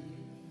complaining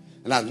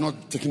and I had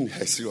not taken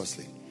her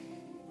seriously.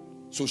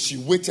 So she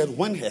waited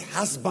when her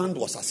husband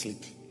was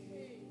asleep.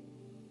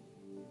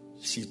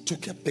 She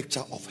took a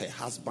picture of her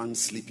husband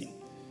sleeping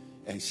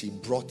and she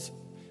brought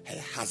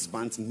her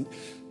husband's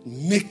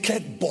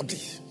naked body.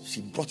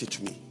 She brought it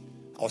to me.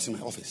 I was in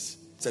my office.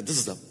 Said,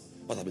 this is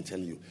what I've been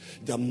telling you.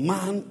 The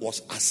man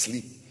was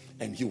asleep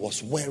and he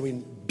was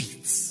wearing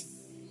beads.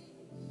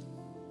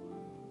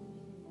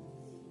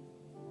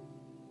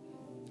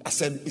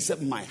 He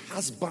said, my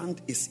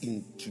husband is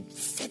into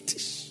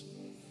fetish.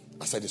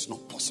 I said, it's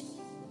not possible.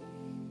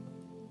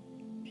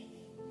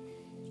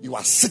 You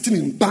are sitting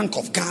in Bank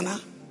of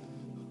Ghana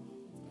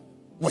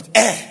with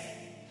air.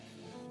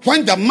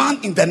 When the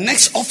man in the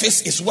next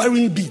office is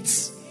wearing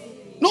beads,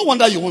 no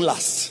wonder you won't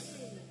last.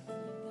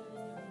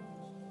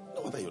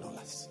 No wonder you don't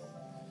last.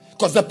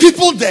 Because the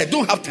people there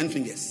don't have 10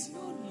 fingers.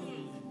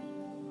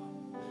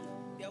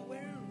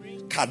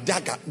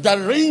 Kadaga. The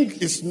ring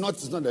is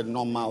not a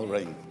normal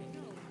ring.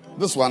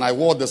 This one, I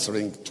wore this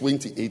ring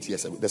 28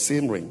 years ago. The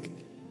same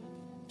ring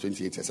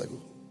 28 years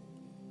ago.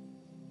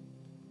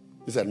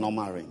 This is a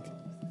normal ring.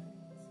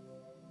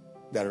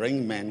 The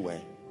ring men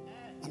wear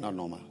are not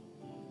normal.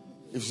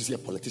 If you see a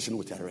politician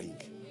with a ring,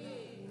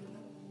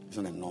 it's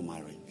not a normal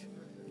ring.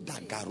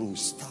 Dagaru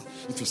star.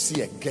 If you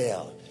see a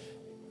girl,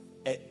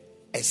 a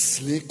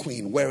slave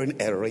queen wearing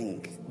a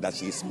ring that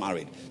she is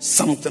married,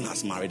 something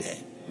has married her,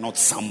 not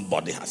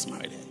somebody has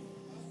married her.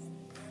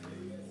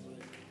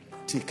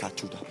 Tika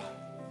Chudaba.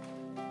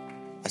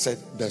 I said,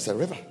 there's a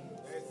river.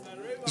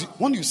 See,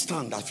 when you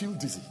stand, I feel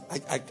dizzy.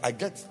 I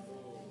get.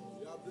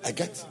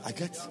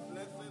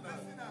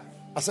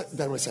 I said,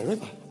 there is a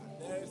river.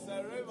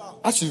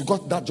 As you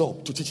got that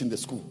job to teach in the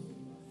school,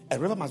 a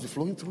river must be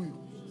flowing through you.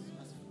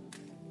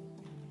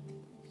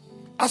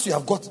 As you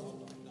have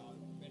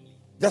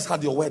just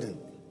had your wedding,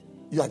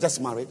 you are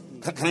just married.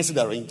 Can I see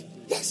the ring?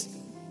 Yes.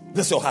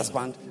 This is your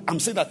husband. I'm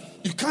saying that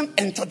you can't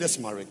enter this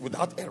marriage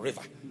without a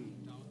river.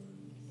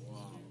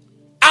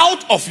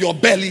 Out of your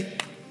belly,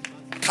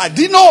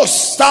 Kadino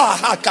Star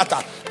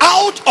Hakata,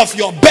 out of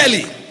your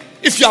belly.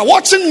 If you are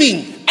watching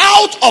me,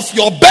 out of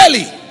your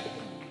belly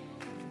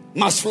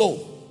must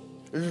flow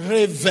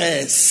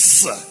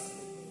rivers.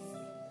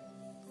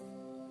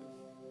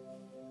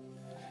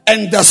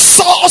 And the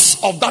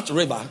source of that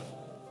river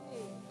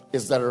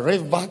is the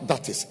river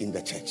that is in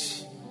the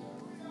church.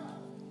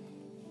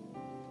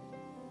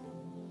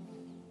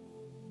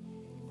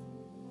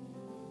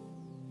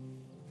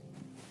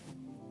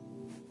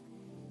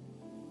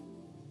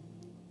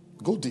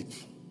 Go deep.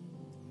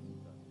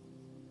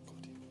 Go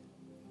deep.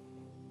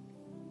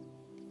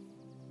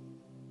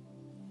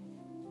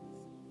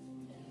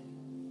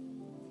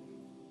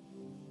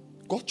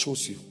 God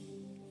chose you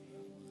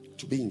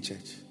to be in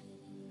church,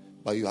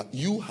 but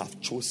you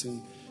have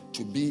chosen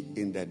to be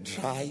in the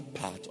dry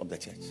part of the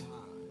church.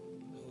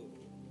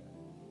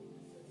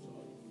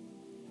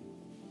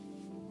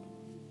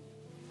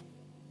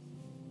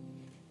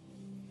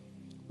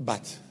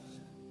 But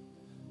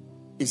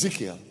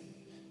Ezekiel,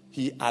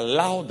 he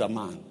allowed the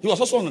man, he was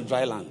also on a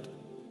dry land,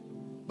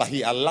 but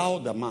he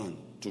allowed the man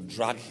to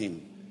drag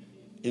him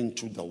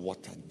into the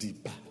water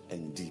deeper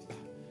and deeper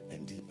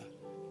and deeper.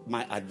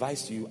 My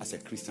advice to you as a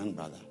Christian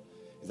brother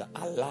is that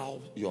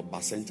allow your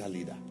Bacenta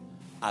leader,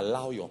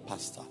 allow your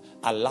pastor,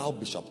 allow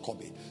Bishop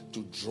Kobe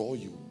to draw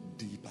you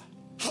deeper.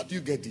 How do you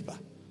get deeper?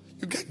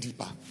 You get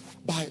deeper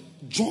by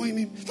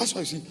joining. That's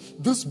why you see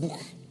this book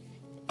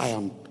I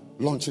am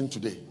launching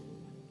today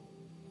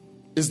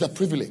is the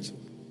privilege.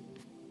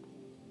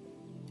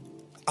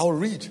 I'll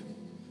read.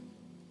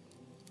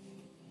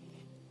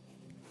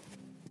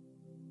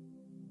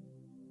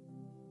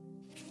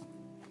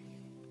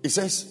 It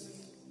says,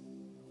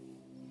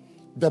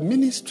 the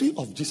ministry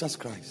of Jesus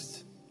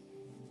Christ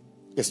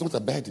is not a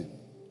burden.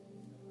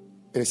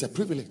 It is a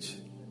privilege.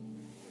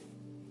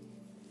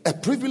 A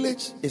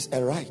privilege is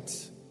a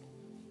right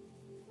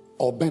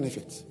or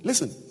benefit.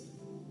 Listen.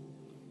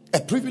 A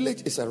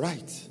privilege is a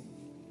right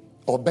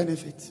or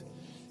benefit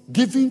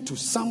given to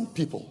some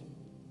people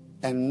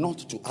and not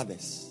to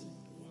others.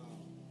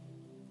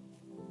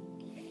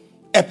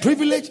 A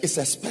privilege is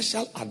a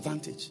special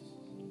advantage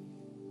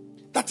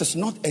that is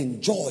not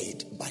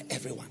enjoyed by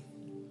everyone.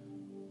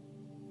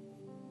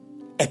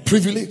 A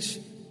privilege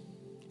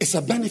is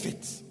a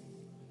benefit,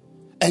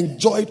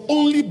 enjoyed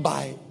only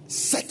by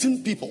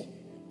certain people.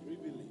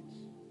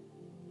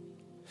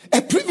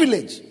 A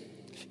privilege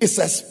is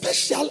a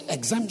special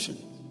exemption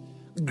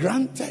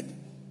granted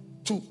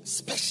to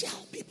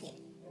special people.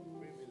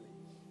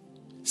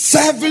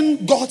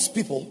 Serving God's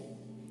people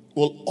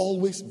will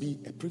always be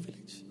a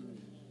privilege.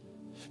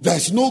 There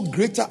is no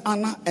greater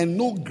honor and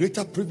no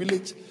greater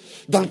privilege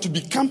than to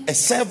become a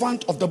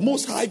servant of the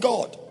Most High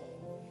God.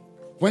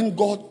 When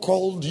God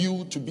called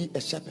you to be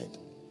a shepherd,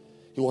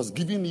 He was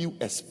giving you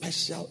a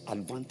special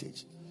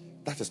advantage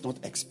that is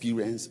not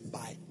experienced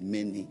by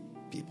many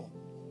people.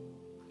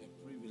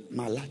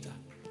 Malata.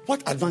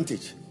 What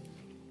advantage?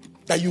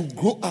 That you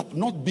grow up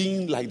not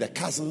being like the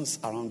cousins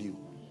around you.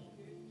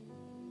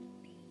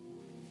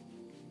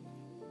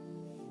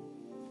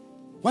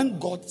 When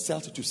God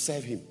tells you to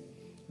serve Him,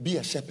 be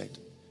a shepherd,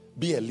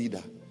 be a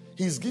leader,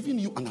 He's giving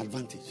you an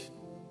advantage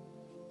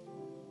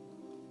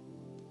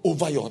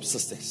over your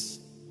sisters.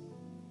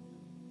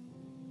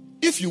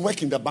 If you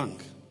work in the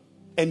bank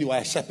and you are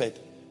a shepherd,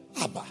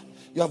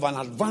 you have an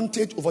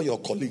advantage over your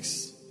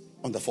colleagues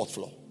on the 4th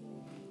floor.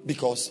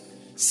 Because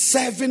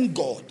serving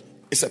God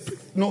is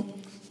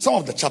some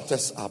of the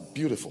chapters are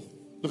beautiful.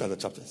 Look at the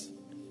chapters.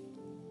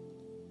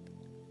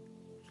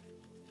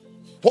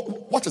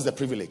 What is the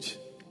privilege?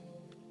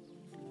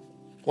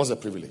 What's the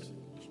privilege?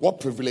 What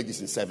privilege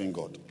is in serving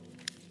God?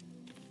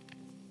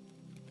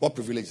 What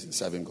privilege is in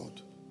serving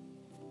God?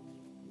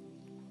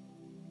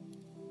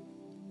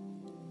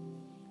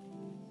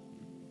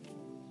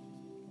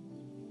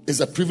 It's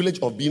the privilege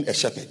of being a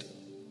shepherd,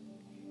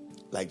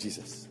 like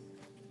Jesus.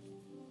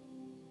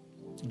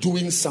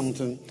 Doing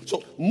something.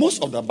 So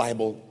most of the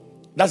Bible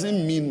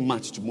doesn't mean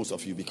much to most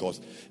of you, because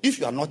if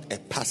you are not a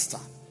pastor,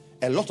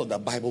 a lot of the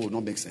Bible will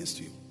not make sense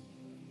to you.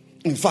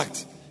 In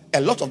fact,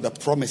 a lot of the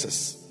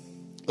promises,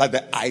 like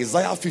the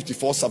Isaiah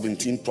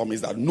 54:17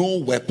 promise that no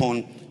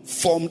weapon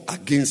formed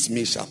against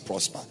me shall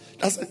prosper,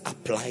 doesn't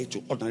apply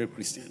to ordinary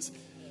Christians.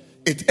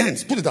 It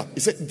ends, put it up.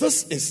 It said,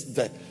 this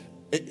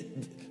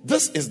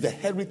is the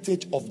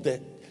heritage of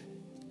the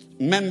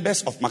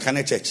members of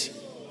Makane Church.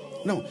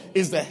 No,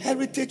 it's the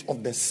heritage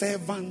of the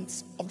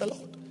servants of the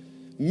Lord.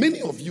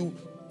 Many of you,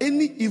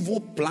 any evil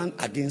plan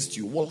against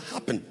you will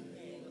happen.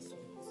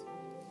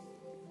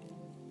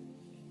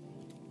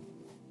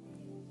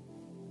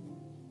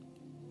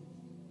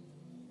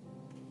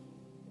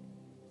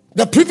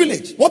 The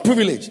privilege, what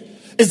privilege?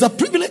 Is the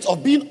privilege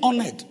of being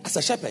honored as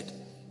a shepherd.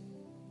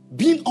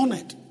 Being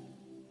honored.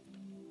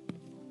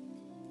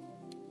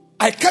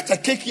 I cut a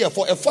cake here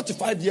for a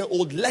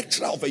 45-year-old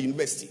lecturer of a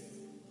university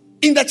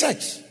in the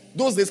church.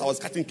 Those days I was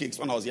cutting cakes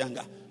when I was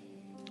younger.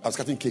 I was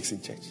cutting cakes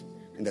in church,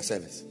 in the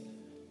service.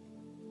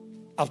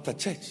 After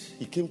church,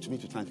 he came to me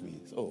to thank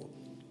me. So,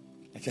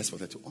 I just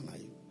wanted to honor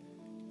you.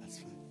 That's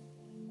fine.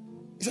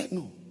 He said,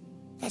 no,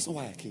 that's not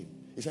why I came.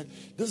 He said,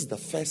 this is the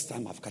first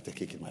time I've cut a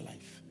cake in my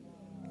life.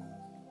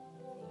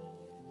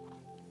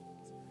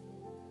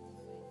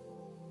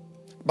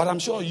 But I'm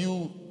sure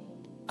you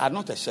are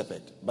not a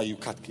shepherd, but you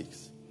cut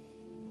cakes.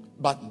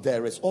 But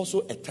there is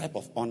also a type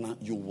of honor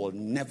you will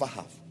never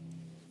have.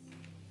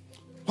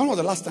 When was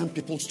the last time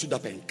people stood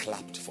up and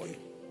clapped for you?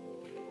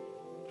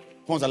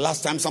 When was the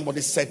last time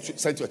somebody said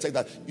to a text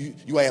that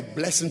you are a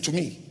blessing to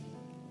me?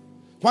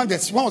 When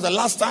was the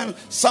last time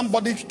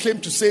somebody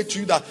came to say to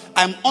you that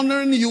I'm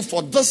honoring you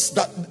for this,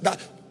 that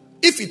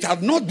if it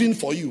had not been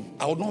for you,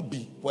 I would not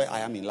be where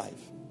I am in life?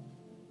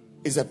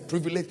 It's a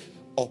privilege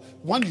of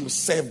when you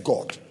serve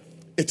God.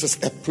 It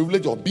is a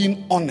privilege of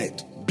being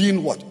honored.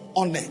 Being what?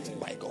 Honored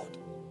by God.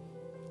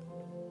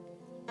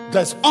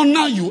 There's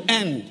honor you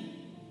earn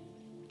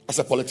as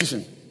a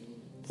politician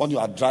when you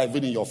are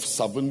driving in your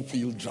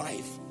 7-wheel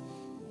drive.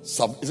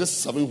 Is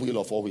this 7-wheel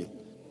or 4-wheel?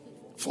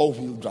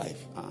 4-wheel drive.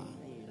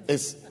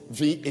 It's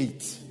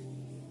V8.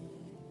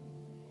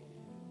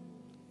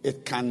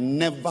 It can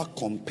never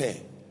compare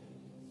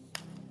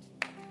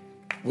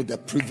with the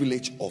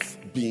privilege of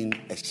being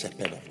a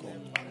shepherd of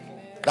God.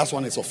 That's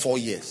one is for 4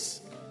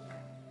 years.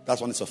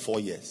 That's one is for 4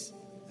 years.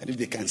 And if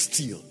they can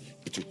steal,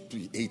 it will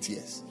be 8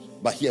 years.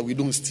 But here we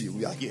don't steal.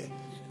 We are here.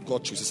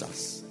 God chooses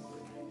us.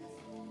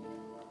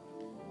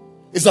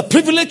 It's a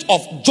privilege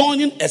of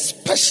joining a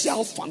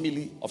special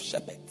family of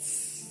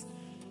shepherds.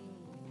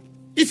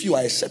 If you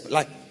are a shepherd,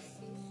 like,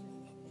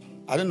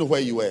 I don't know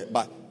where you were,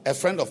 but a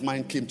friend of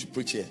mine came to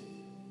preach here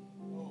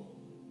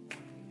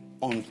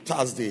on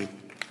Thursday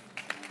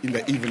in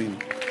the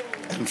evening,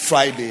 and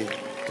Friday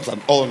was an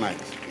all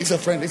night. He's a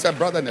friend, he's a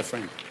brother and a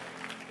friend.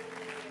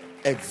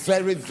 A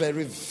very,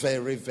 very,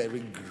 very, very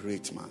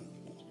great man.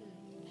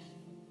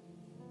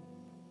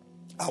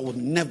 I would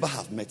never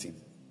have met him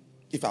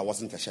if I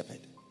wasn't a shepherd.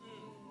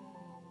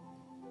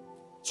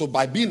 So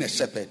by being a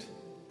shepherd,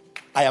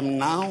 I am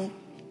now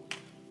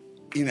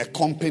in a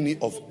company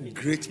of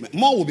great men.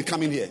 More will be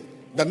coming here.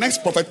 The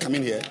next prophet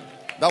coming here,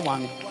 that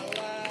one,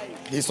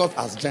 he's not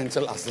as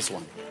gentle as this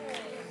one.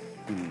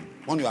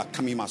 When you are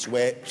coming, you must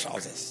wear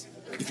trousers.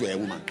 If you are a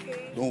woman,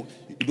 you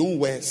don't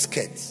wear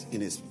skirts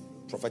in his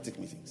prophetic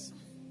meetings.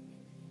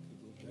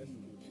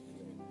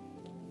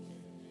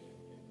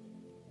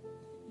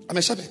 I'm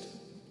a shepherd.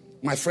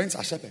 My friends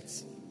are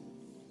shepherds.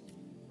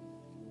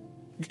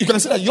 You can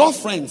say that your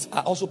friends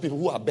are also people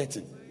who are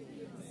betting,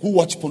 who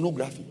watch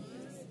pornography,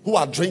 who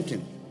are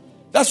drinking.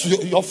 That's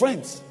your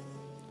friends.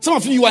 Some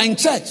of you are in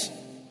church.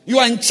 You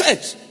are in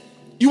church.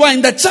 You are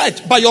in the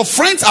church, but your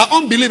friends are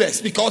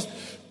unbelievers because,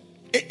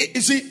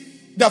 you see,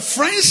 the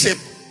friendship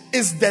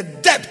is the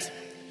depth.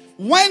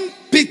 When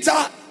Peter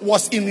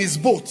was in his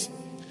boat,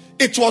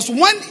 it was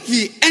when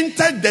he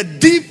entered the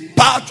deep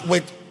part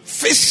with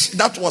fish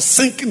that was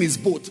sinking his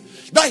boat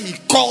that he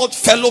called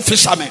fellow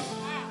fishermen.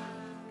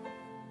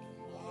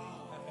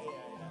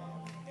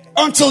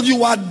 Until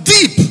you are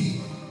deep,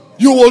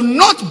 you will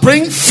not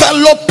bring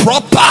fellow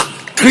proper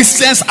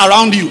Christians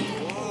around you.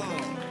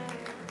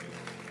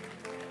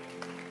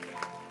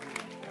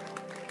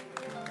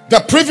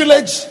 The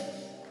privilege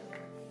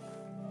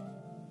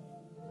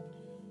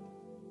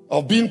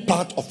of being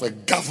part of a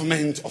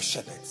government of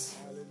shepherds.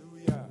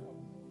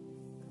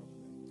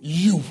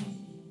 You,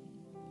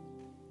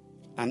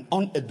 an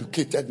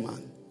uneducated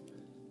man,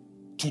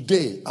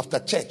 today after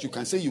church you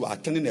can say you are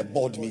attending a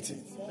board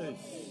meeting.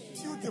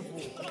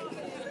 Beautiful.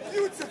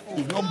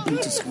 You've not been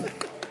to school.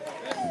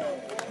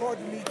 Board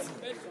meeting.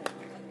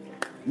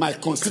 My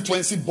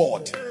constituency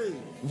board.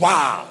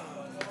 Wow.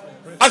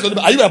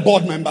 Are you a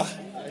board member?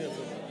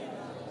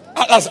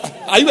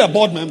 Are you a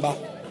board member?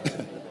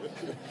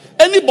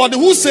 Anybody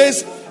who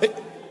says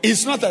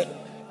it's not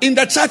in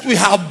the church we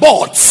have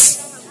boards.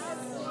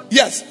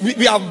 Yes,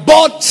 we have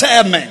board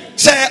chairman,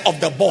 chair of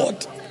the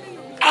board.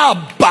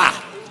 Abba.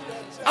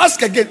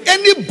 Ask again.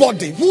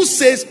 Anybody who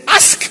says,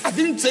 ask, I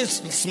didn't say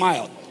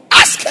smile.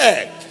 Ask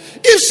her.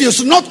 If she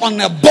is not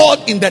on a board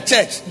in the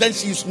church, then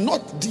she is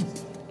not deep.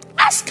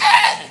 Ask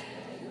her.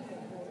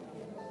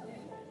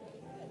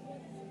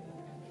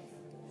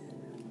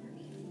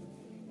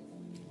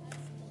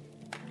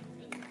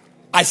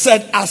 I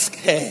said, ask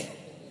her.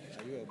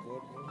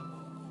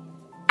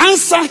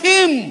 Answer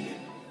him.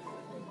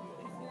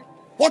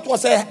 What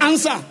was her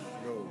answer?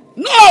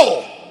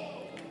 No.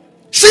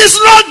 She's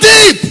not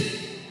deep.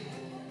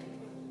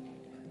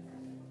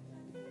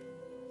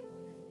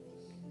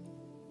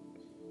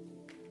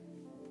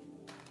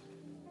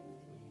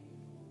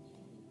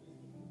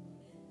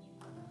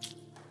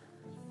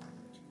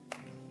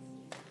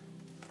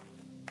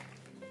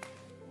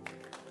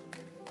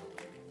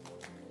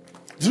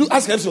 Did you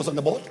ask her if she was on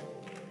the board?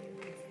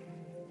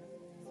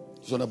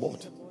 She's on the board.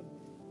 Okay.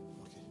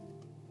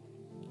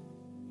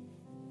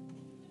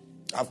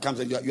 I've come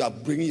to you are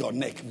bringing your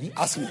neck.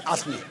 Ask me.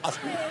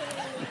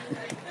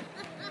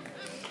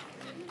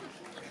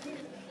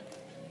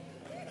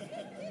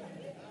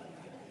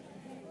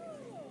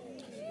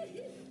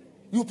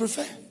 You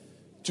prefer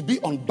to be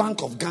on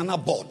Bank of Ghana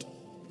board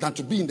than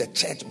to be in the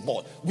church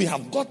board. We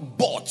have got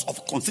boards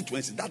of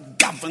constituencies that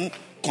govern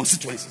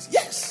constituencies.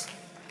 Yes.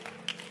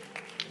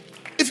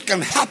 If it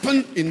can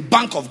happen in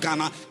Bank of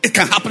Ghana, it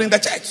can happen in the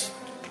church.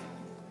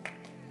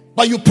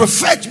 But you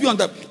prefer to be on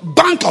the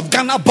Bank of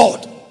Ghana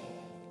board,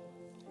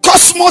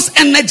 Cosmos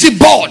Energy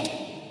board,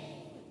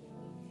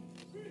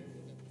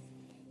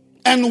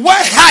 and wear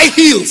high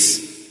heels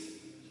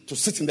to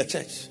sit in the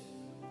church.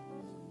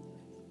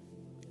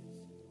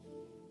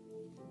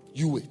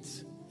 You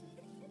wait.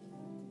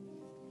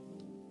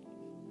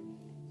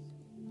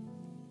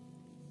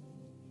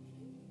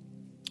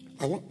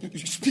 I want you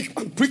to speak.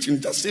 I'm preaching.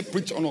 Just say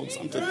preach on or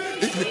something.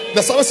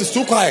 The service is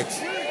too quiet.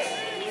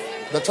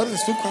 The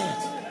service is too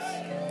quiet.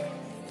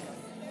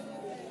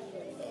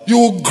 You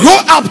will grow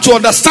up to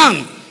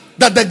understand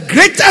that the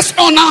greatest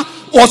honor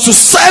was to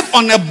serve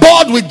on a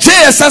board with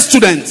JSS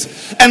students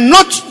and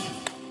not.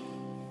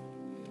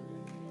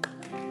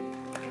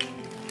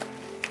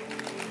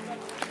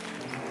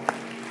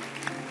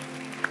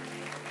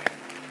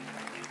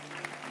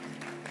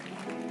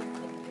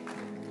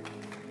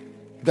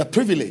 The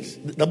privilege,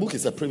 the book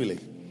is a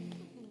privilege.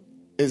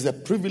 It's a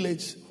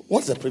privilege.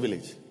 What's a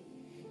privilege?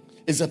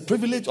 It's a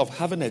privilege of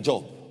having a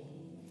job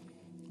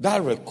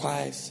that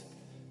requires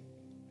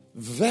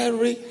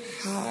very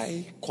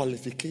high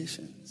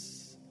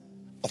qualifications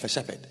of a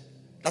shepherd.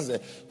 That's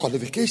the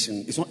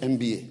qualification. It's not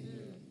MBA.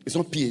 It's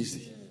not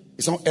PhD.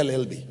 It's not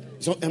LLB.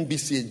 It's not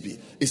MBCHB.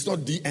 It's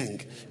not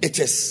DEng. It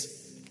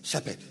is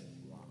shepherd.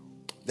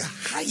 The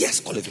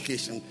highest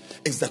qualification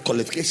is the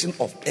qualification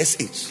of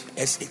SH.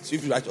 SH.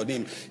 If you write your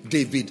name,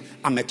 David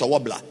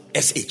Ametawabla,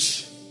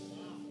 SH.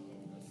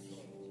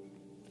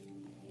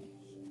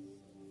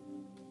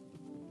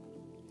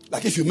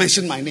 Like if you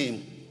mention my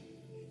name,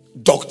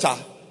 Dr.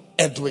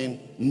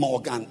 Edwin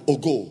Morgan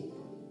Ogo,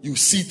 you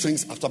see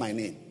things after my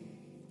name.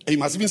 And you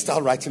must even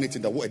start writing it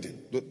in the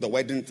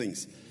wedding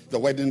things, the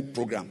wedding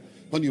program.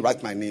 When you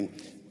write my name,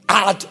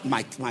 add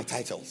my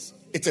titles.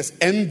 It is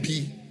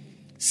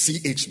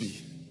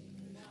MBCHB.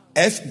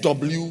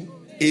 FWAC,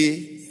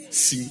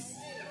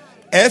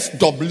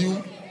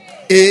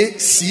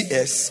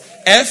 FWACS,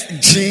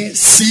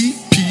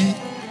 FGCP,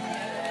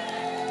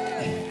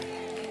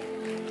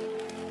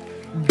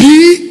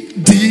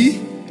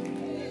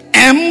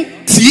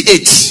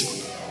 BDMTH.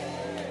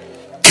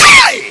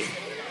 Kai!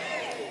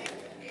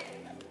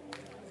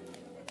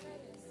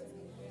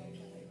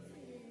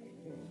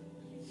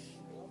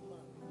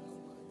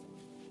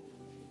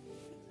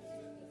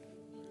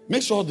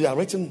 Make sure they are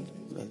written.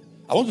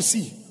 I want to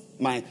see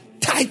my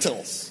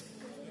titles.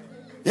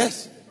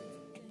 Yes.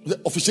 The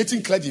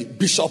officiating clergy,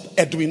 Bishop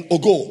Edwin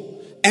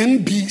Ogo,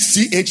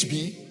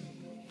 MBCHB,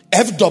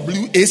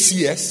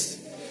 FWACS,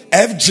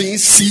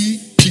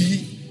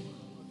 FGCP,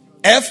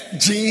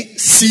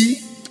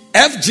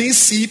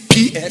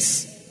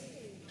 FGCPS,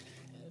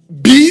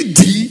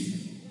 BD,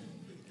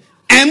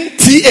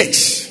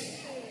 MTH.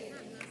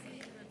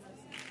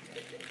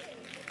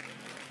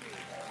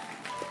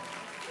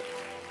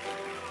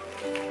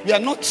 We are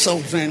not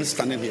children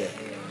standing here,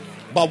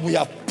 but we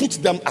have put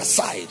them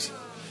aside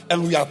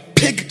and we have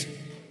picked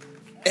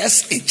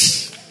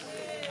SH,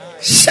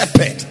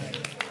 shepherd,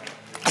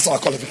 as our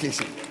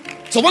qualification.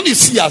 So when you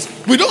see us,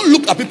 we don't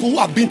look at people who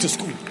have been to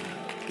school.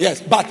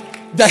 Yes, but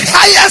the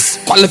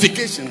highest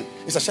qualification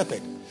is a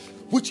shepherd,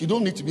 which you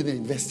don't need to be the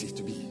university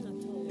to be.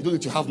 You don't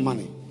need to have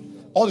money.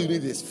 All you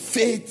need is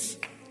faith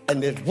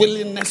and a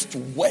willingness to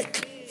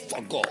work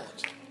for God.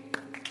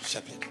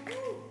 Shepherd.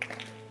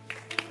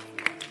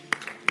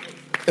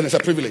 And it's a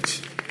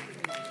privilege.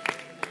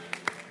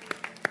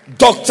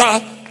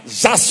 Dr.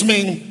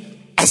 Jasmine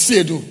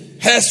Asiedu.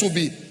 Hers will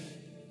be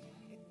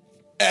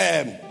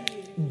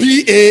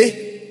BA,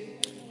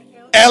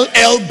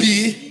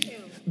 LLB,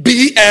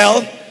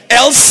 BL,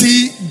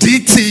 LC,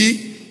 DT,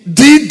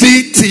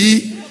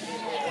 DDT.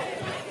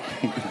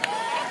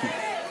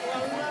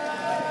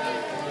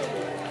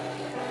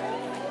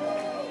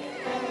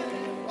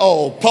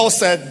 Oh, Paul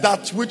said,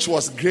 that which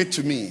was great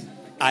to me,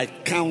 I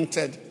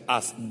counted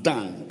as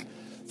dung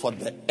for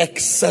the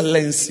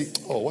excellency.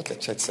 Oh, what a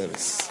church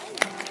service.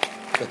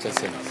 What a church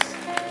service.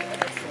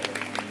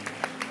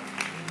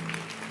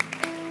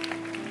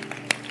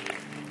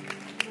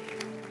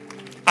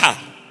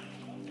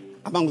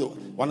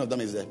 One of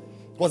them is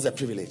what's the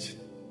privilege?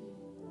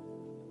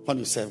 When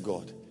you serve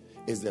God,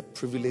 is the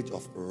privilege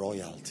of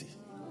royalty.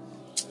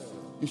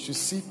 You should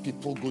see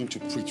people going to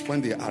preach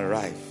when they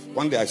arrive.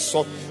 One day I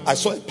saw a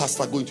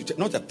pastor going to church,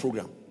 not a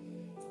program,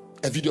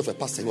 a video of a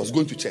pastor. He was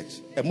going to church,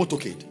 a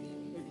motorcade.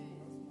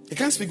 He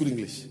can't speak good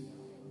English.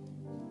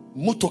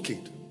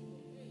 Motorcade,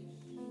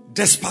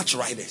 dispatch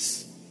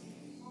riders,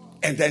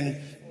 and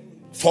then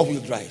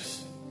 4-wheel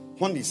drives.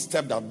 When he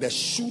stepped out, the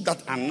shoe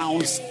that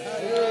announced,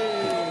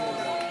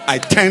 I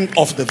turned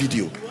off the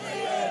video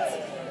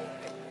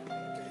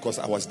because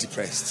I was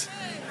depressed.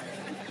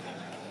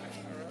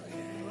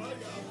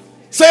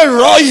 Say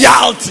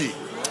royalty.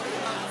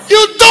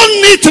 You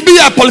don't need to be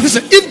a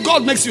politician. If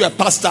God makes you a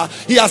pastor,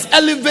 He has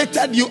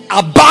elevated you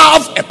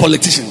above a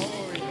politician.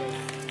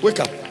 Wake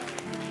up.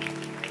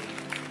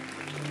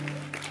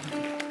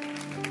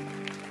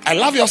 I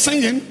love your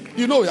singing.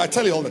 You know, I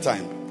tell you all the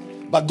time.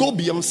 But go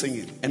beyond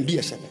singing and be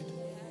a shepherd.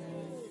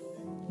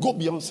 Go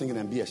beyond singing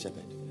and be a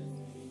shepherd.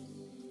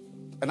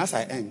 And as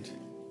I end,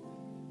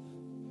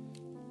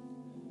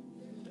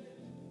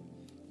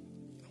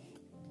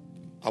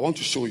 I want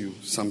to show you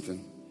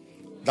something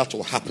that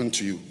will happen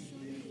to you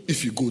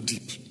if you go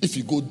deep. If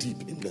you go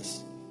deep in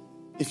this.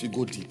 If you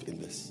go deep in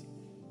this.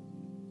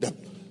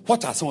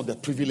 What are some of the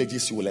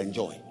privileges you will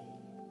enjoy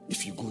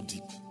if you go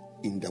deep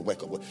in the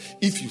work of God?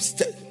 If you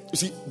see,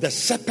 the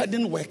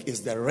shepherding work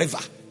is the river.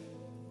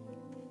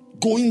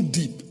 Going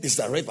deep is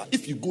the river.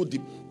 If you go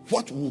deep,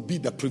 what will be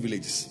the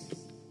privileges?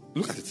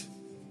 Look at it.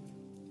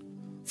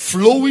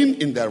 Flowing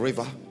in the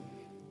river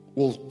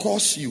will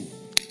cause you,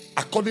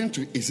 according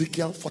to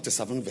Ezekiel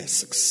 47 verse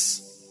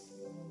 6.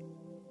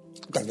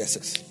 Look at verse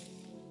 6.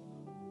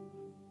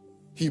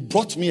 He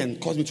brought me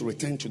and caused me to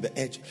return to the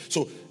edge.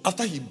 So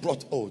after he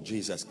brought, oh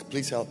Jesus,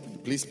 please help me.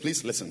 Please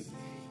listen.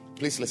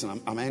 Please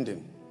listen. I'm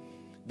ending.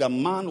 The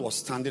man was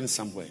standing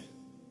somewhere.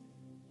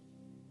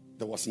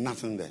 There was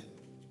nothing there.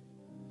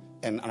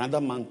 And another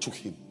man took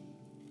him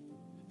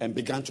and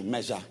began to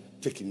measure,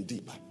 take him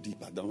deeper.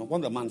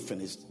 When the man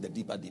finished, the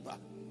deeper,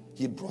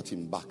 he brought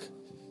him back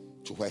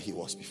to where he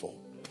was before.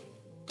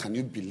 Can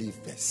you believe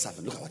verse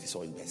 7? Look at what he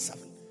saw in verse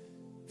 7.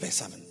 Verse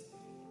 7.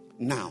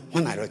 Now,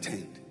 when I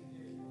returned,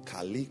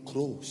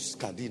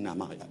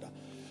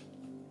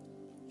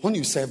 when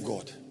you serve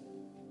God,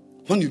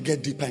 when you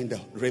get deeper in the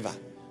river,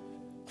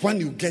 when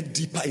you get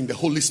deeper in the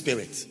Holy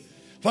Spirit,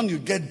 when you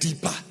get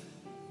deeper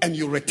and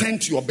you return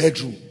to your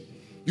bedroom,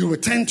 you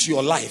return to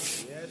your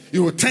life,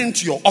 you return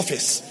to your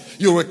office,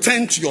 you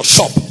return to your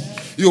shop,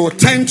 you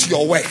return to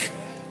your work,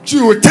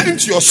 you return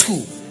to your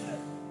school.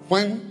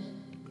 When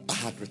I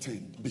had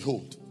returned,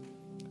 behold,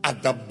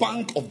 at the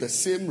bank of the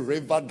same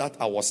river that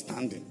I was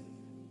standing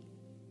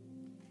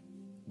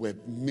were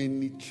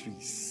many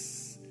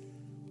trees.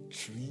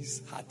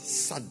 Trees had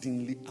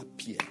suddenly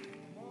appeared.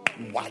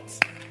 What?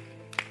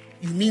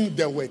 You mean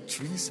there were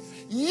trees?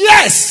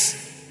 Yes!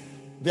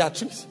 There are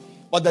trees.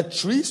 But the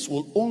trees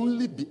will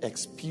only be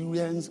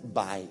experienced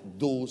by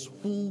those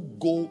who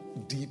go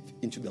deep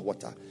into the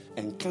water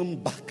and come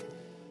back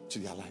to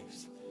their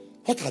lives.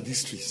 What are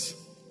these trees?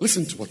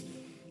 Listen to what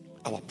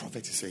our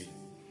prophet is saying.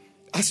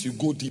 As you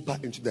go deeper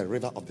into the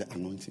river of the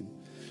anointing,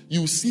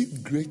 you see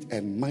great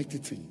and mighty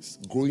things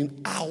growing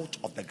out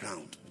of the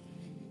ground.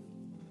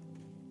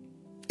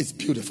 It's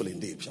beautiful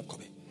indeed, Bishop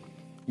Kobe.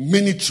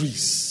 many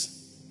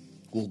trees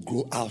will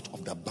grow out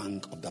of the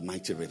bank of the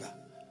mighty river.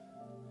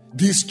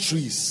 These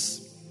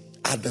trees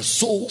are the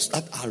souls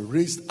that are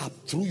raised up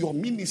through your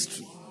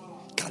ministry.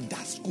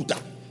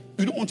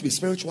 You don't want to be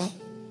spiritual.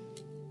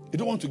 You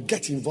don't want to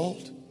get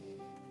involved.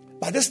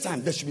 By this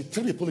time, there should be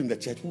 3 people in the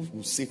church who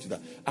will say to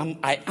that,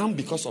 I am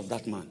because of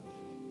that man.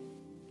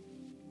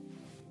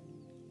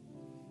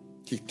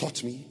 He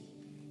taught me.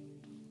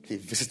 He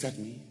visited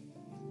me.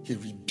 He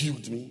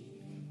rebuked me.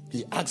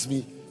 He asked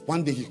me.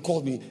 One day he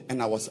called me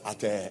and I was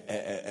at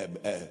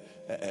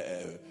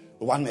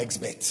one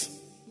expert.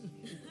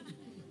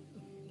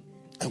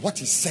 And what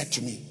he said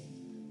to me.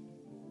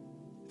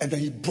 And then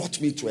he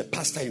brought me to a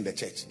pastor in the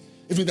church.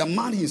 Even the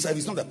man himself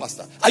is not a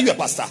pastor. Are you a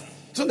pastor?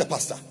 He's not a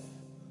pastor.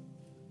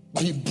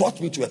 But he brought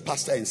me to a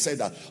pastor and said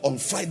that on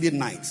Friday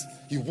nights,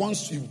 he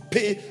wants to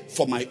pay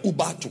for my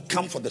Uber to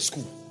come for the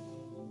school.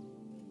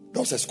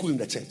 There was a school in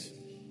the church.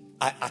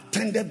 I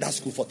attended that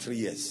school for 3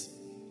 years.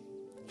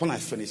 When I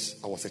finished,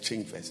 I was a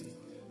changed person.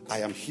 I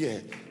am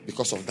here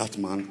because of that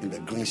man in the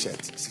green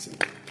shirt.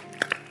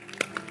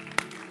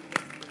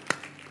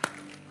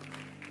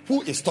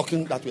 Who is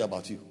talking that way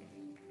about you?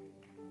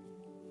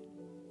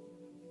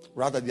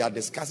 Rather, they are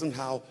discussing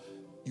how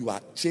you are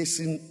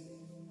chasing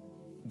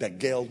the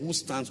girl who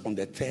stands on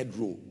the 3rd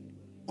row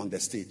on the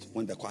stage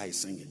when the choir is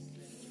singing.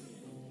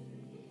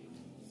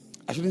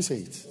 I shouldn't say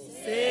it.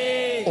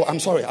 Say it. Oh, I'm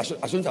sorry. I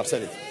shouldn't have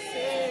said it.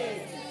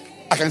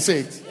 I can say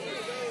it.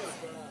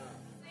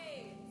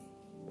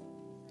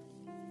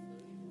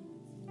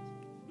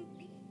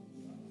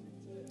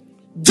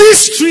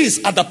 These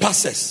trees are the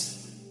pastors.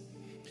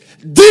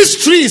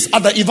 These trees are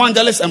the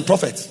evangelists and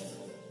prophets.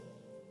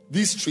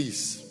 These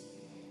trees.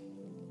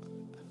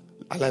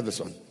 I like this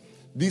one.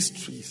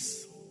 These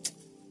trees.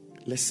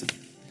 Listen.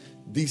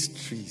 These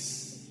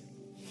trees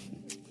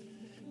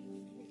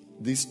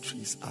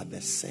are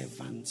the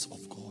servants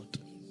of God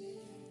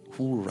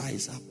who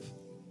rise up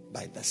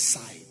by the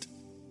side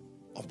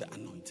of the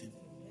anointing.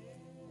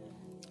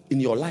 In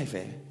your life,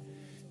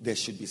 there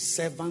should be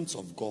servants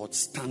of God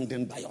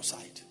standing by your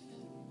side.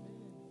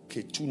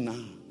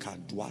 Ketuna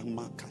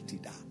kadwama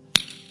katida.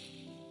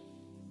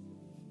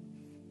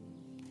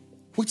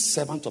 Which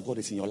servant of God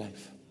is in your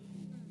life?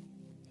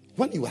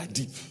 When you are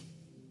deep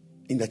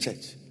in the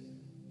church,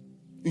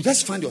 you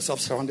just find yourself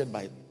surrounded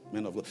by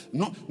men of God.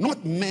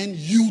 Not men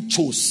you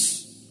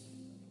chose.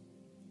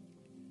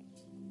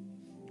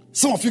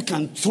 Some of you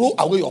can throw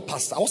away your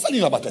pastor. I was telling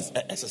you about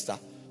a sister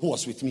who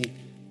was with me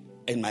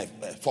in my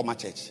former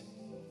church,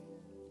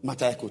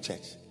 Matayako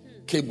Church,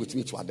 came with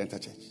me to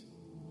Adenta Church.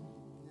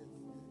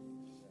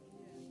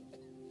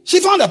 She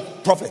found a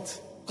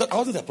prophet. Because I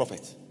wasn't a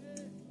prophet.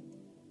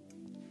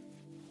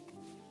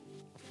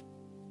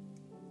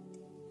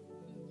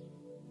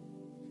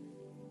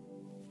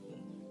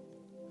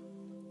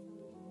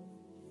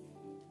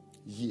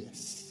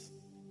 Yes.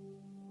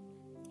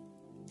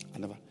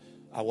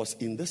 I was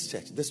in this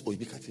church, this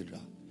Oibi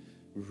Cathedral,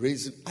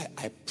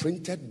 I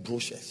printed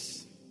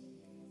brochures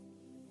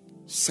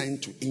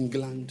sent to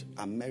England,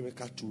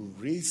 America to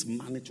raise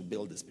money to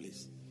build this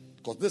place.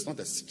 Because this is not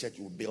a church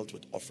you built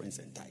with offerings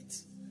and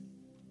tithes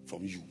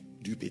from you.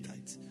 Do you pay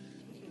tithes?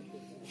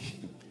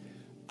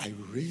 I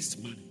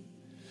raised money.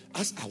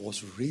 As I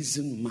was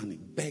raising money,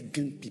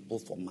 begging people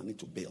for money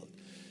to build,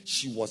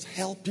 she was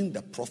helping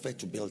the prophet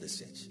to build this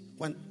church.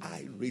 When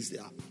I raised it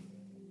up,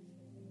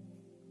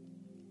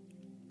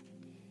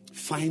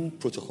 fine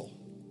protocol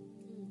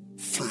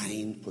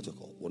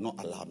will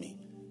not allow me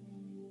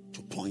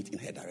to point in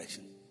her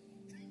direction.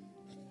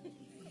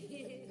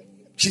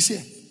 She's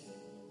here.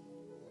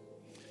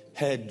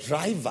 Her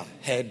driver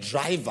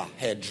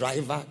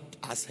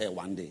asked her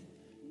one day,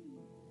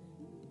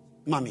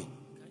 Mommy,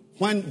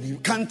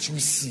 can't you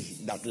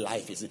see that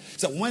life is...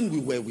 So when we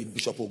were with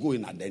Bishop Ogo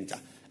in Adenta,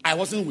 I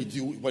wasn't with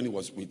you when he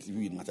was with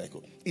you in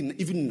Matayako.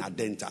 Even in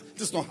Adenta,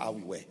 this is not how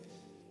we were.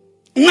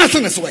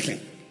 Nothing is working.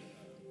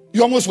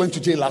 You almost went to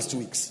jail last 2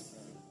 weeks.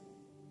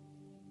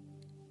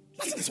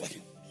 Nothing is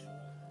working.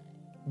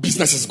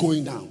 Business is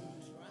going down.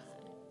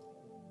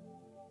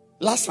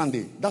 Last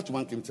Sunday, that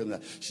one came to me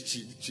that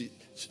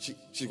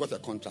she got a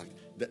contract.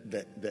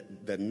 The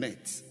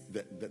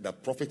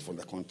profit from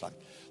the contract.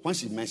 When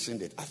she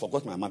mentioned it, I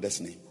forgot my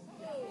mother's name.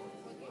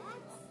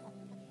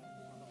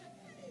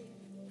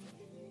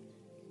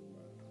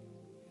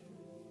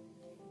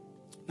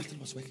 Nothing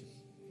was working.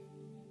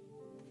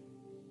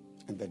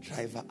 And the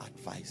driver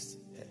advised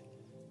her,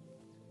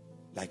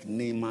 like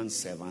Naaman's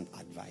servant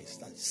advised,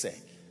 that said,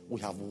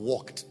 we have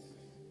walked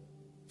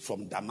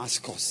from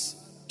Damascus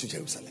to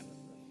Jerusalem.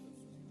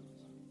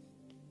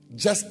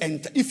 Just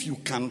enter. If you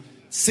can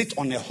sit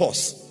on a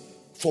horse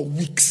for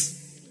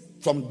weeks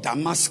from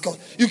Damascus,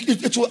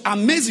 it will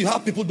amaze you how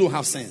people don't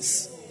have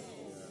sense.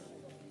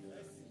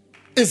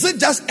 Is it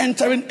just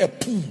entering a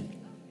pool?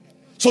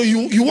 So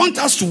you want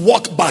us to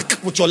walk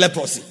back with your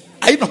leprosy?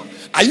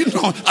 Are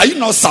you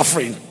not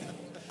suffering?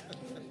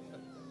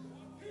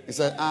 He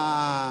said,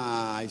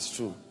 it's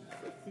true.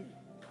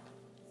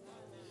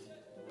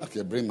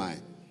 Okay, bring my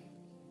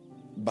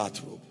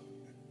bathrobe.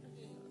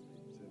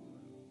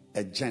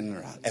 A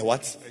general. A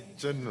what? A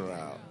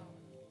general.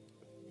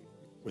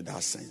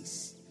 Without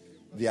sense.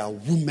 They are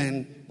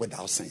women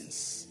without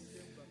sense.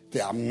 They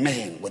are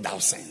men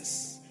without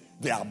sense.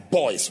 They are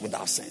boys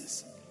without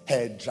sense.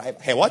 Her driver.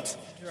 Her what?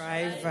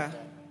 Driver.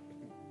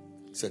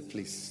 Said,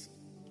 please.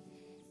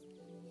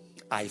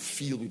 I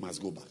feel we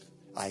must go back.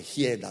 I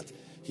hear that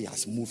he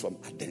has moved from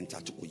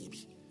Adenta to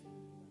Oyibi.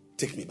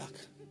 Take me back.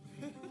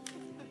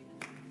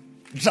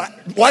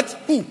 What?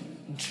 Who?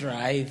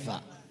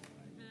 Driver.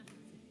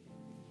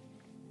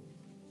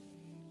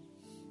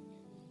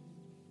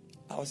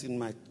 I was in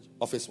my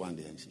office one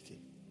day and she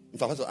came. In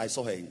fact, I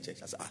saw her in church.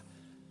 I said,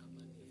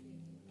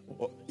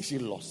 is she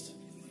lost?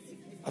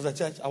 After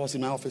church, I was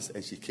in my office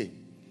and she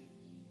came.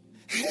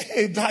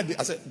 Hey, daddy.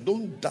 I said,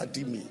 don't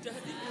daddy me.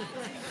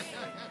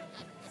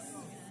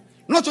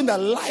 Not when the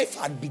life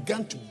had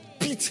begun to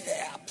beat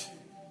her up.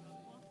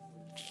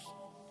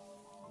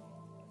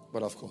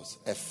 But of course,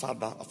 a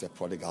father of a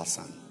prodigal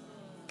son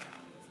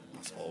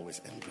must always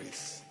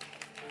embrace.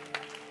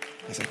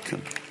 I said,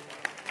 come.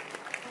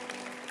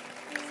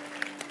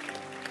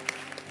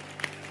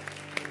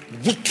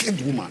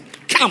 Wicked woman,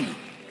 come.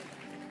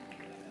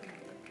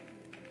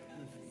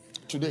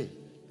 Today,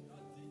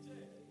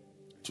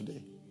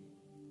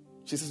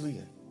 she's sitting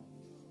here.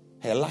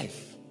 Her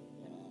life.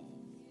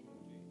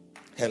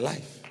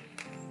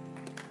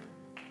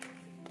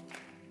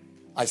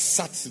 I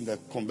sat in the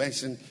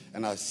convention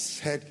and I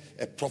heard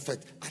a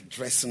prophet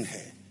addressing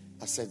her.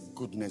 I said,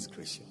 goodness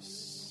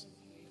gracious.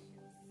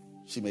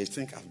 She may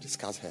think I've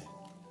discussed her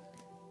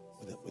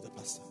with the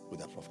pastor, with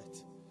the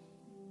prophet.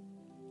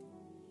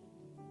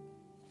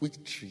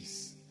 With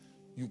trees.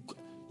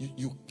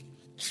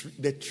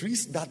 The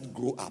trees that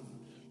grow up,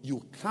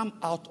 you come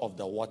out of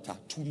the water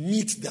to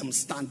meet them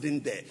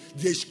standing there.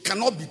 There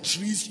cannot be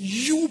trees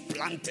you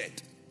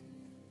planted.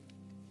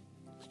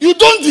 You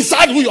don't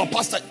decide who your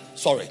pastor is.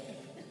 Sorry.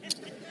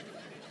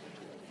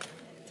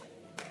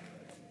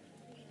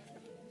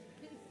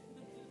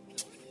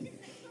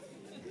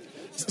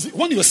 See,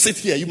 when you sit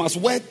here, you must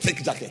wear thick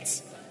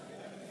jackets.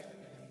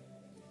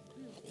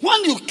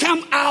 When you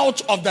come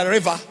out of the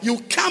river, you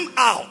come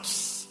out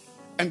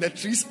and the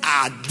trees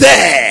are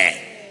there.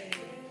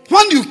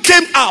 When you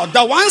came out,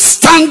 the one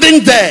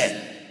standing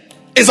there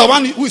is the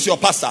one who is your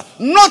pastor,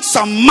 not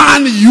some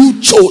man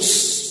you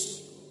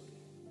chose.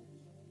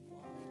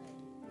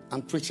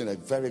 I'm preaching a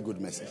very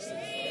good message.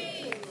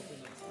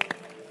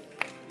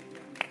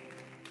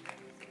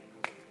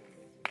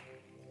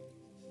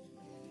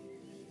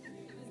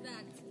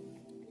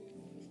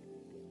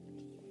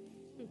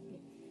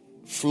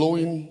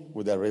 Flowing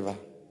with the river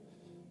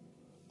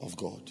of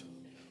God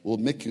will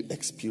make you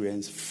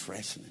experience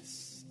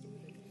freshness.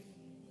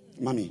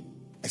 Mommy,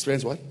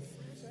 experience what?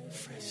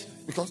 Freshness.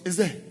 Because it's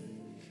there.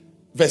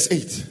 Verse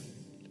 8.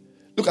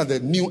 Look at the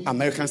New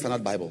American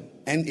Standard Bible,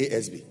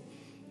 NASB.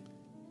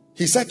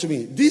 He said to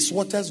me, these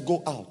waters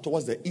go out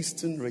towards the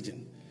eastern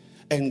region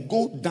and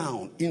go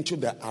down into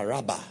the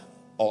Araba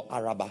or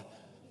Araba.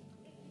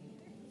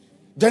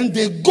 Then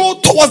they go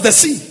towards the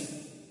sea,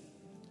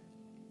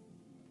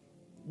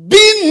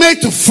 being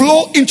made to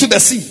flow into the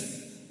sea.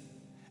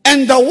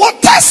 And the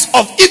waters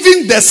of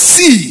even the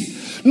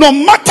sea, no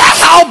matter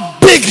how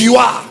big you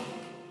are,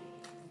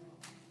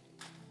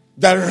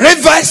 the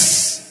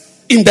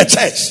rivers in the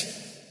church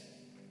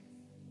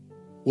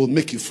will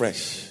make you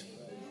fresh.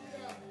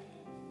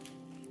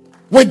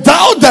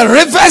 Without the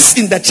rivers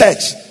in the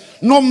church,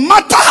 no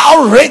matter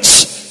how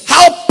rich,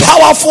 how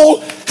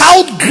powerful,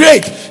 how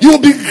great, you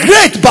will be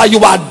great, but you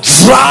are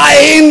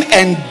drying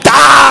and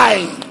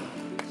dying.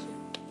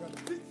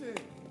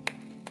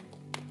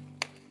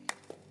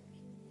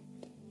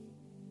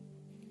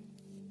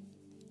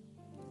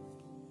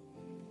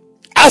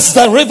 As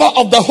the river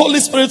of the Holy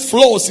Spirit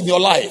flows in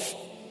your life,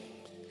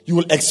 you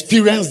will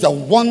experience the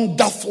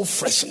wonderful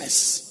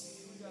freshness.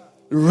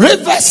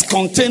 Rivers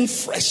contain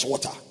fresh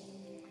water.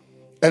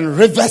 And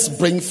rivers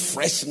bring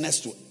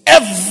freshness to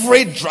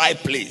every dry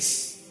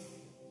place.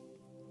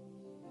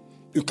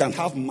 You can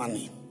have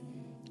money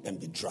and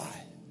be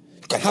dry.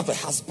 You can have a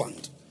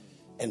husband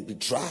and be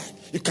dry.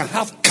 You can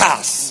have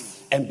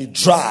cars and be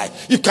dry.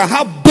 You can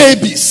have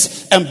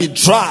babies and be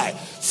dry.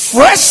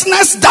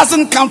 Freshness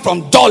doesn't come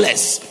from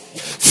dollars.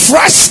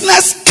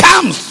 Freshness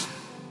comes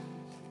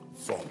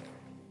from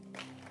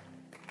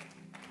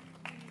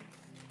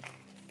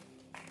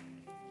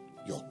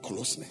your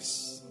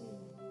closeness.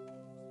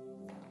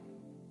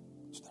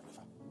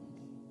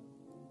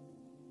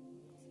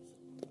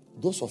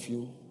 Those of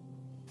you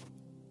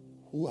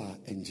who are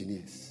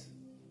engineers,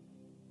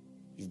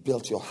 you've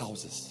built your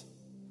houses,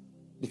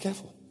 be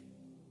careful.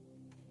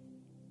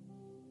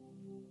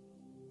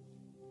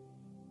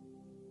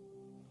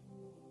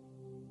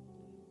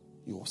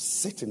 You will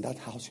sit in that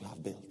house you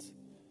have built,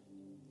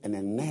 and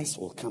a nurse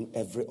will come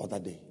every other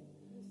day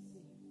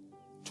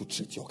to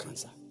treat your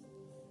cancer,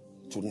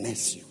 to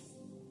nurse you.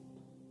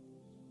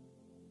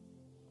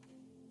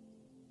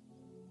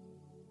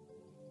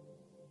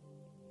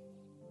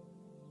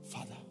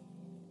 Father,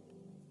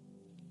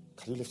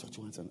 can you lift your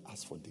two hands and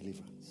ask for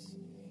deliverance?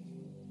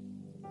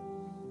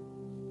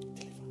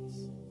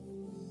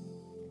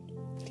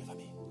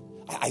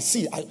 I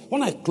see.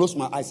 When I close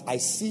my eyes, I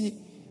see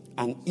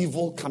an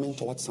evil coming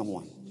towards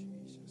someone.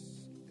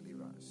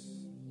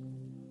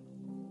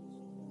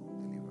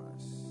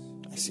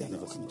 I see an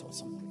evil coming towards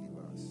someone.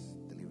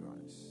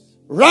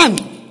 Run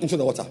into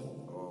the water.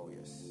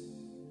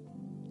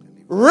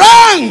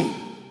 Run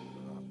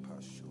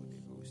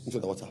into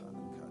the water.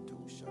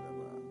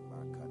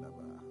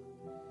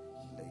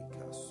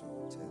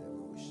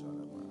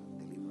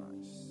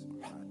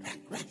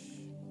 Run.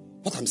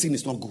 What I'm seeing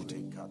is not good.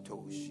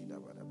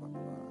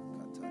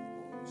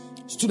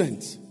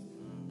 Students,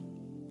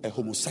 a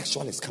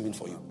homosexual is coming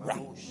for you.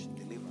 Run.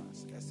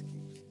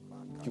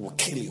 He will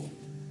kill you.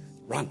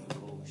 Run.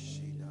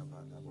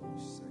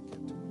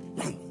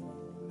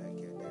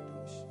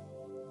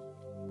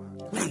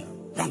 Run.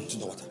 Run to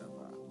the water.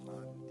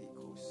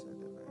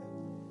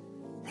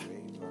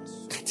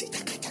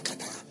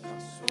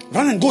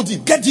 Run and go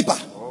deep. Get deeper.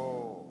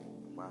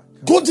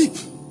 Go deep.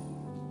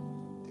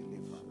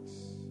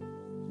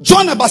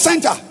 Join a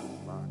bacenta.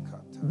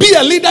 Be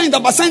a leader in the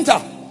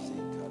bacenta.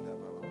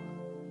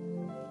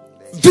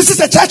 This is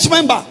a church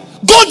member.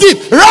 Go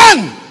deep.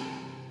 Run.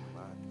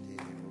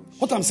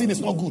 What I'm seeing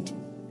is not good.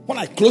 When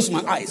I close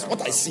my eyes,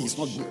 what I see is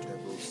not good.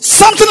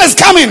 Something is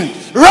coming.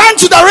 Run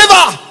to the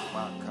river.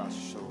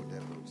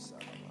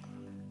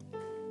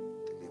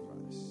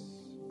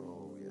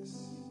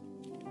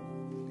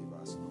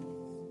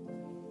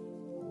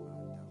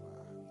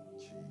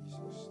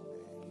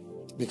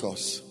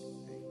 Because,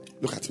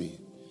 look at me.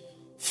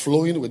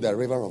 Flowing with the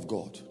river of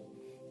God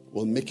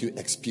will make you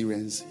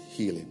experience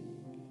healing.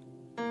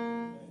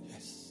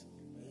 Yes.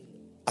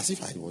 As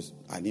if I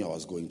knew I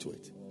was going to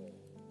it.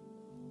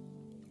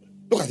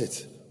 Look at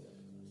it.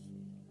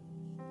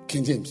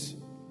 King James.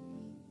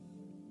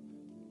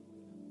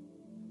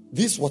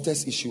 These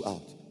waters issue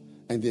out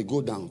and they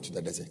go down to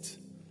the desert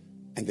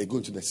and they go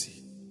into the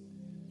sea.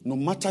 No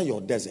matter your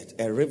desert,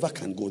 a river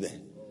can go there.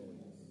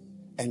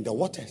 And the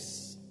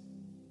waters.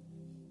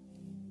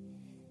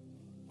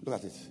 Look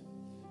at it.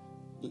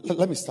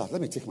 Let me start.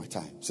 Let me take my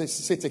time.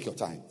 Say take your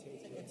time.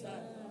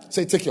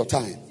 Say take your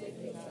time.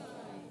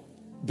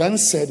 Then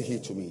said he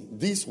to me,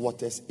 these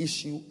waters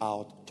issue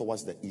out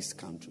towards the east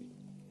country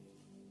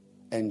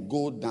and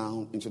go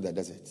down into the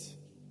desert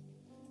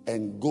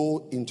and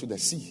go into the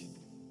sea,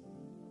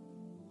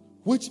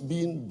 which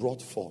being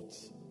brought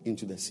forth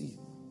into the sea.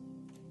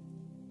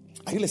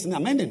 Are you listening?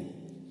 I'm ending.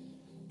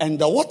 And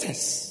the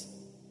waters.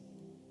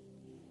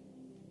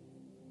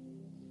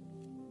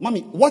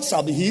 Mommy, what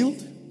shall be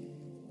healed?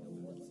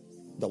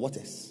 The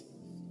waters.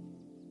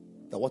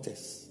 The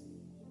waters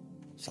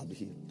shall be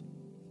healed.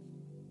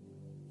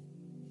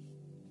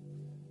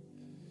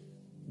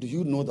 Do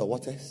you know the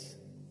waters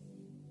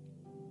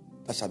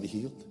that shall be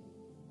healed?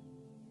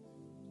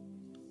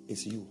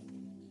 It's you.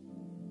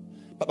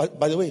 But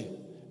by the way,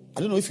 I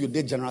don't know if you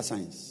did general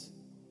science.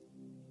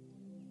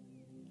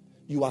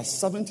 You are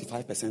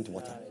 75%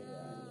 water.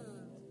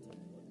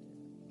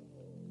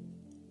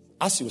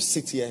 As you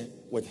sit here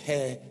with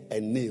hair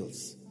and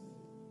nails,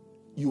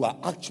 you are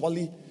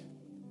actually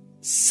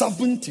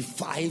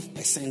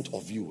 75%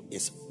 of you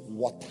is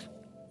water.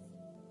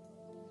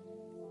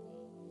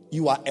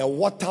 You are a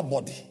water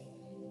body.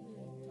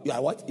 You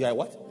are what? You are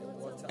what?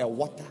 A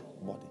water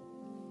body.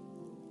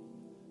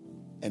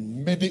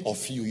 And many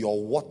of you,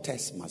 your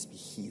waters must be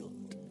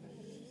healed.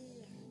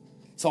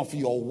 Some of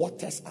your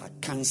waters are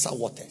cancer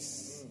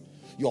waters.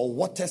 Your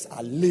waters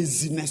are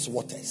laziness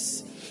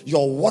waters.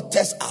 Your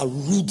waters are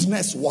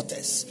rudeness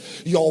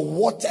waters. Your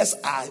waters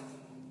are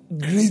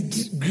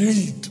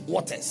greed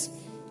waters.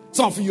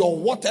 Some of your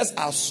waters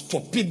are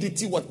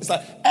stupidity waters. It's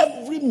like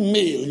every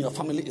male in your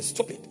family is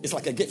stupid. It's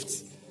like a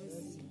gift.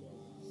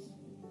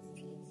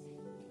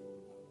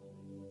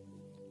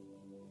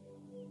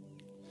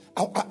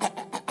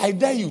 I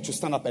dare you to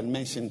stand up and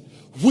mention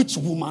which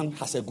woman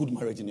has a good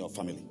marriage in your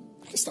family.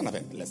 Stand up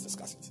and let's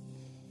discuss it.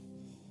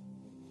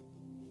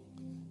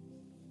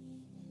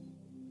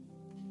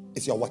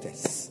 It's your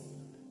waters.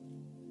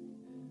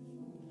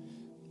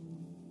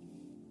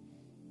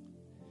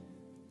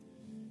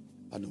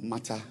 But no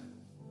matter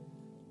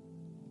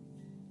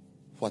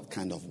what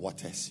kind of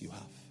waters you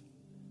have,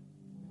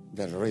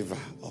 the river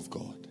of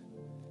God,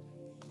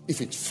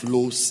 if it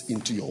flows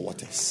into your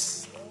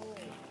waters,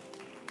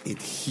 it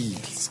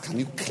heals. Can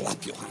you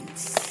clap your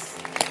hands?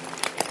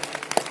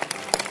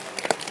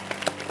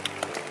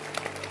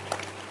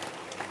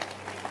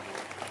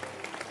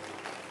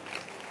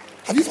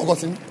 Have you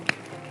forgotten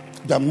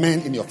the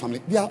men in your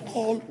family? They are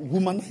all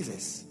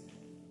womanizers.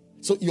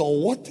 So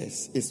your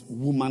waters is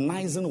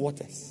womanizing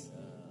waters.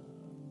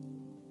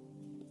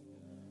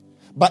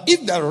 But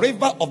if the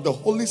river of the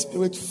Holy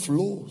Spirit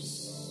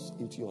flows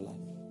into your life,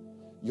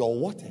 your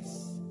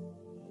waters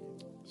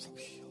shall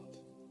be healed.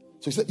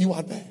 So he said, you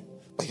are there,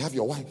 but you have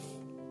your wife.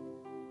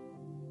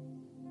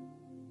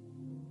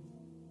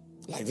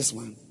 Like this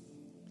man,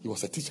 he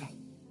was a teacher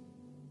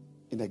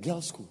in a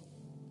girls' school.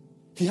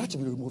 He had to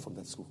be removed from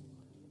that school.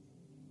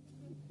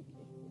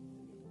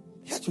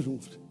 He had to be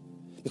removed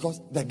because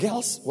the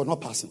girls were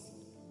not passing.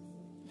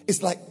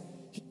 It's like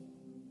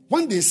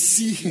When they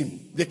see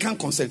him, they can't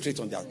concentrate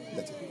on their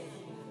lecture.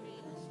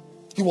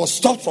 He was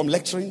stopped from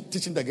lecturing,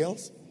 teaching the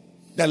girls.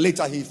 Then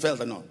later he felt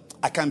that no,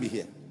 I can't be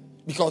here.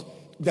 Because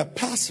the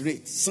pass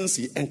rate since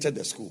he entered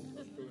the school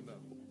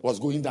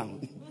was going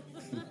down.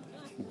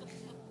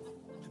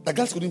 The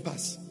girls couldn't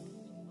pass.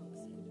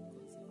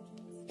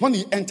 When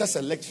he enters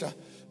a lecture,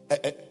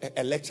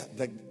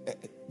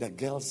 the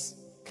girls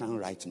can't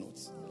write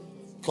notes.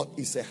 Because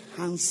he's a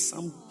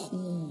handsome,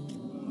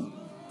 cool.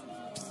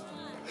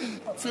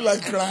 I feel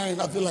like crying.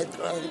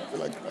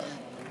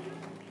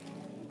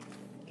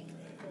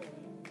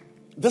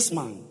 This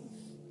man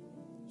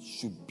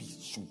should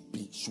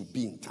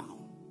be in town.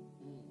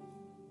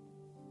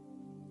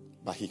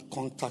 But he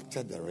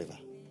contacted the river.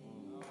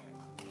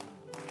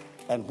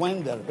 And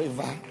when the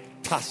river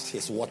touched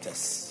his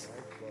waters,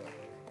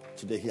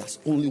 today he has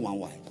only one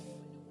wife.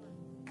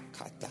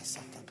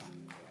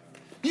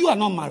 You are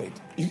not married.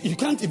 You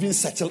can't even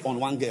settle on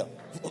one girl.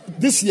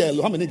 This year,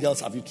 how many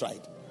girls have you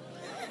tried?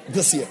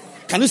 This year.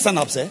 Can you stand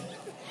up, sir?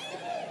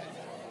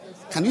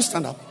 Can you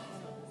stand up?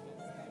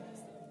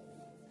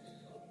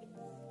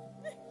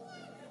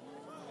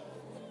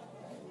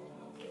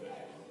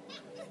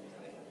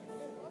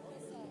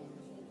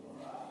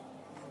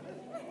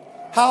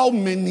 How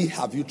many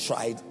have you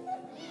tried?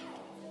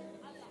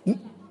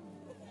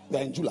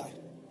 They're in July.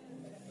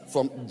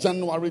 From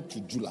January to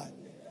July.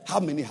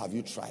 How many have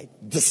you tried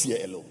this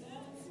year alone?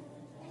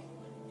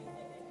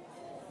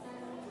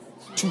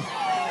 2.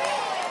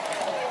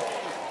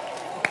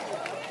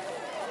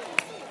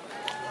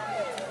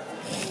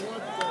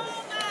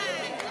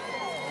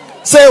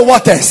 Say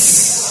waters.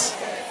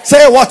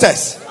 Say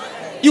waters.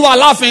 You are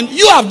laughing.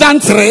 You have done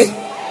 3.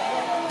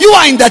 You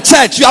are in the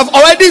church. You have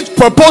already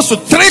proposed to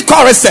 3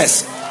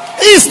 choruses.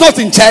 He is not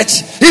in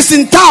church. He's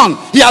in town.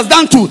 He has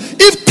done 2.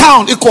 If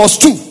town equals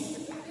 2.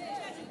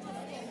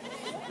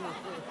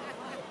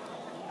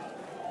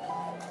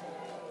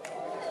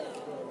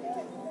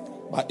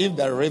 But if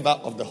the river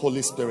of the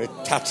Holy Spirit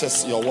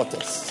touches your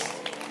waters,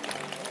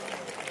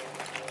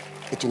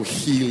 it will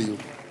heal you.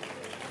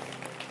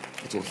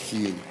 It will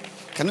heal you.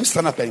 Can you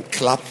stand up and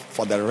clap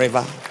for the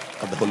river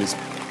of the Holy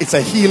Spirit? It's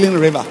a healing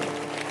river.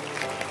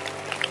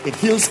 It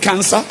heals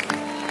cancer.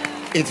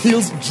 It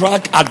heals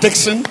drug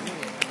addiction.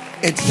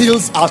 It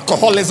heals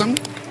alcoholism.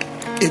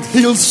 It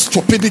heals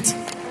stupidity.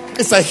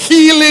 It's a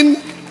healing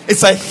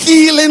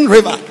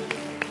river.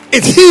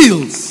 It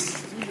heals.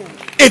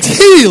 It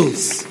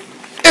heals.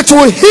 It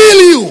will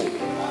heal you.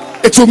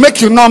 It will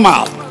make you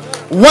normal.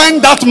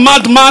 When that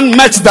madman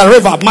met the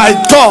river, my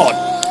God,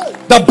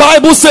 the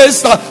Bible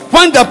says that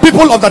when the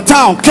people of the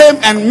town came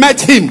and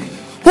met him,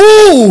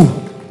 who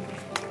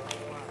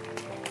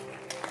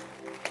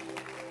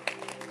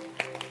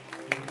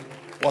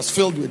was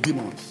filled with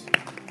demons,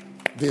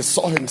 they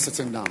saw him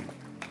sitting down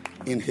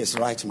in his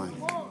right mind.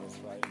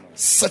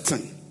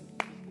 Sitting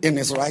in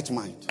his right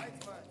mind.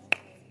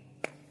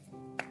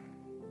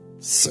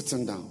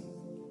 Sitting down.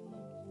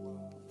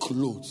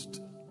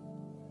 Clothed.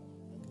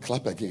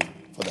 Clap again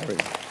for the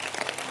river.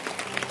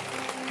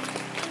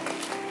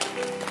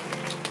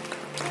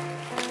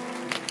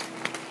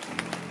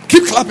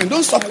 Keep clapping.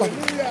 Don't stop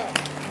clapping.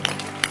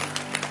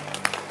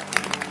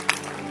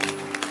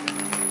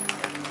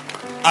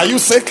 Are you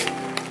sick?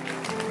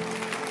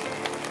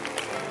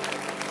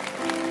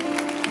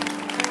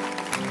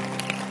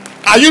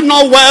 Are you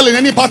not well in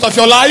any part of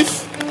your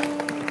life?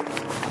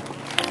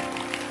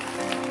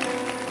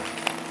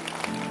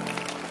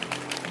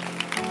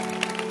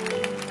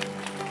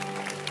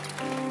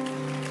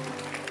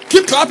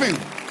 Keep clapping.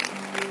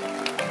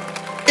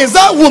 Is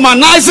that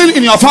womanizing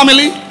in your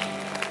family?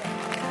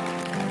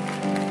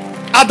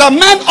 Are the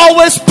men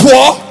always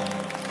poor?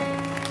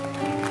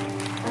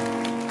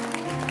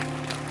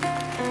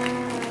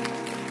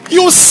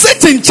 You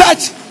sit in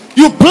church,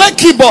 you play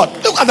keyboard.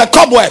 Look at the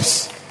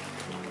cobwebs.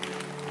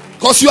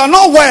 Because you are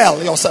not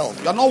well yourself.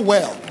 You are not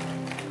well.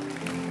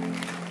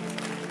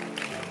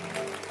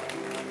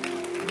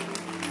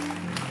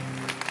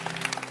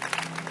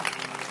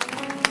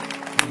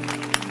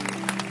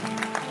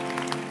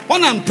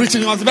 When I'm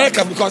preaching, you must be very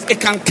careful because it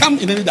can come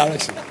in any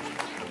direction.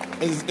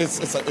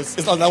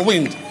 It's on the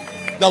wind.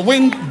 The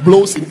wind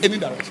blows in any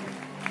direction.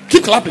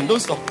 Keep clapping. Don't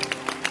stop.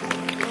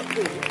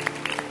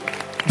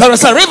 There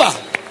is a river.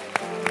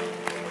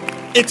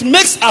 It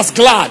makes us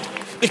glad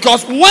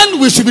because when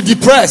we should be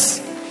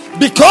depressed,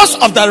 because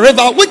of the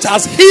river which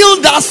has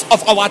healed us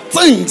of our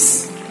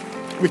things,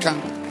 we can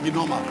be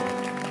normal.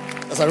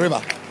 There's a river.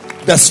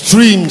 The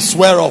streams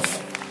whereof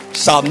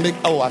shall make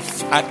our...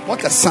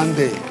 What a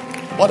Sunday.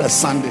 What a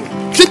Sunday.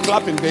 Keep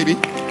clapping, baby.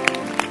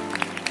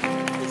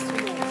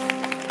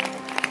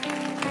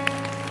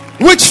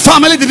 Which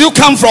family did you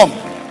come from?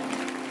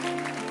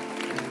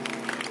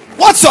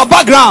 What's your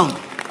background?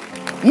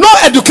 No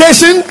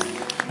education.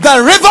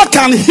 The river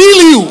can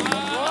heal you.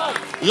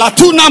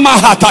 Latuna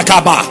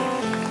mahatakaba.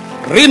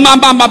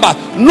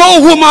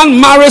 No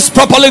woman marries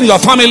properly in your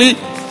family.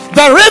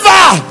 The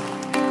river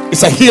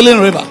is a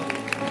healing river.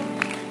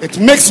 It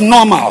makes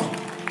normal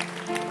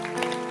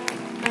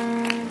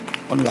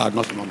when you are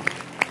not normal.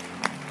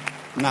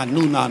 Na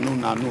nu na nu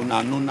na nu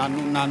na nu na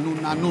nu na nu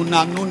na nu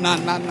na nu na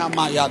na na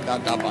maya da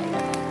da ba.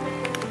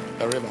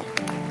 The river.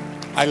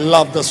 I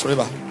love this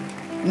river.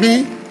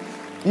 Me,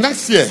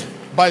 next year,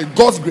 by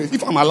God's grace,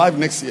 if I'm alive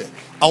next year,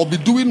 I'll be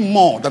doing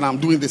more than I'm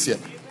doing this year.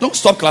 Don't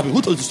stop clapping.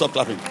 Who told you to stop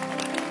clapping?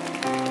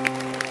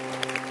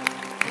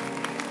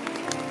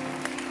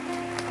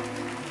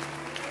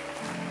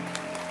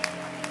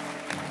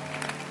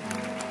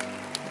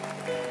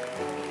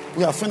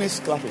 We are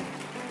finished clapping.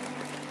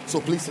 So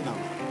please sit down.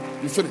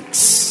 You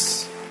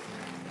finished.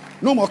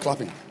 No more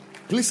clapping.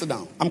 Please sit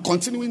down. I'm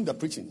continuing the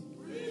preaching.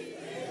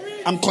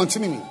 I'm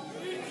continuing.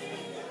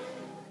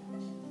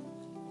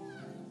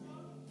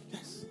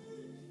 Yes.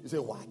 You say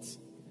what?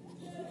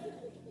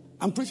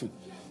 I'm preaching.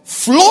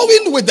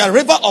 Flowing with the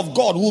river of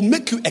God will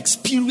make you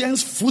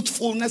experience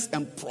fruitfulness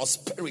and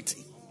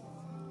prosperity.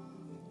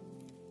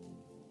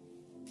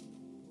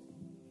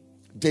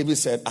 David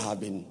said, I have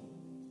been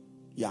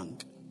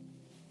young,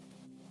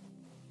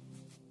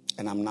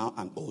 and I'm now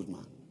an old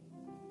man.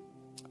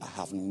 I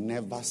have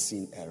never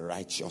seen a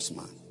righteous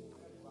man.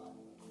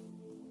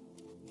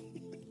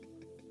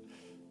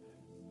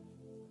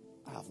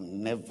 I have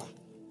never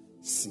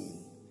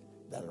seen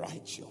the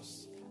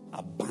righteous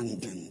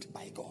abandoned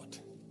by God.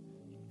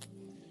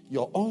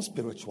 Your own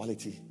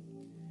spirituality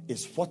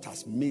is what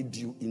has made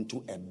you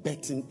into a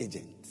betting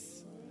agent.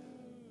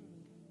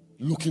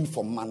 Looking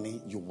for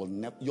money, you will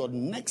never. Your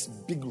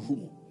next big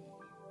room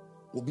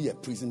will be a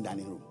prison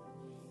dining room.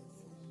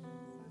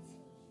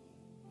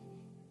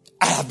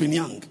 I have been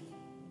young.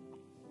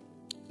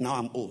 Now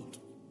I'm old.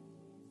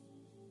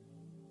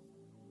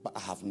 But I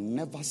have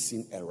never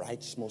seen a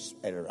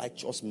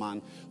righteous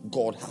man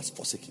God has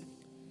forsaken.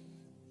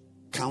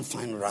 Can't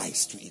find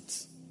rice to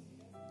eat.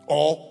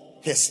 Or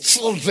his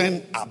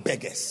children are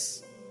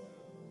beggars.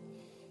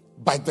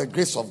 By the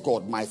grace of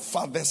God, my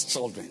father's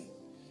children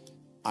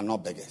are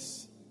not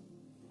beggars.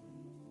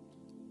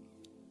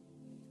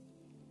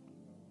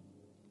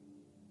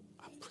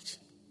 I'm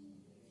preaching.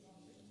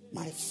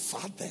 My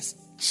father's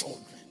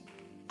children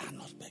are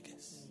not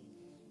beggars.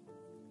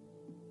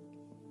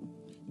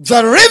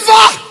 The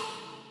river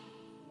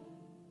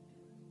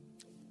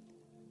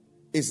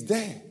is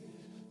there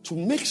to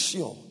make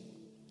sure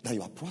that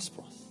you are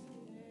prosperous.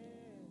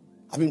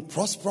 I mean,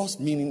 prosperous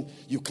meaning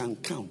you can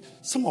count.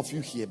 Some of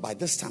you here, by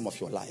this time of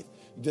your life,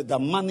 the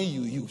money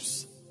you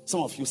use,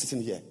 some of you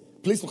sitting here,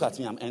 please look at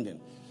me, I'm ending.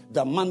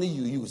 The money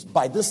you use,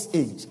 by this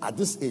age, at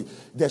this age,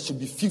 there should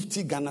be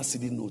 50 Ghana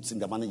cedi notes in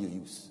the money you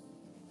use.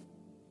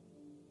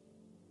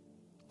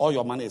 All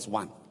your money is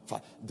one.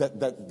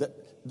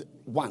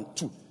 One,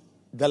 two.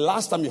 The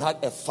last time you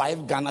had a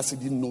 5 Ghana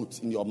cedi note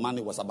in your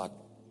money was about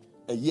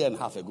a year and a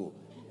half ago.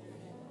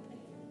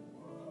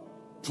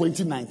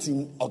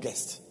 2019,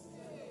 August.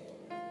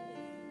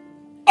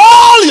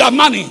 All your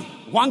money.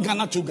 1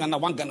 Ghana, 2 Ghana,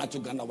 1 Ghana, 2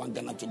 Ghana, 1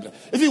 Ghana, 2 Ghana.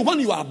 Even when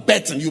you are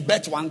betting, you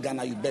bet 1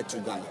 Ghana, you bet 2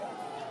 Ghana.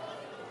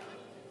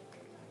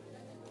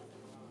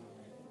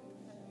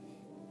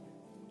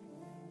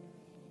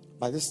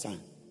 By this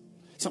time,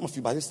 some of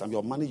you, by this time,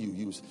 your money you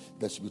use,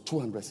 there should be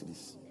 200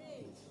 cedis.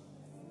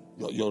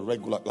 Your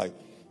regular, like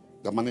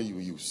the money you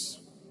use,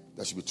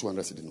 there should be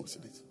 200 cedi notes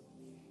in it.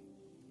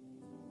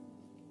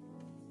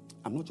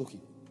 I'm not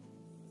joking.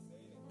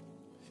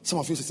 Some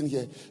of you sitting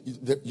here,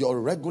 your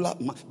regular,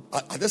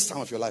 at this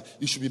time of your life,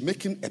 you should be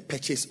making a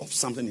purchase of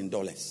something in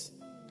dollars.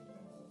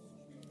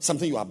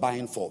 Something you are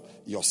buying for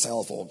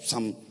yourself or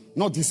some,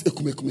 not these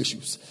ekume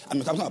shoes. I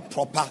mean,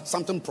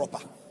 something proper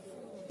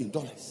in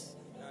dollars.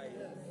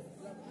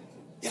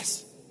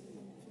 Yes.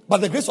 By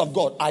the grace of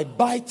God, I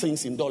buy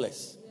things in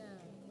dollars.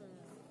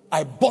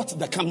 I bought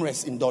the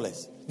cameras in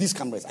dollars. These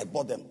cameras, I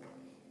bought them.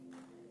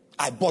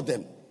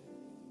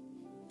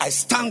 I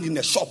stand in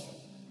the shop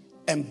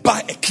and buy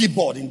a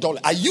keyboard in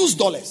dollars. I use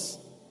dollars.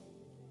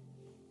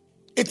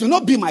 It will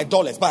not be my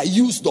dollars, but I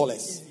use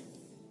dollars.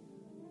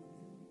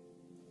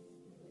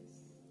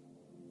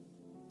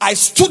 I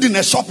stood in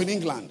a shop in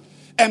England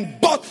and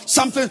bought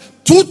something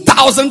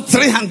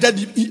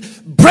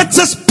 2,300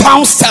 British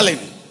pounds selling.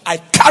 I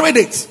carried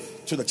it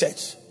to the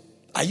church.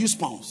 I use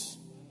pounds.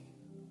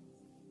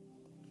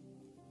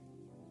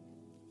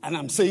 And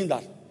I'm saying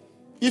that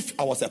if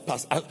I was a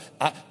pastor,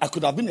 I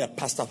could have been a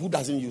pastor who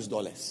doesn't use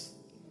dollars.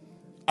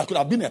 I could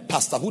have been a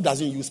pastor who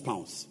doesn't use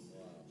pounds.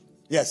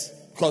 Yes,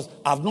 because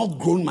I've not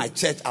grown my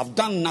church. I've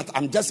done nothing.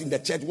 I'm just in the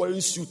church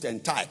wearing suit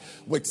and tie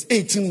with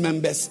 18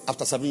 members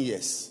after 7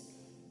 years.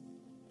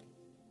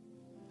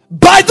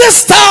 By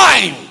this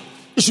time,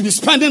 you should be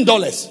spending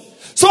dollars.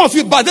 Some of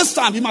you, by this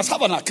time, you must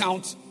have an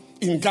account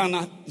in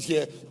Ghana,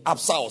 here,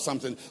 Absa or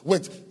something,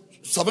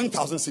 with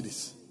 7,000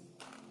 cedis.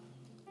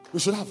 You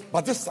should have.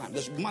 By this time,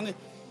 there should be money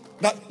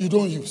that you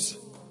don't use.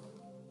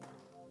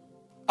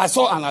 I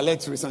saw an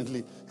alert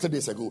recently, 3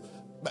 days ago.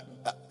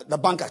 The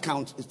bank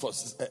account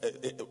was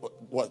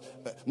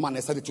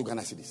minus 32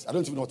 Ghana cedis. I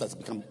don't even know what has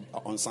become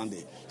on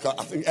Sunday. Because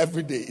I think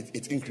every day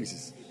it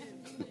increases.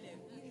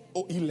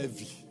 Oh,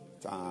 e-levy.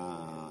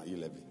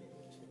 E-levy.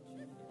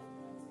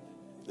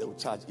 They will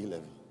charge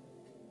e-levy.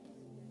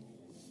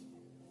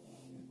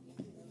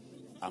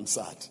 I'm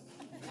sad.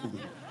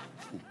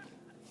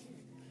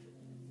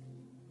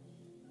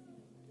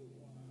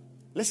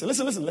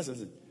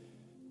 Listen.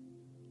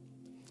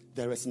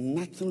 There is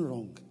nothing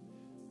wrong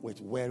with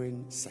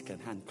wearing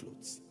second-hand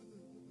clothes.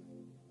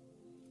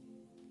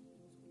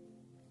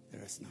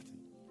 There is nothing.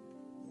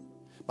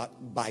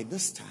 But by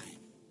this time,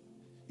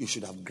 you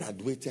should have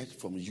graduated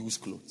from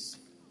used clothes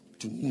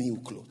to new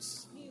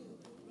clothes.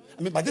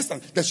 I mean, by this time,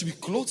 there should be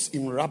clothes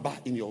in rubber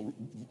in your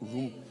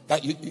room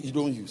that you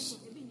don't use.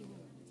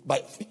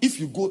 But if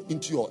you go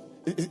into your,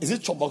 is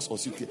it chop box or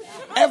suitcase?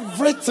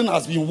 Everything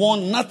has been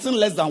worn nothing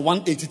less than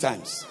 180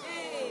 times.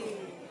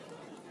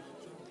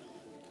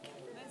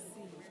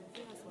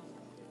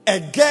 A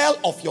girl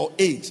of your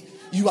age,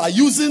 you are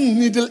using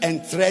needle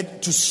and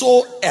thread to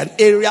sew an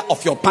area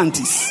of your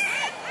panties.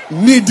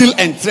 Needle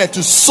and thread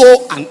to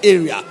sew an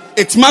area.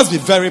 It must be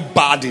very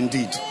bad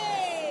indeed.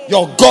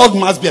 Your God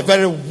must be a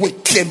very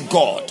wicked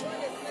God.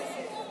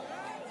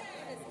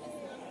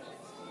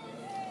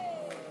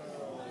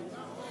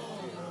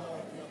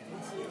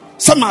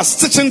 Some are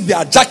stitching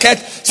their jacket.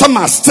 Some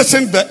are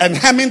stitching and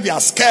hemming their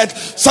skirt.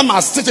 Some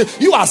are stitching.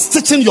 You are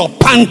stitching your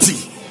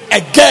panty.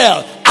 A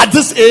girl at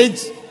this age.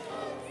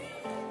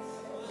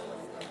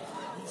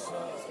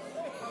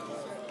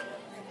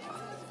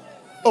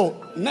 Oh,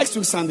 next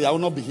week Sunday I will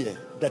not be here.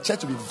 The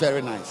church will be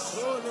very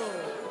nice.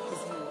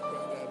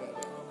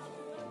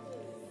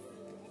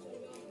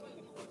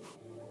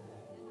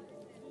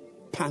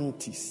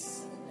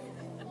 Panties.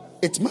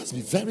 It must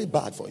be very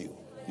bad for you.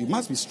 You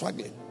must be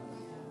struggling.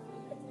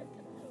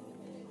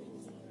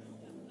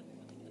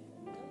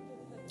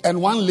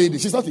 And one lady,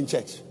 she's not in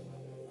church.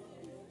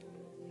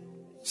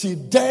 She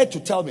dared to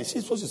tell me,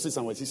 she's supposed to say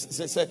somewhere. She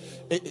said,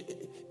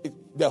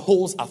 the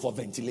holes are for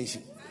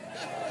ventilation.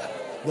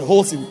 The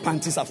holes in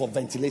panties are for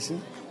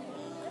ventilation.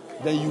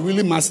 Then you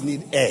really must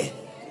need air.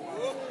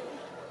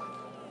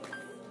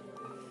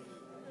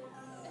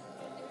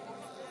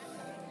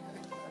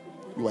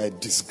 You are a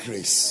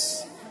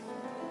disgrace.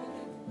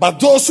 But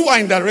those who are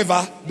in the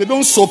river, they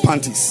don't sew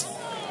panties.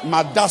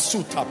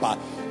 Madasu tapa.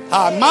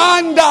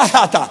 Amanda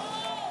hata.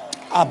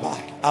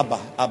 Abba.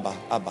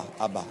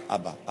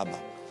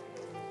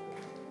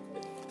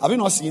 Have you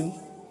not seen?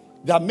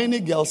 There are many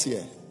girls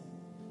here.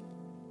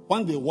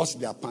 When they wash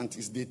their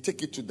panties, they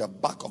take it to the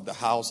back of the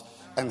house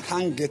and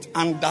hang it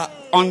under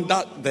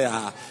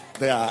their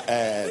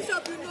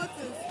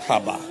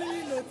haba.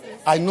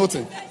 I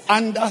noticed.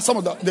 Under some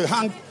of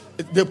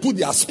they put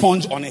their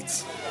sponge on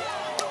it.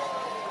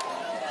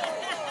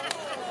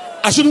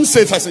 I shouldn't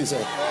say it. I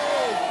say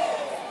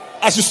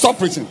I should stop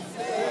preaching.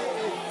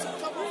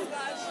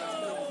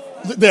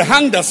 They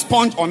hang the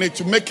sponge on it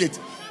to make it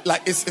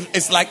like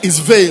it's like it's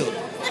veiled.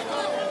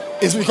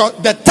 It's because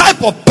the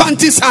type of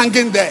panties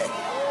hanging there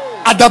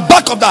at the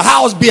back of the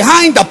house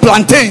behind the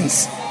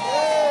plantains.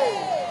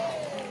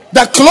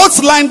 The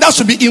clothesline that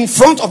should be in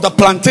front of the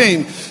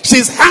plantain,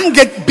 she's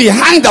hanging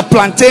behind the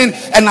plantain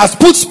and has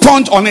put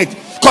sponge on it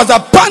because the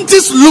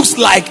panties looks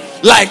like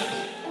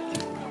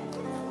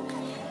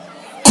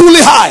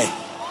coolie high.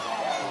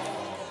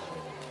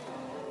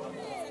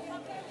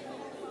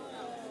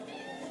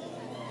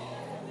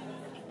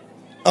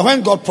 And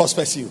when God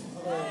prospers you,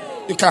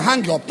 you can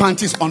hang your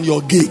panties on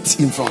your gate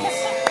in front.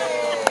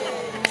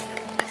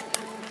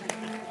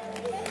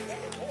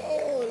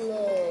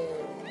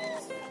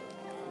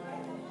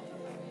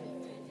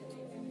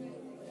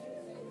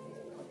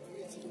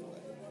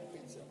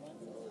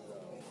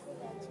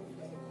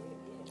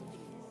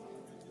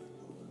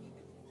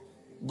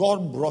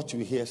 God brought you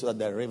here so that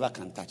the river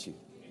can touch you.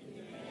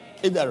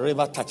 If the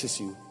river touches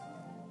you,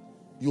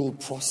 you will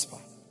prosper.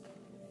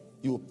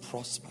 You will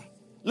prosper.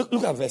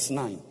 Look at verse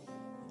 9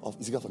 of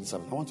Ezekiel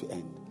 47. I want to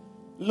end.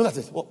 Look at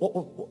it.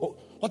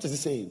 What is it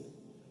saying?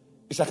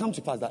 It shall come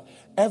to pass that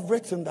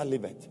everything that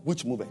liveth,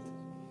 which moveth,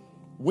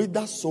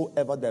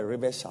 whithersoever the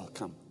river shall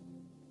come,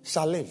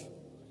 shall live.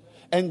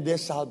 And there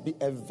shall be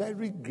a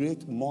very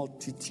great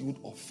multitude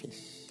of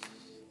fish.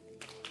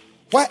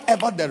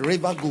 Wherever the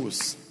river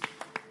goes.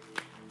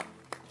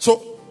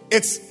 So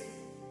it's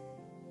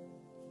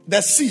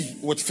the sea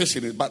with fish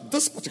in it. But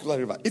this particular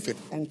river, if it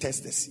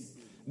enters the sea,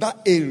 that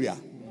area,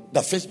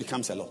 the fish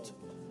becomes a lot.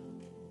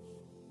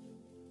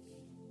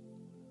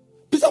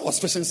 Peter was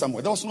fishing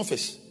somewhere. There was no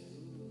fish.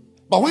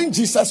 But when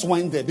Jesus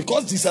went there,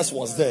 because Jesus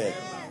was there,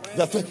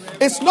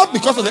 it's not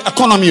because of the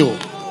economy.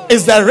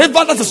 It's the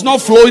river that is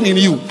not flowing in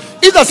you.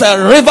 If there's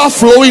a river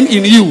flowing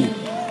in you,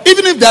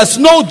 even if there's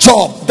no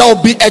job, there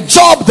will be a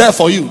job there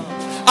for you.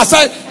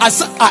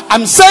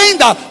 I'm saying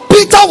that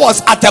Peter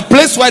was at a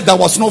place where there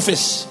was no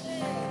fish.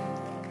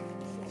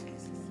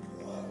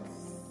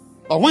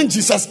 But when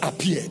Jesus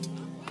appeared,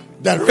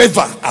 the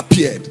river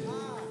appeared.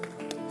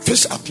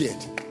 Fish appeared.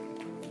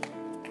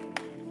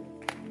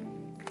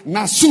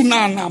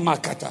 Nasunana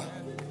makata.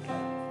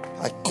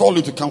 I call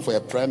you to come for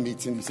a prayer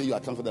meeting. You say you are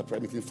coming for the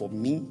prayer meeting for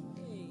me.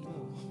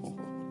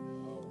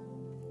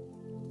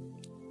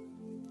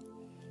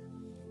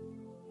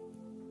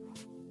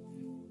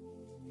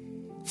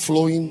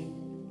 Flowing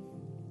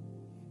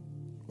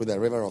with the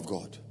river of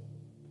God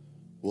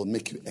will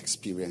make you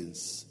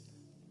experience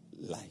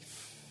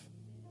life.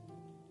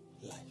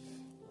 Life.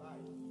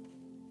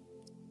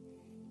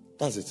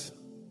 That's it.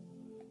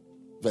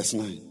 Verse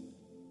 9.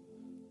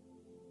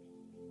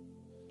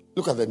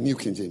 Look at the New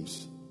King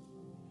James.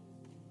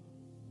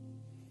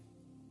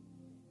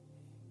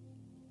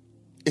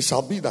 It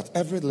shall be that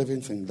every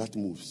living thing that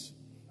moves,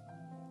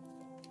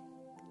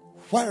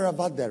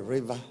 wherever the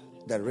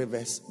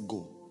rivers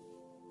go,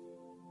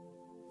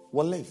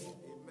 will live.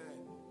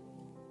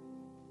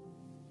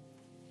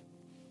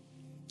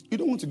 You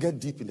don't want to get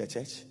deep in the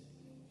church.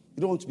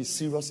 You don't want to be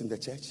serious in the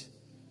church.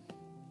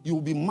 You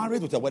will be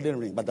married with a wedding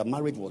ring, but the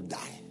marriage will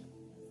die.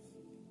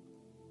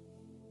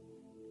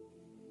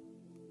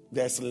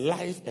 There's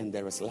life and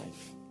there is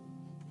life.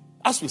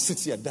 As we sit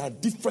here, there are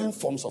different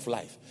forms of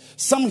life.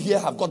 Some here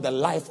have got the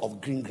life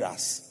of green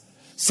grass.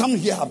 Some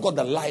here have got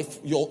the life,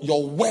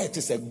 your word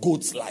is a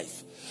goat's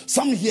life.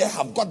 Some here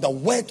have got the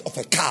word of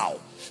a cow.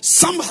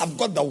 Some have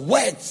got the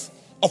word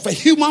of a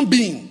human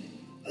being.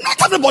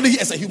 Not everybody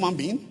here is a human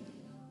being.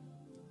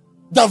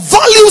 The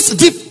values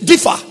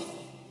differ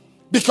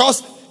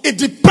because it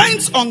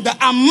depends on the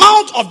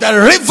amount of the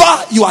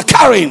river you are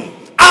carrying.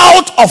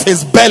 Out of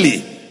his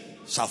belly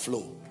shall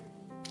flow.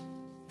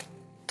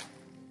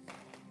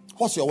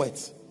 What's your word?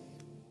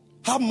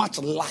 How much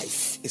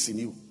life is in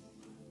you?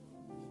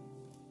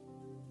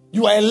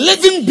 You are a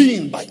living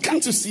being, but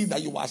can't you see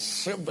that you are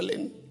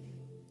shriveling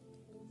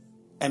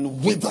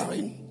and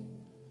withering?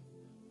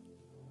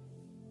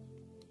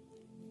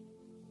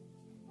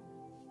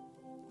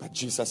 But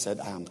Jesus said,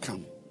 I am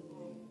come,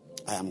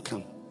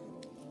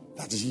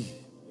 that ye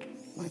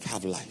might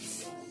have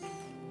life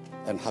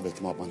and have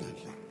it more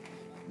abundantly.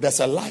 There's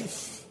a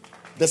life.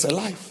 There's a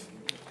life.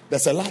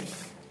 There's a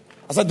life.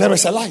 I said, there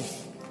is a life.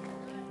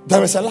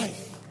 There is a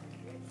life.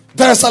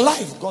 There is a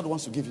life God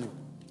wants to give you.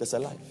 There's a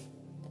life.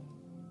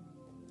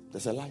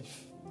 There's a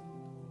life.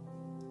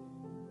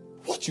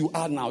 What you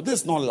are now,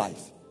 this is not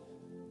life.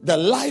 The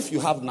life you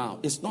have now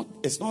is not,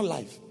 it's not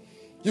life.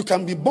 You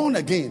can be born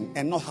again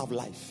and not have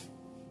life.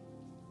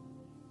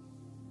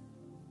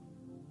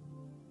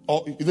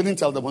 Or you didn't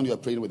tell them when you were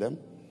praying with them.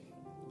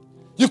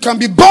 You can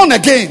be born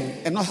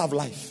again and not have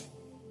life.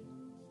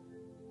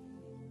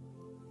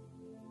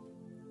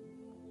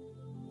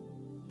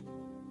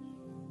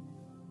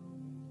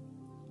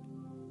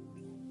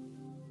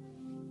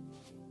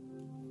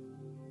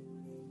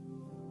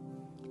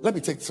 Let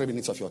me take 3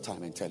 minutes of your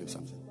time and tell you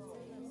something.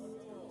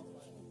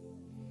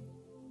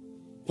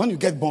 When you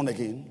get born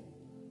again,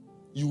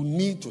 you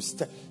need to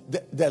step.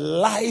 The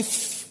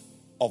life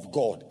of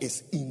God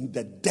is in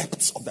the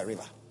depths of the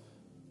river.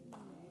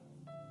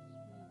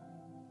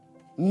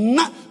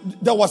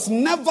 There was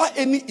never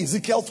any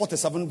Ezekiel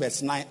 47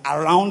 verse 9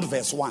 around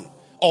verse 1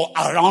 or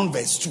around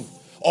verse 2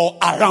 or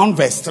around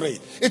verse 3.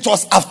 It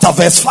was after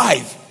verse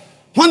 5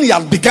 when he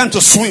had begun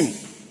to swim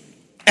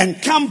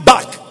and come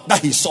back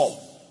that he saw.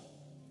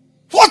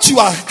 What you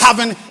are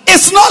having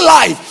is not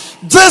life.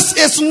 This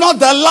is not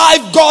the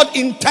life God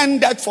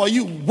intended for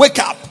you. Wake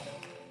up.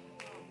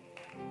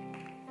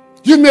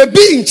 You may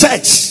be in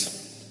church,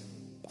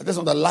 but that's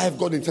not the life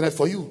God intended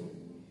for you.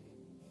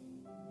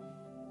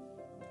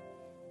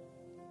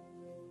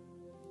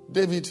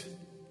 David,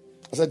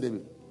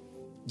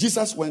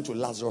 Jesus went to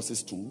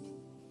Lazarus' tomb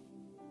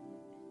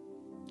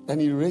and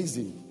he raised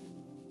him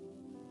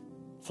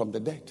from the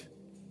dead.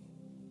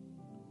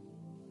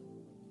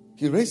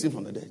 He raised him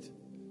from the dead.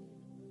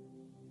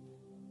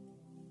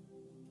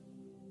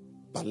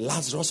 But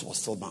Lazarus was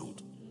still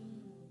bound.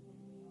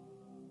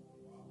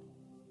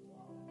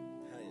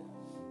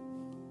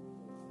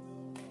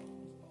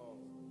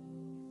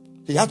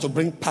 He had to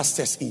bring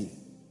pastors in,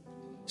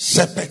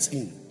 shepherds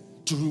in,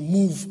 to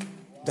remove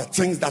the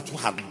things that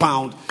had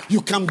bound.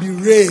 You can be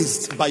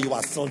raised, but you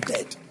are still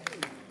dead.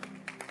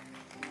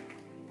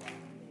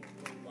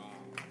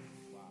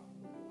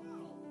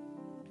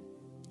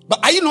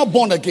 But are you not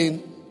born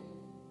again?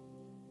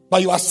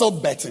 But you are still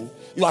betting.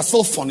 You are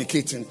still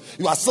fornicating.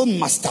 You are still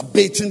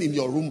masturbating in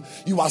your room.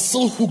 You are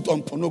still hooked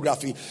on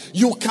pornography.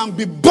 You can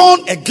be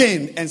born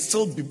again and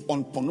still be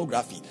on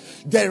pornography.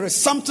 There is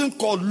something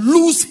called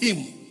lose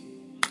him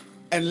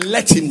and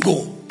let him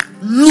go.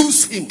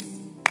 Lose him.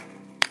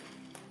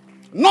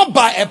 Not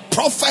by a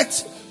prophet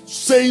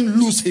saying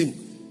lose him.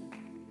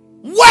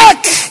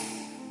 Work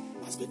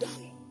must be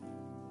done.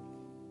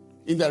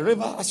 In the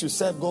river, as you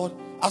serve God,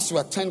 as you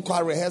attend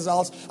choir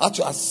rehearsals, as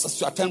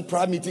you attend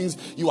prayer meetings,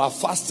 you are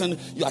fasting,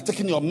 you are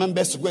taking your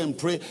members to go and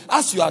pray.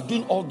 As you are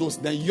doing all those,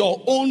 then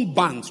your own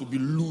bands will be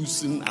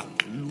loosening up.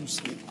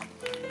 Loosening.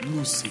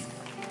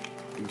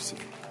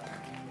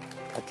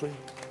 I pray.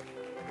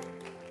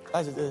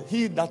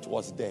 He that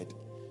was dead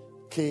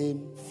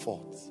came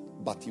forth,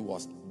 but he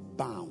was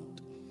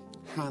bound,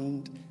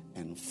 hand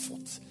and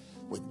foot,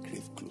 with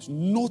grave clothes.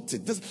 Note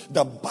it.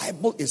 The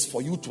Bible is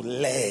for you to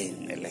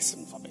learn a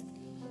lesson from it.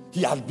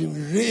 He had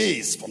been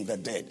raised from the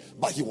dead,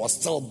 but he was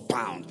still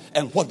bound.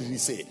 And what did he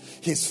say?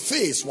 His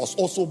face was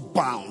also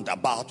bound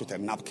about with a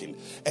napkin.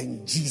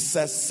 And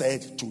Jesus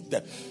said to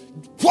them,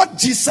 what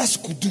Jesus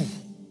could do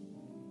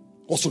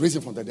was to raise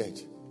him from the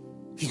dead.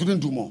 He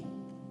couldn't do more.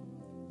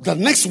 The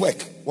next work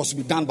was to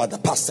be done by the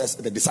pastors,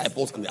 the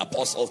disciples, and the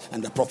apostles,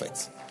 and the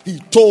prophets. He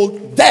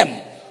told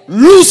them,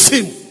 loose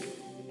him.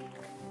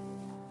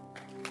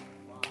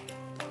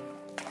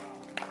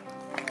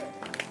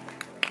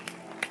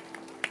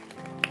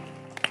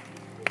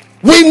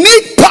 We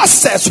need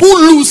pastors who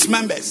lose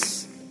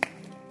members.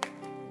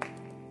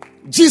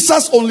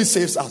 Jesus only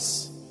saves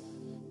us.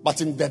 But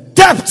in the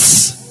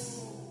depths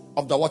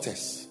of the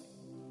waters.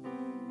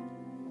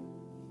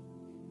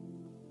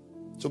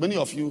 So many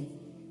of you,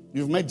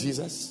 you've met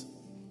Jesus.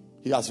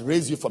 He has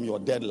raised you from your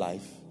dead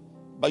life.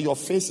 But your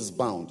face is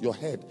bound. Your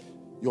head,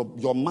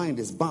 your mind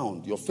is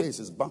bound. Your face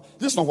is bound.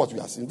 This is not what we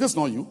are seeing. This is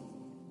not you.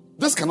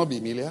 This cannot be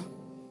Emilia.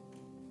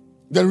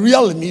 The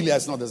real Emilia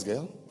is not this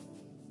girl.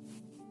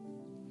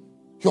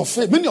 Your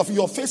face, many of you,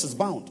 your face is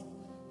bound.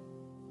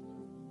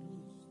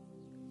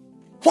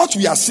 What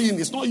we are seeing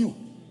is not you.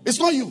 It's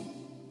not you.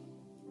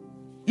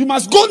 You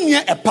must go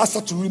near a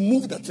pastor to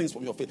remove the things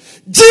from your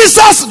face.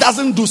 Jesus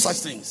doesn't do such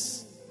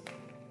things.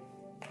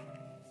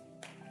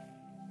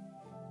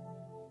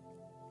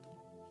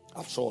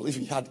 After all, if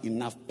he had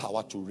enough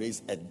power to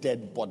raise a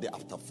dead body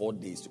after 4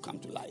 days to come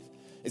to life,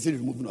 is it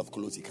removing of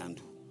clothes he can't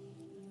do?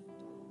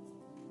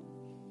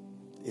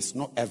 It's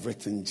not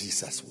everything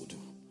Jesus will do.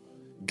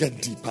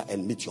 Get deeper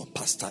and meet your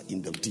pastor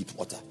in the deep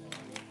water.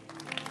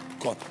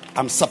 God,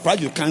 I'm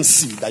surprised you can't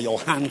see that your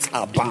hands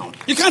are bound.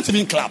 You can't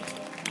even clap.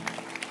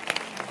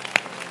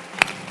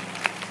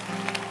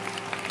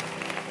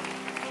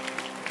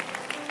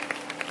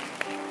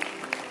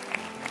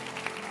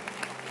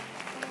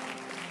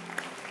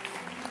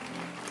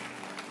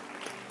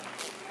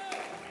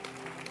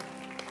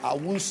 I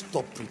won't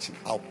stop preaching.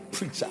 I'll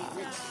preach.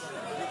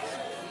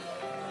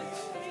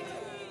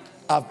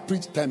 I've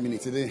preached 10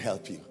 minutes. It didn't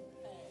help you.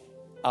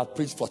 I've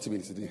preached 40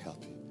 minutes. It didn't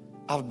help you.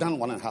 I've done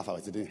 1.5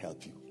 hours. It didn't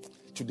help you.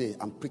 Today,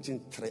 I'm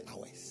preaching 3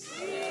 hours.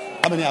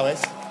 How many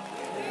hours?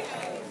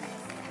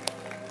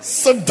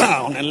 Sit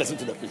down and listen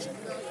to the preaching.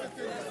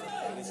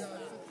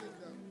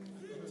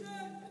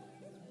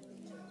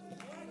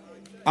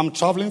 I'm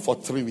traveling for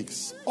 3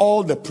 weeks.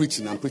 All the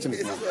preaching, I'm preaching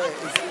it now.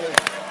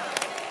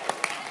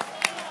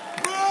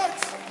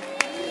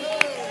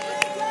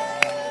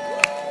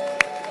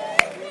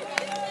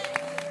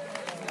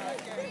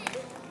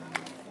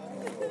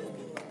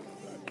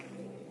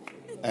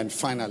 And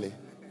finally,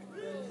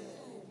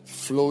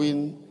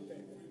 flowing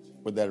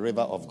with the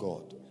river of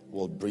God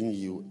will bring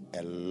you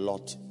a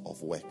lot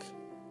of work.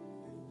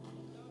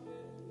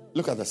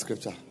 Look at the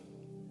scripture.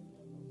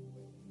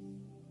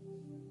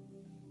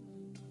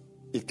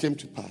 It came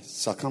to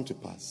pass, shall come to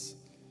pass,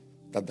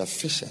 that the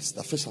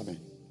fishermen,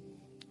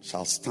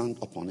 shall stand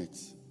upon it,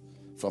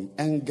 from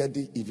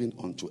En-Gedi even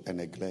unto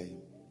En-Eglaim.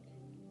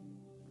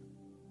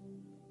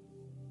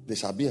 There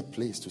shall be a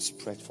place to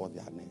spread forth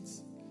their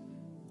nets.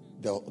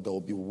 There will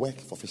be work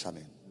for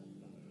fishermen.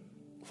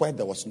 Where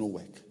there was no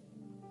work,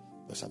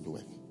 there shall be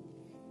work.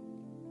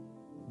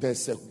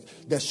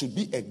 There should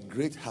be a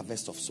great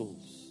harvest of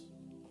souls.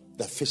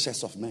 The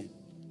fishers of men.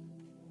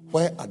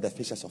 Where are the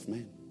fishers of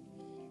men?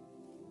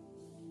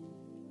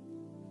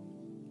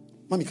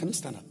 Mommy, can you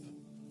stand up?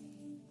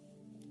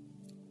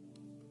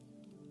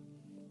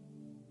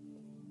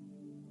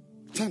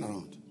 Turn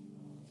around.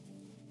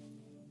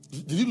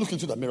 Did you look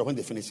into the mirror when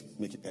they finished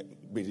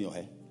braiding your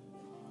hair?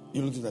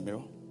 You looked into the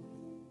mirror?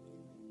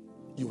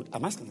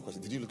 I'm asking the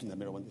question. Did you look in the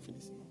mirror when they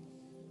finished?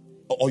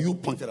 Or you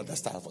pointed at the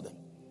style for them?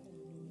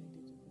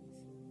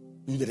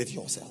 You did it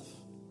yourself.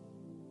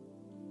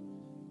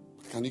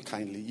 Can you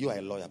kindly, you are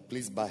a lawyer,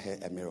 please buy her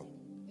a mirror.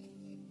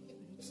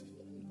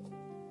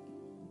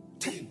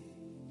 10.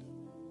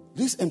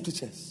 These empty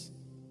chairs.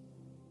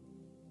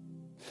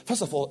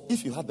 First of all,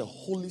 if you had the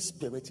Holy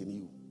Spirit in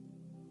you,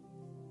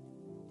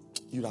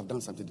 you'd have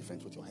done something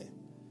different with your hair.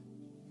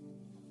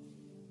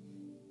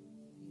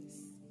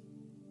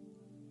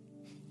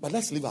 But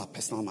let's leave our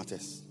personal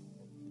matters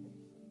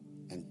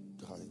and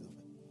do how it is.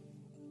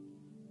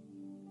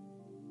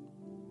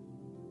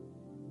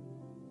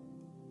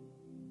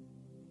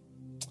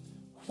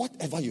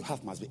 Whatever you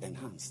have must be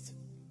enhanced.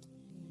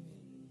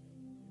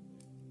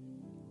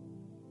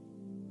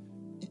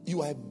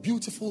 You are a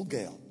beautiful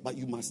girl, but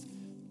you must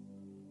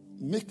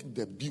make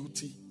the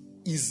beauty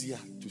easier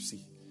to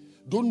see.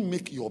 Don't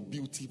make your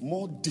beauty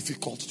more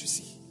difficult to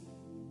see.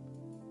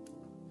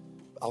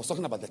 I was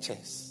talking about the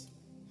chairs.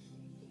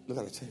 Look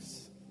at the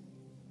chairs.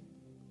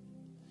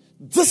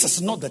 This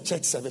is not the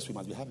church service we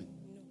must be having.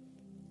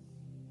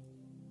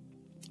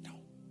 No.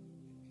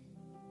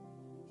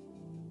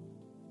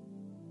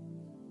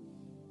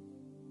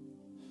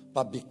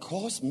 But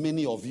because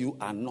many of you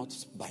are not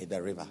by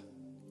the river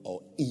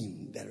or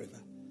in the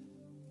river,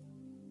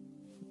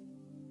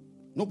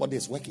 nobody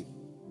is working.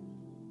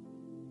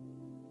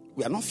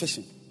 We are not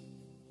fishing.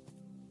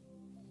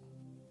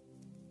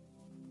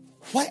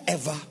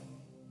 Wherever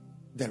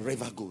the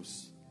river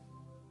goes,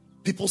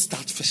 people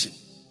start fishing.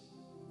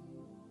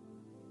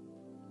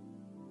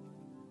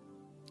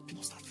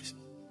 People start fishing.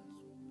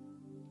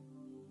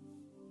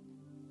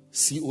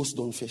 CEOs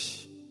don't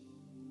fish.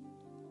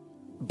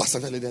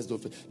 Bacenta leaders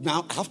don't fish.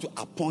 Now I have to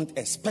appoint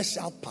a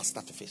special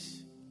pastor to fish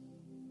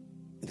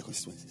in the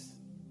constituencies.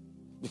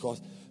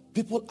 Because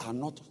people are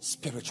not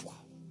spiritual.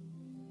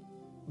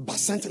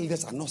 Bacenta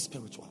leaders are not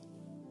spiritual.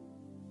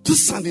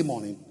 This Sunday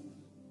morning,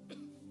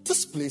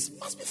 this place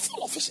must be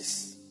full of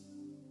fishes.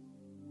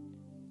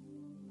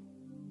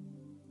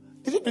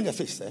 Did you bring a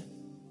fish, sir?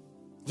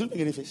 Did you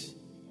bring any fish?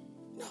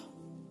 No.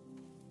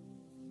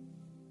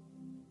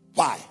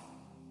 Why?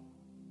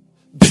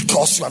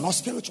 Because you are not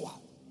spiritual.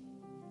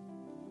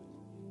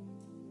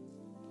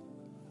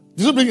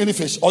 Did you bring any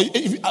fish? Or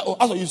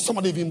if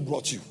somebody even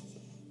brought you?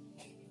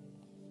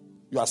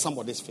 You are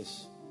somebody's fish.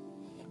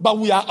 But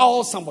we are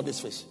all somebody's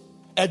fish.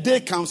 A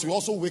day comes, we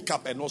also wake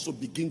up and also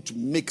begin to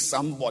make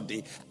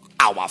somebody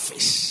our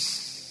fish.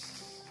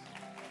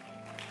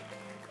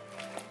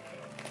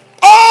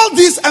 All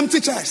these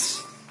empty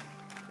chairs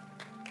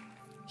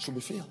should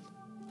be filled.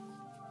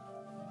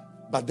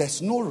 But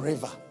there's no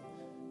river.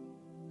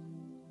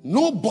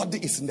 Nobody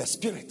is in the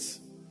spirit.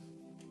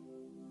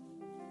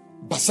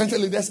 Bacenta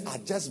leaders are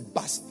just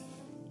bust.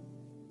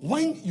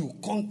 When you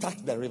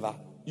contact the river,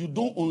 you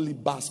don't only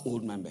bust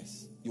old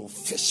members, you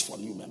fish for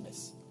new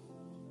members.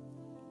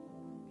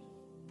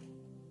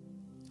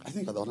 I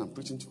think that's what I'm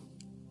preaching to.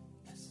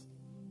 Yes.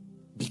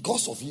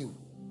 Because of you,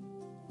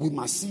 we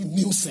must see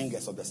new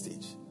singers on the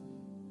stage,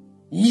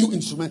 new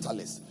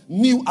instrumentalists,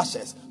 new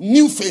ushers,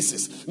 new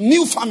faces,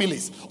 new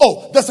families.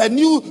 Oh, there's a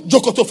new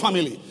Jokoto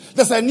family.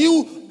 There's a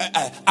new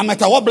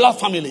Ametawabla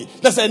family.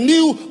 There's a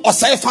new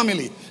Osei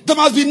family. There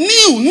must be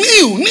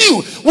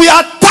new. We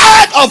are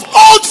tired of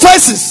old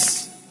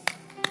faces.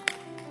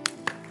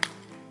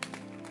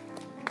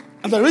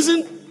 And the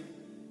reason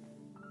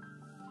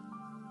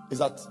is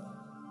that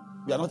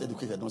we are not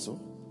educated also.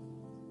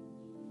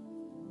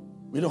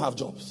 We don't have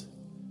jobs.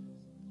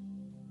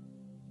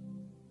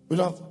 We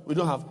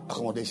don't have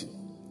accommodation.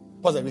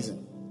 What's the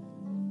reason?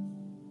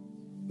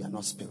 We are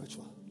not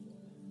spiritual.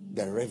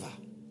 The river.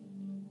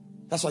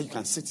 That's why you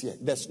can sit here.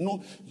 There's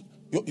no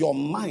your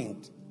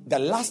mind. The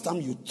last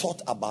time you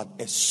thought about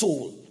a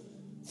soul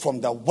from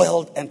the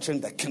world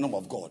entering the kingdom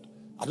of God,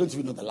 I don't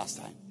even know the last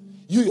time.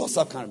 You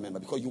yourself can't remember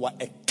because you are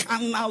a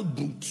carnal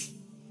brute.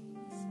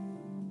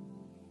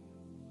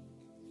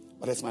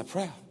 But it's my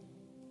prayer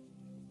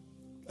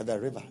that the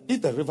river,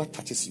 if the river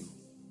touches you,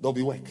 there'll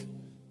be work.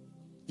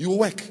 You will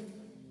work.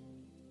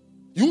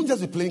 You won't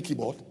just be playing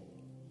keyboard.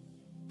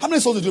 How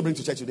many souls did you bring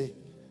to church today?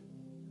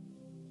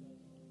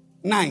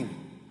 9.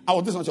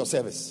 This is not your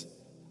service.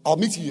 I'll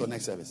meet you in your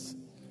next service.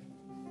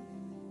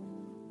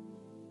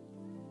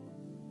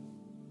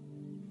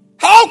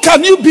 How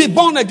can you be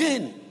born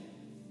again?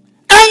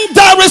 And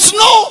there is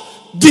no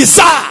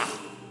desire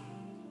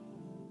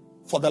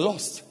for the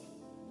lost.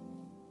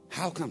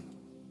 How come?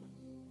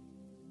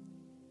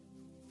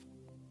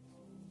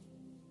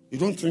 You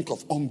don't think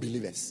of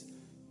unbelievers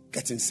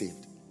getting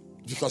saved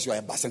because you are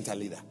a Bacenta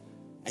leader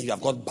and you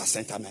have got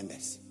Bacenta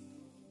members.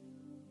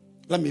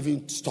 Let me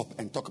even stop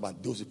and talk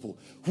about those people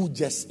who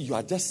you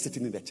are just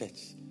sitting in the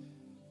church.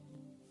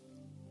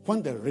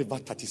 When the river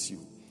touches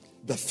you,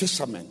 the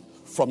fishermen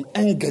from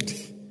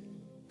Engedi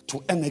to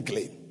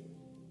Eneglain,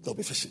 they'll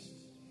be fishing.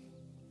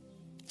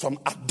 From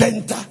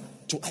Adenta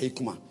to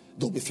Aikuma,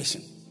 they'll be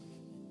fishing.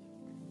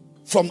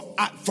 From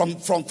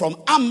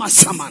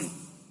Amasaman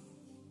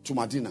to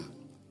Medina,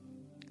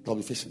 they'll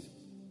be fishing.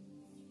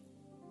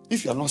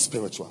 If you are not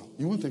spiritual,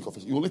 you won't think of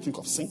it. You only think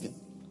of singing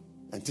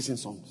and teaching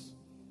songs.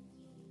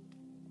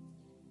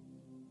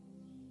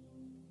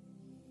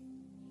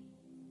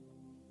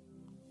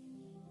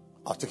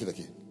 I'll take it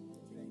again.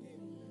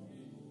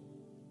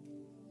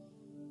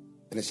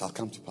 And it shall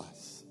come to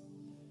pass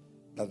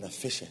that the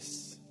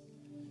fishes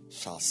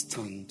shall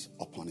stand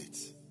upon it.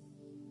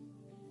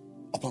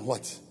 Upon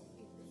what?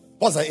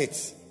 What's the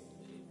it?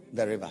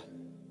 The river.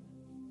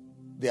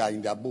 They are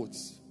in their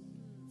boats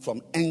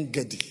from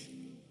Engedi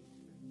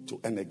to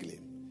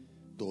Eneglain.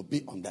 They will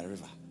be on the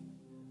river.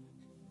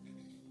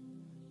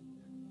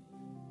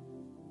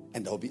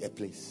 And there will be a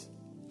place.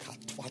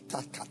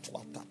 Katwata.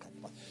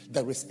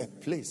 There is a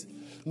place.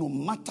 No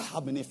matter how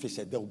many fish,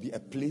 there will be a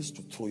place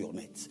to throw your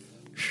net.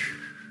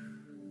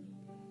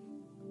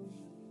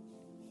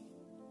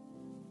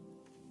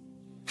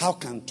 How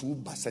can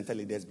 2 Bacenta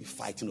leaders be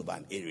fighting over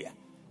an area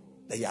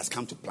that he has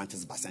come to plant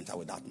his Bacenta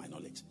without my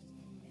knowledge?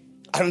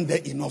 Aren't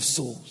there enough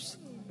souls?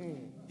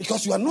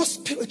 Because you are not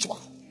spiritual.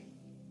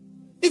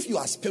 If you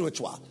are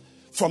spiritual,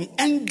 from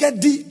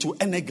Engedi to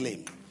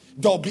Eneglain,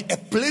 there will be a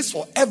place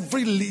for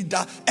every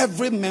leader,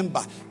 every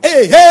member.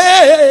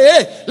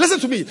 Hey, listen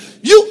to me.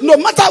 No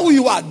matter who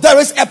you are, there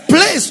is a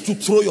place to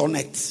throw your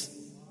net.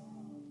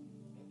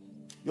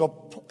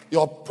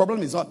 Your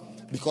problem is not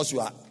because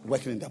you are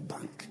working in the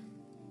bank.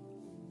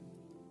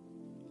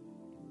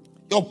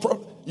 Your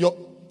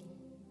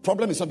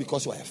problem is not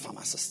because you are a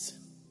pharmacist.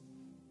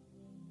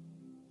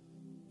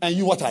 And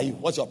you, what are you?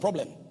 What's your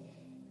problem?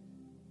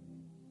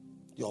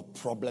 Your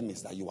problem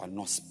is that you are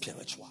not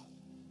spiritual.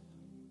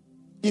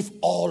 If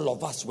all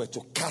of us were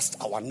to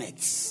cast our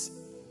nets,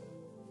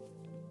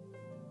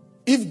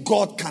 if if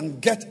God can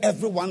get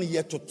everyone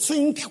here to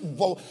think,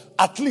 well,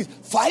 at least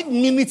 5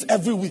 minutes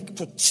every week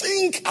to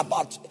think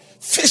about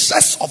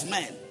fishes of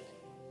men.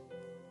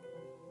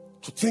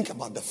 To think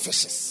about the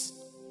fishes.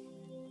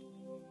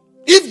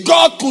 If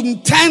God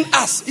couldn't turn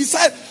us, he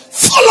said,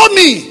 follow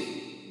me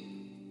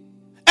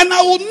and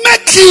I will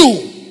make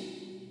you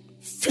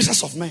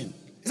fishes of men.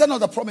 Is that not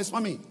the promise,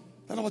 mommy? Is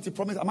that not what he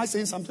promised? Am I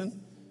saying something?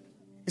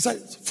 He said,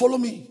 follow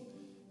me.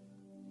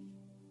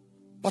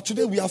 But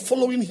today we are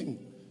following him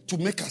to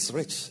make us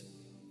rich,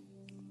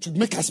 to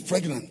make us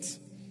pregnant,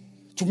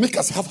 to make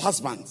us have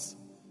husbands.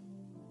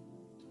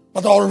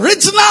 But the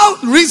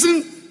original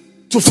reason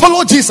to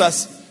follow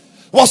Jesus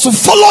was to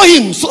follow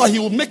him so that he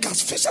will make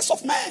us fishers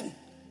of men.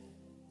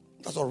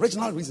 That's the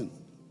original reason.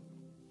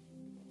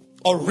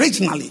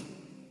 Originally,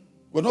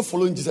 we're not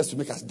following Jesus to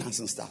make us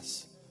dancing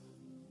stars.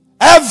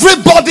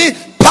 Everybody,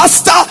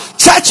 pastor,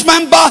 church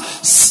member,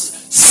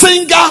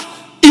 singer,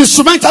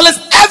 instrumentalist,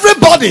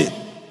 everybody,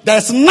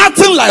 there's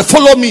nothing like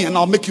follow me and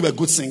I'll make you a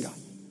good singer.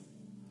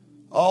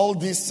 All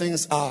these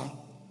things are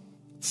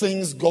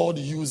things God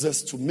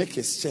uses to make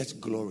his church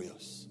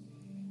glorious.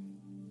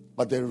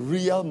 But the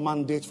real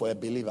mandate for a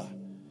believer,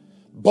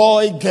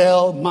 boy,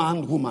 girl,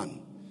 man,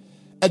 woman,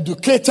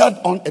 educated,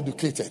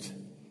 uneducated,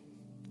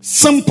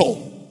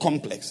 simple,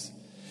 complex,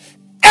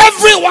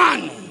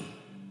 everyone,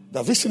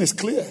 the vision is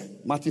clear.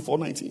 Matthew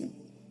 4:19.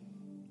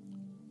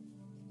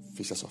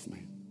 Fishers of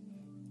men.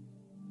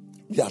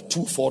 There are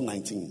 2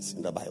 4:19s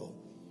in the Bible.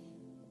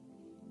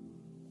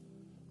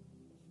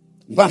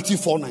 Matthew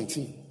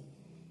 4:19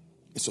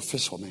 is to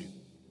fish for men.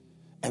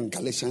 And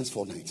Galatians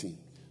 4:19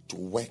 to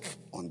work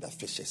on the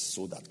fishes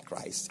so that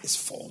Christ is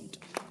formed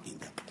in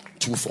them.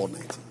 2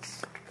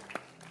 4:19s.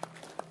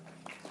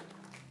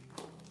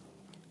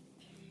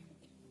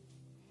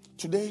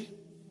 Today,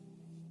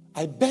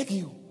 I beg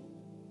you,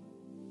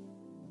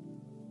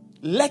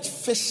 let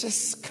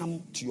fishes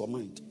come to your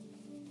mind.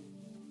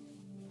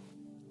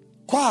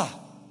 Kwa,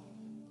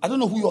 I don't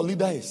know who your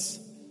leader is,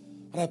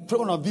 but I pray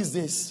one of these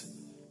days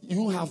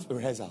you have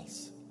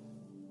rehearsals.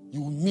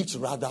 You will meet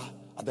rather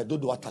at the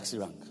Dodoa taxi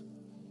rank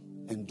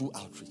and do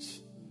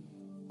outreach.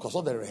 Because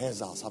all the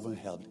rehearsals haven't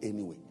helped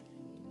anyway.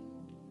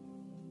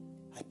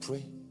 I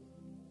pray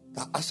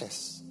that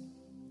ushers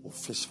will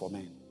fish for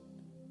men.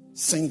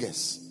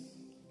 Singers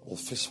will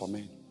fish for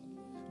men.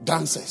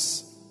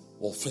 Dancers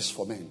will fish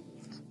for men.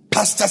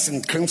 Pastors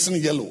in crimson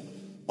yellow,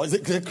 or is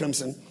it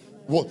crimson?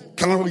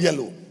 Canary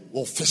yellow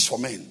will fish for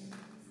men.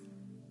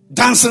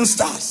 Dancing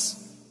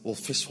stars will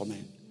fish for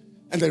men.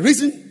 And the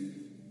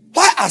reason,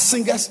 why are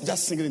singers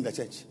just singing in the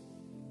church?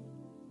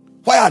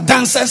 Why are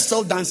dancers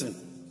still dancing?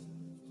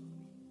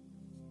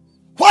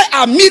 Why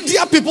are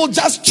media people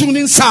just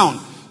tuning sound?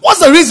 What's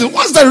the reason?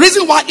 What's the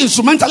reason why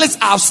instrumentalists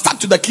are stuck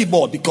to the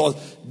keyboard? Because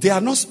they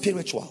are not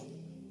spiritual.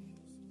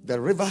 The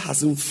river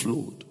hasn't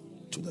flowed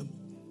to them.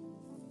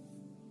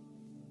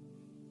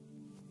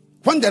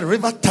 When the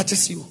river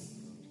touches you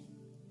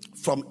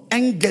from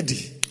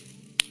Engedi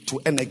to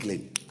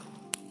Eneglain,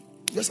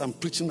 yes, I'm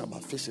preaching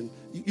about fishing.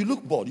 You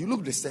look bored. You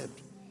look disturbed.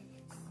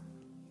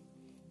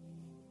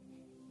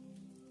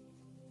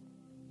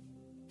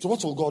 So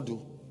what will God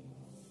do?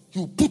 He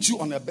will put you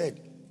on a bed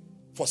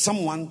for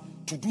someone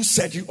to do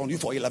surgery on you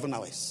for 11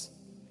 hours.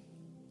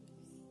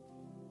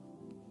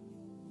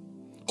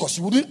 Because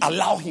you wouldn't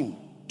allow him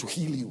to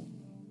heal you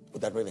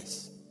with the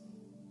rivers.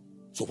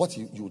 So what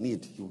you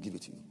need, he will give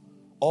it to you.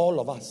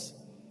 All of us,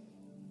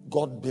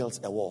 God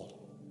builds a wall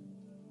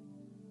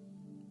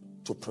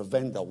to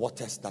prevent the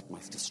waters that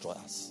must destroy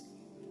us.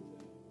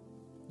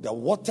 The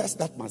waters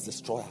that must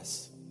destroy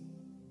us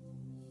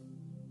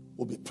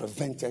will be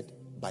prevented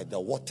by the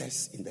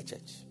waters in the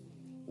church.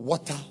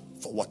 Water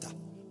for water.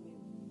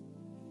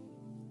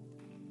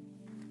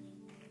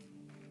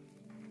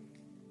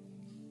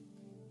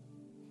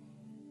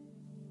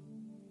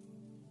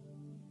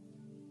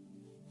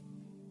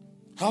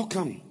 How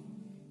come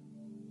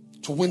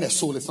to win a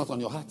soul is not on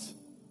your heart?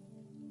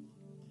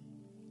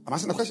 I'm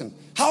asking the question.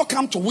 How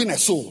come to win a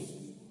soul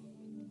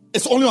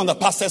it's only on the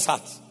pastor's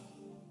heart?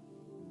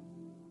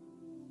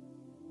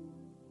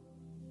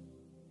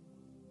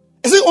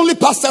 Is it only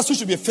pastors who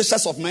should be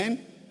fishers of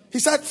men? He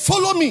said,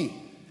 follow me.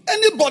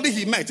 Anybody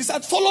he met, he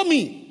said, follow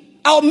me.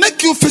 I'll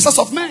make you fishers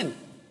of men.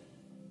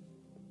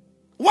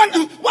 When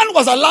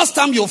was the last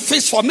time you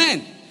fished for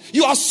men?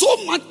 You are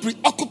so much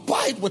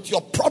preoccupied with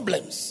your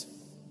problems.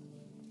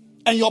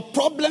 And your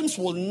problems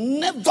will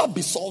never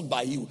be solved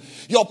by you.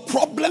 Your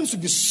problems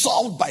will be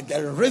solved by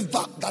the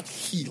river that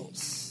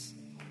heals.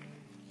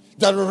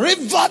 The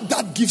river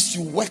that gives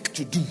you work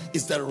to do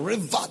is the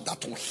river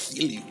that will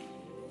heal you.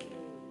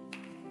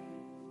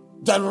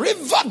 The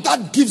river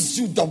that gives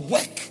you the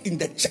work in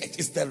the church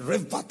is the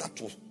river that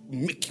will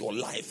make your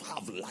life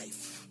have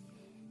life.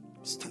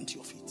 Stand to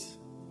your feet.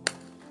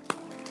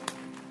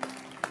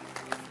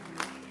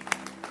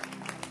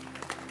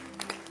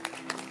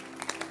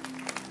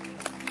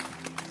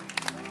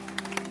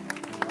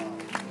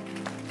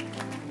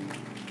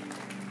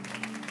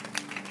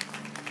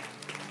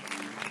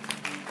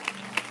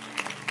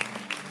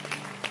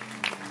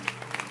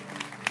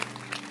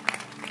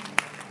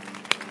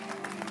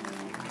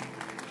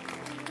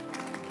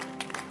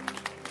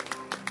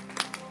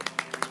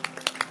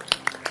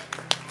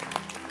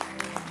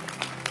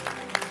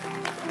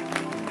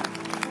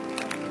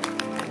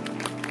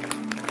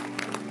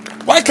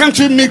 can't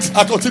you meet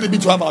at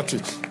OTDB to have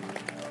outreach?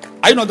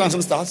 Are you not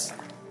dancing stars?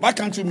 Why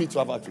can't you meet to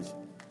have outreach?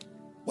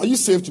 Were you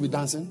saved to be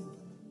dancing?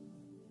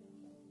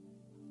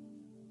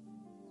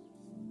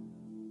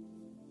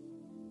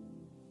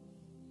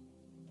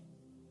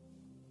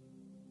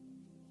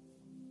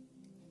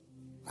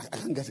 I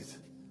can't get it.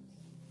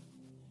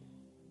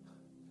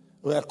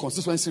 We're a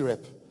constituency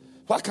rep.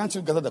 Why can't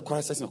you gather the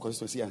choristers in your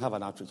constituency and have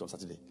an outreach on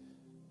Saturday?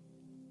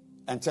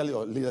 And tell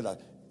your leader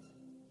that,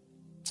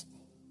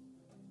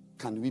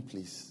 can we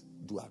please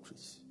do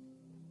outreach?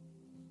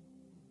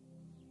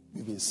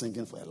 We've been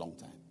singing for a long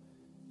time.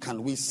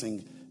 Can we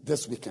sing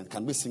this weekend?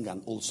 Can we sing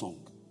an old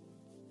song?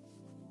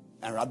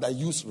 And rather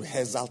use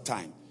rehearsal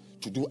time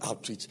to do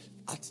outreach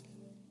at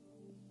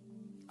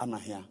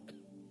Amahia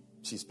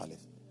Chief's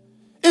Palace.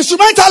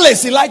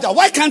 Instrumentalists, Elijah,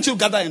 why can't you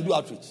gather and do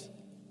outreach?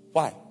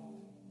 Why?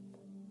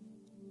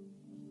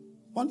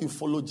 When you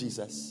follow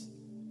Jesus,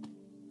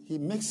 he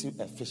makes you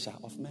a fisher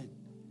of men.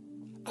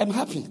 I'm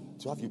happy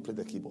to have you play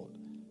the keyboard.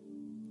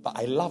 But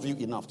I love you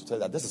enough to tell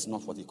you that this is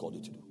not what he called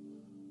you to do.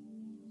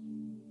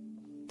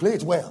 Play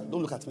it well.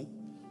 Don't look at me.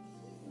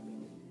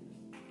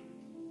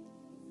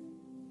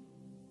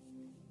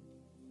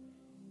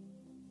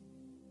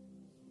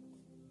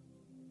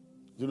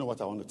 You know what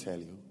I want to tell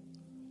you?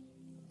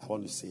 I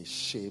want to say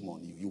shame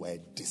on you. You are a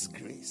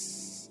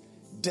disgrace.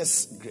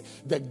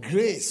 The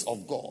grace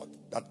of God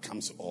that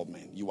comes to all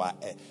men. You are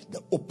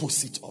the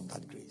opposite of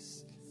that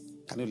grace.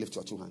 Can you lift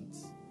your two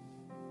hands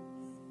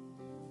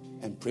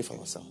and pray for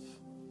yourself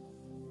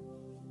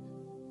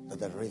that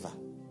the river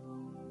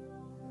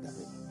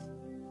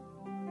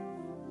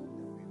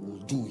will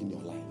do in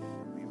your life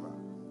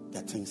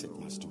the things it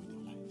must do in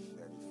your life.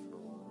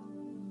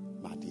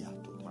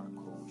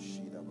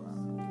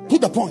 Put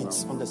the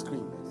points on the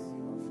screen.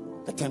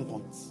 The 10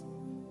 points.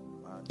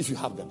 If you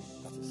have them,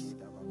 that is.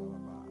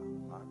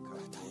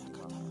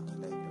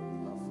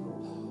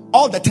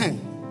 All the 10.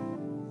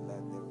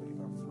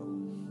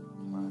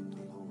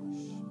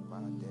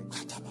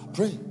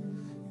 Pray.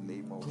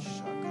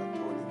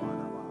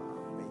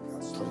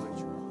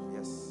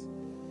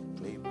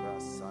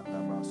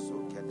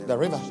 The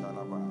river.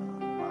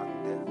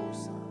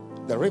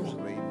 The river.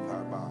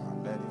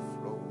 Let it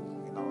flow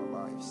in our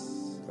lives.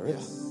 The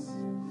river.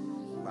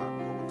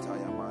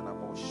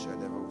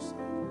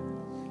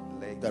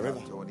 The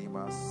river.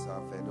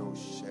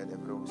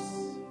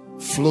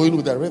 Flowing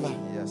with the river.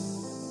 Yes.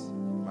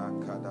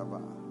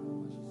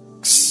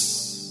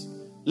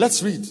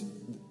 Let's read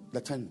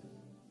the 10.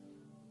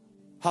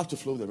 How to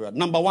flow the river.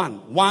 Number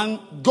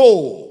 1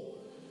 go.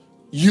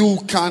 You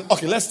can.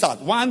 Okay, let's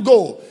start. 1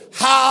 go.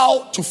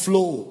 How to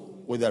flow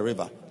with the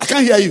river. I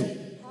can't hear you.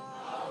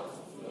 How to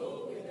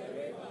flow with the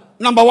river.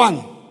 Number 1.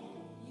 You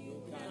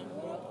can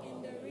walk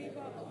in the river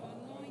of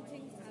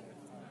anointing at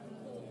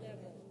ankle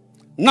level.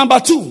 Number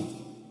 2. You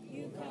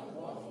can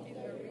walk in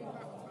the river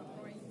of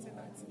anointing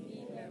at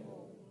knee level.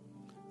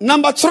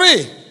 Number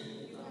 3.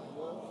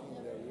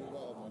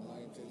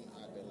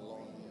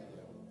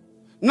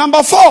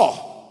 Number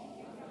 4.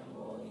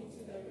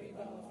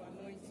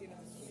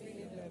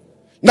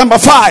 Number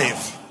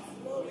 5.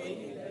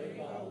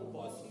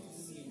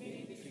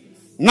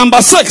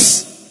 Number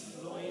 6.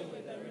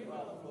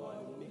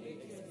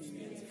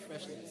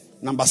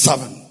 Number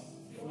 7.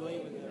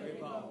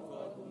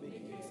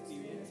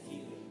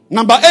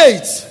 Number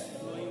 8.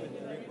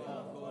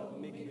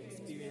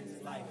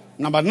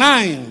 Number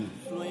 9.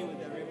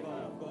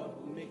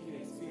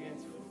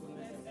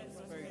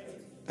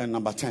 And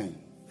number 10.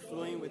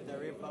 Flowing with the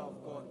river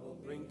of God will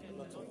bring a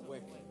lot of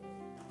work.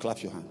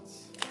 Clap your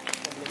hands.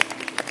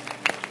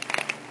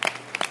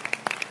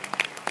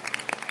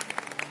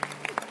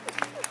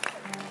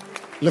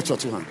 Lift your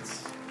 2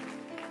 hands.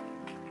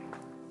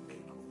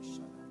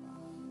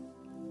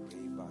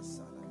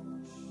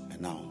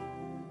 And now,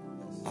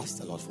 ask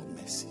the Lord for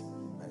mercy.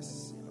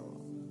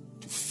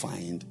 To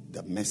find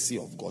the mercy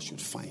of God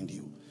should find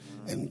you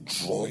and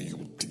draw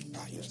you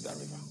deeper into the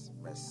river.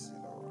 Pray.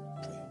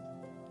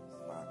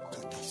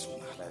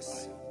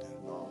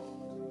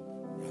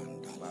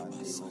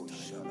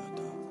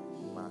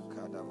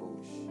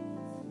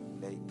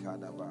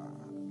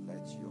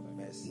 Let your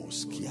mercy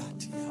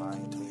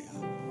find me.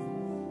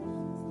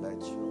 Let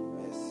your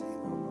mercy,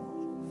 O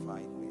Lord,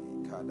 find me.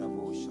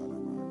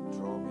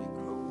 Draw me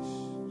close.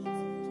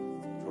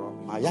 Draw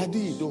me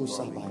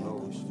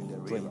close to the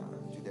river.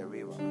 To the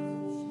river.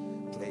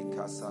 Take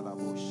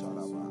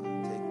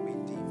me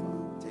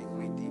deeper. Take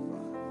me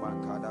deeper.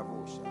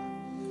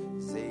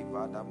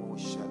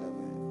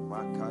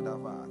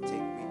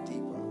 Take me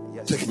deeper.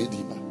 Yes. Take me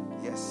deeper.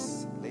 Yes.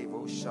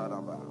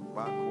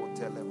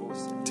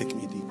 Take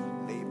me deeper.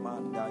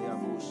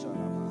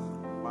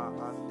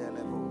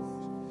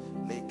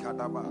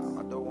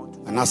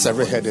 And as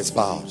every head is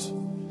bowed,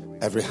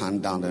 every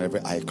hand down and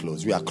every eye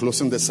closed, we are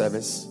closing the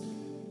service,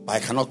 but I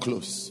cannot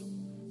close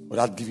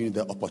without giving you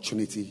the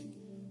opportunity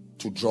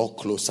to draw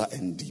closer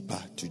and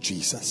deeper to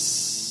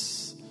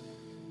Jesus.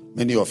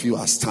 Many of you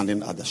are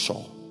standing at the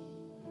shore.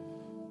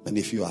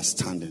 Many of you are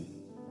standing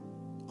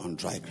on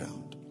dry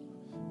ground.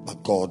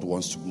 But God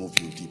wants to move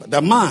you deeper.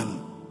 The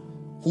man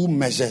who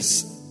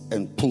measures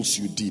and pulls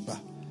you deeper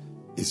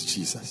is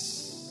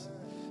Jesus.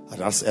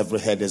 And as every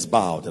head is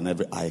bowed and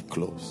every eye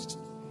closed,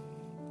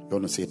 you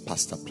want to say,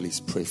 Pastor, please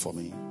pray for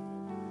me.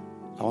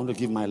 I want to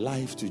give my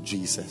life to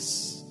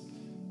Jesus.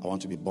 I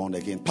want to be born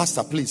again.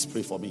 Pastor, please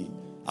pray for me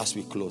as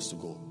we close to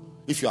go.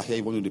 If you are here,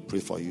 I want me to pray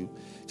for you.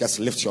 Just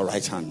lift your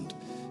right hand.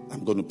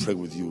 I'm going to pray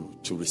with you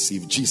to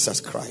receive Jesus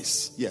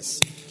Christ.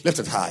 Yes, lift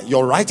it high.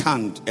 Your right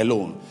hand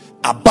alone,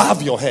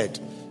 above your head.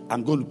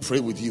 I'm going to pray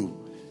with you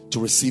to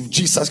receive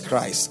Jesus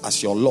Christ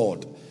as your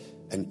Lord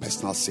and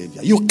personal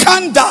Savior. You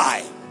can't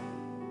die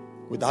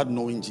without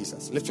knowing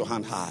Jesus. Lift your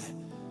hand high.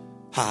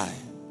 High.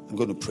 I'm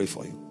going to pray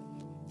for you.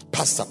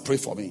 Pastor, pray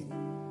for me.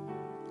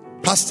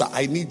 Pastor,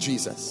 I need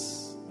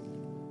Jesus.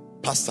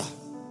 Pastor,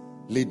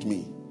 lead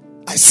me.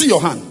 I see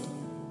your hand.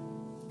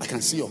 I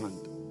can see your hand.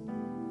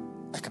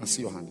 I can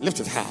see your hand. Lift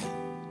it high.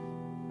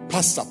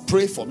 Pastor,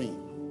 pray for me.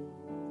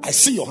 I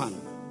see your hand.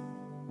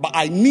 But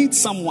I need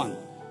someone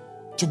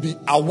to be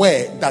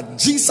aware that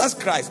Jesus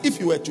Christ, if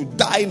you were to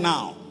die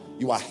now,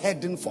 you are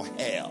heading for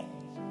hell.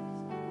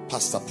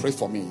 Pastor, pray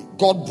for me.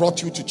 God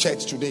brought you to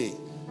church today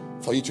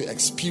for you to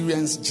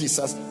experience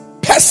Jesus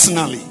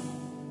personally,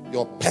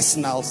 your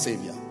personal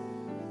Savior.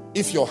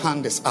 If your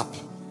hand is up,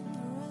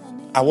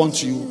 I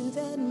want you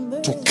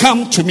to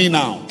come to me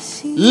now.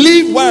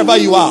 Leave wherever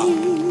you are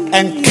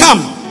and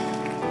come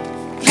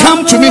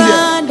to me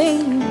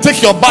here.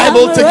 Take your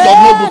Bible, take your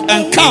notebook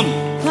and come.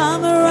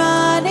 Come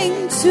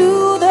running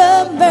to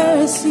the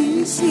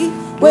mercy seat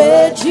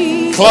where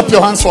Jesus Clap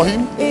your hands for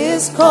him.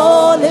 is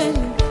calling.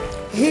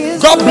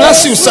 His God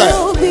bless you, sir.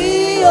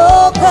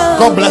 God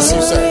God bless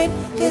you, sir.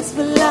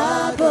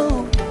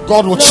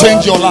 God will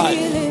change your life.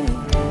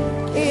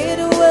 It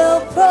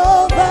will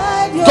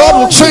provide your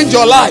God will change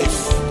your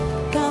life.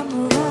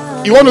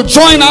 You want to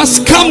join us?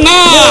 Come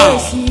now.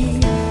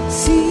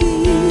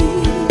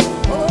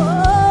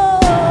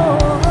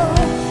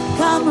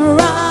 Come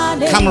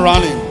running. Come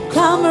running.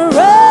 Come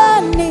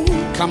running.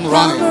 Come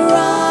running. Come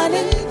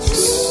running.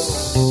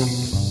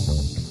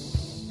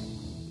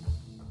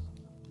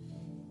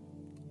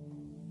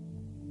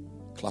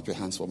 Clap your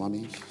hands for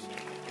mommy.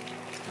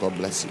 God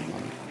bless you,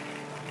 mommy.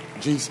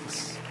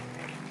 Jesus.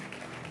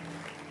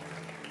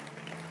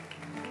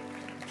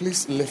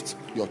 Please lift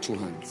your two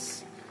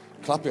hands.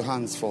 Clap your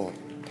hands for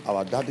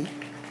our daddy.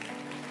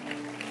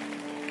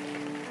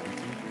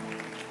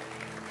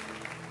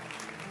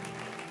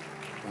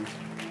 Thank you.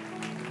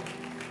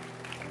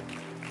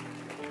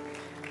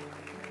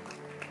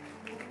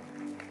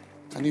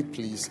 Can you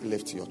please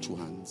lift your two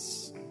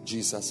hands?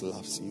 Jesus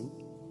loves you.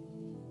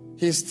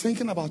 He is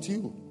thinking about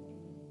you.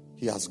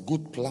 He has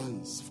good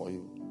plans for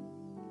you.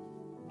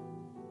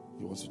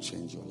 He wants to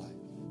change your life.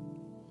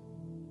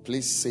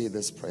 Please say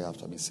this prayer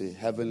after me. Say,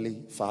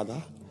 Heavenly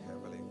Father,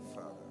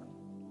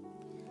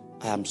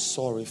 I am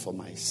sorry for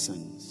my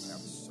sins. I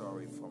am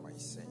sorry for my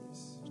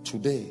sins.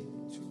 Today,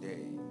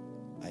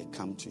 I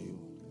come to you.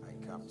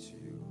 come to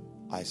you.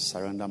 I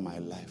surrender my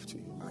life to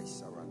you. I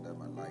surrender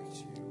my life to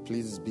you.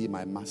 Please be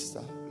my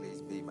master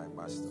Please be my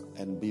master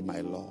and be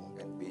my Lord.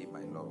 and be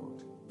my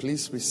Lord.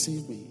 Please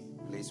receive me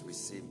Please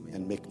receive me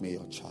and make me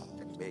your child.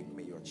 and make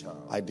me your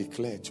child. I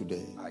declare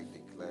today I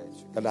declare to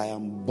you that I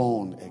am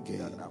born that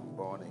again. I'm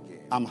born again.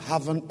 I'm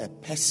having a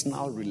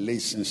personal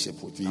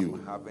relationship with you.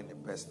 I'm having a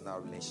personal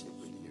relationship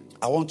with you.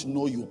 I want to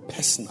know you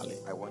personally.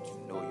 I want to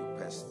know you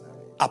personally.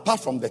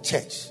 Apart from the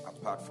church,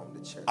 Apart from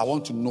the church, I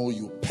want to know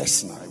you I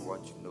personally.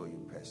 want to know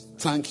you personally.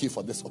 Thank you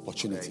for this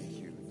opportunity Thank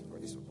you for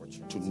this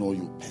opportunity to know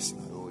you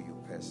personally. know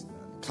you personally.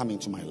 Come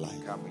into my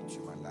life Come into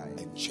my life.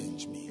 and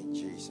change me. In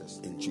Jesus'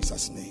 name. In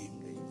Jesus' name.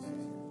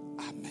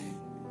 Amen.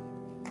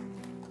 Amen.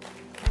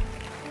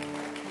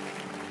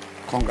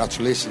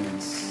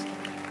 Congratulations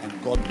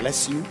and God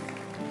bless you.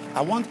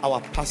 I want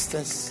our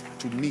pastors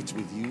to meet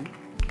with you,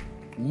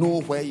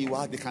 know where you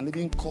are. They can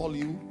even call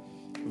you,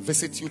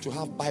 visit you to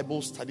have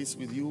Bible studies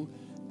with you,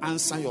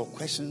 answer your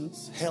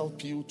questions,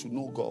 help you to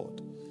know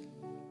God.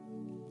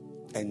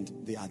 And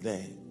they are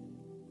there.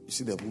 You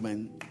see the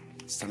woman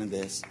standing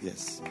there?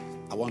 Yes.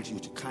 I want you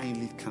to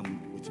kindly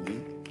come with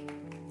me.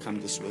 Come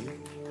this way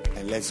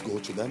and let's go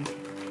to them.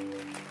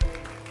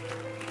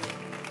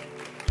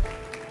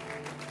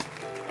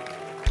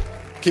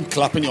 Keep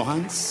clapping your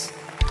hands.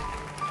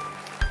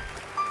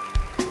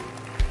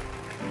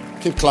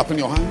 Keep clapping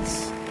your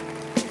hands.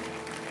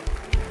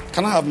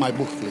 Can I have my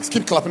book, please?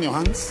 Keep clapping your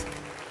hands.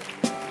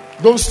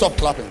 Don't stop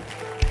clapping.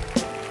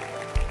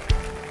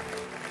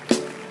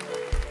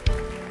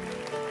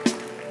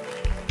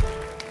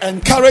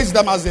 Encourage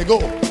them as they go.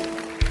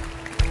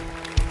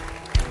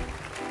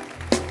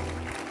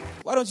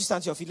 Why don't you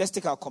stand to your feet? Let's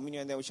take our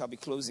communion and then we shall be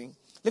closing.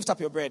 Lift up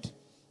your bread.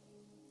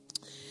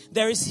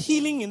 There is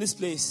healing in this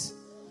place.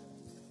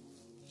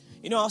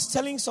 You know, I was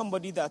telling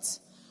somebody that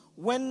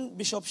when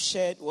Bishop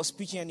was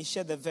preaching and he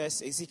shared the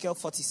verse, Ezekiel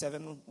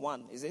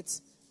 47:1, is it?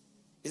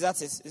 Is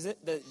that it? Is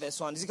it the verse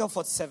 1? Ezekiel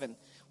 47,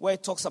 where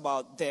it talks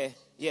about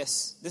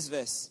this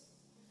verse.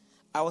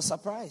 I was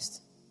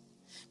surprised.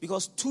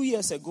 Because 2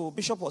 years ago,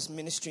 Bishop was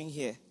ministering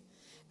here.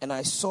 And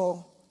I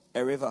saw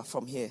a river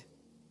from here.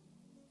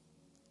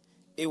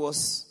 it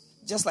was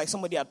just like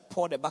somebody had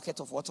poured a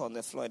bucket of water on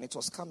the floor and it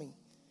was coming.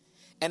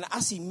 And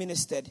as he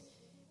ministered,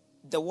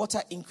 the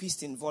water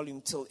increased in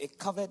volume till it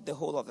covered the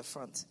whole of the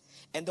front.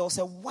 And there was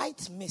a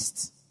white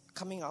mist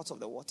coming out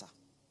of the water.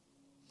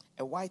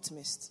 A white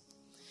mist.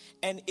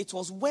 And it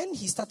was when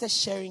he started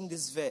sharing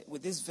this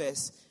with this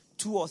verse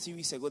 2 or 3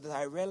 weeks ago that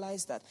I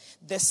realized that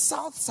the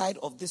south side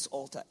of this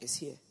altar is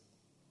here.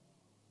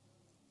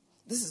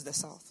 This is the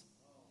south.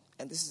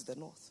 And this is the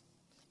north.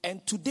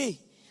 And today,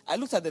 I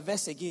looked at the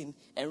verse again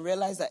and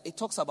realized that it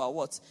talks about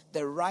what?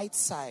 The right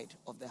side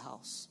of the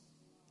house.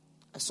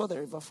 I saw the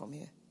river from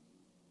here.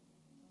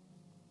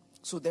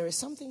 So there is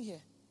something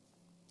here.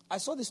 I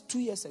saw this 2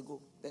 years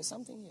ago. There's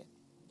something here.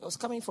 It was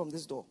coming from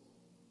this door.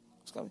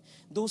 It was coming.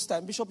 Those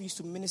times, Bishop used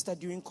to minister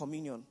during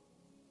communion.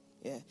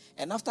 Yeah.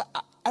 And after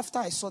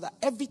I saw that,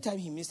 every time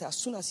he ministered, as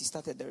soon as he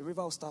started, the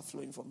river will start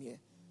flowing from here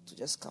to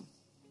just come.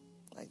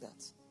 Like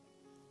that.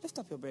 Lift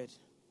up your bread.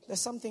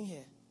 There's something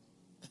here.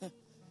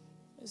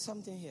 There's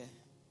something here.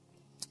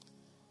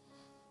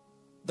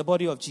 The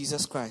body of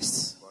Jesus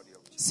Christ.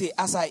 Say,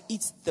 as I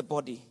eat the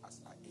body,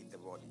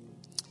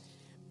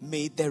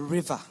 may the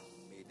river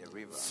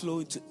flow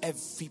into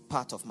every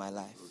part of my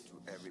life.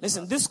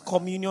 Listen, this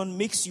communion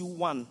makes you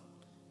one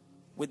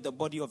with the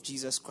body of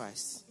Jesus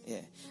Christ.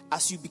 Yeah.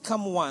 As you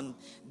become one,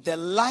 the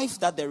life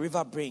that the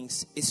river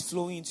brings is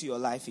flowing into your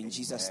life in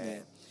Jesus'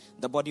 name.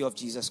 The body of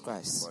Jesus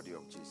Christ. The body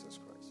of Jesus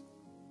Christ.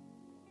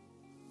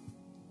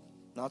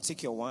 Now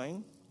take your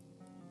wine.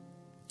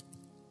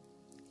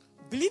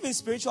 Believe in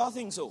spiritual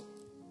things, so.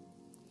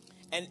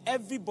 And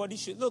everybody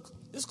should. Look,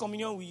 this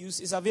communion we use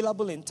is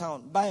available in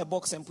town. Buy a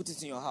box and put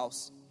it in your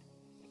house.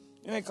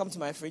 When I come to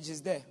my fridge,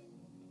 it's there.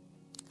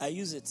 I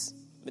use it.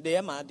 But they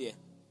are my idea.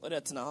 What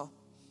that's now?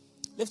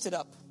 Lift it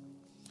up.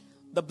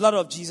 The blood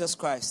of Jesus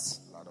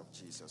Christ. Blood of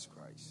Jesus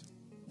Christ.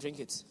 Drink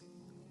it.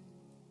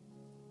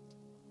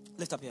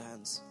 Lift up your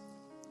hands.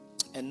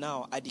 And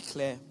now I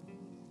declare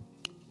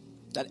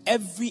that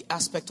every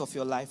aspect of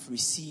your life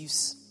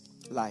receives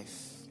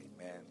life.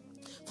 Amen.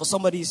 For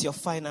somebody is your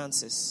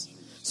finances.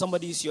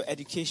 Somebody is your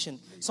education.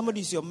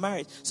 Somebody is your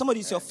marriage. Somebody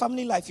is your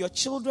family life. Your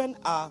children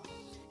are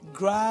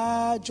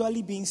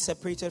gradually being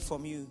separated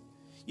from you.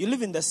 You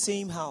live in the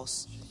same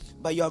house,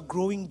 but you are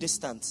growing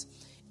distant.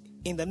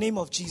 In the name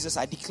of Jesus,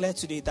 I declare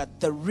today that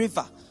the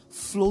river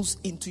flows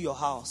into your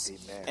house.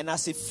 Amen. And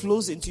as it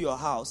flows into your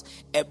house,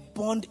 a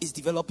bond is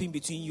developing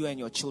between you and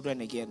your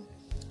children again.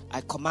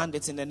 I command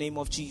it in the name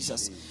of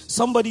Jesus.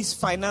 Somebody's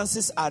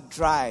finances are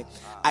dry.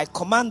 I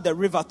command the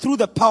river through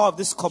the power of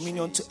this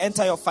communion to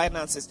enter your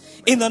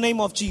finances in the name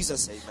of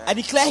Jesus. I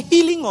declare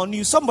healing on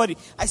you. Somebody,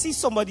 I see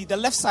somebody, the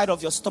left side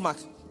of your stomach.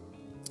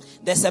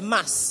 There's a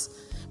mass,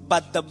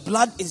 but the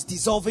blood is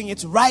dissolving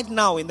it right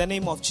now in the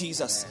name of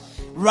Jesus.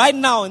 Right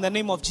now in the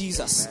name of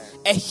Jesus.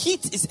 A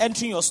heat is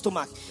entering your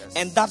stomach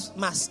and that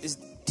mass is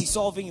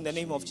dissolving in the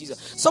name of Jesus.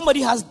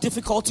 Somebody has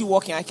difficulty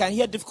walking. I can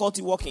hear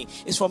difficulty walking.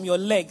 It's from your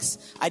legs.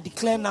 I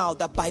declare now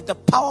that by the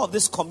power of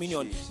this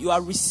communion, you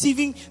are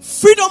receiving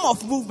freedom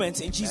of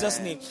movement in Jesus'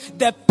 name.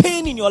 The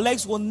pain in your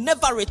legs will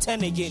never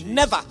return again.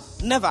 Never,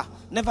 never,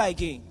 never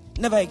again.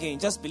 Never again.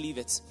 Just believe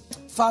it.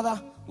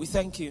 Father, we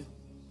thank you.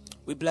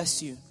 We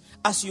bless you.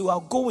 As you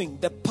are going,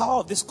 the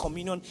power of this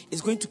communion is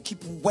going to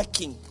keep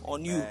working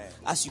on you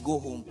as you go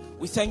home.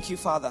 We thank you,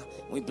 Father.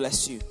 We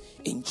bless you.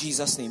 In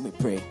Jesus' name we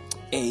pray.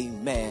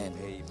 Amen.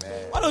 Amen.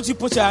 Why don't you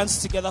put your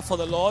hands together for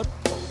the Lord?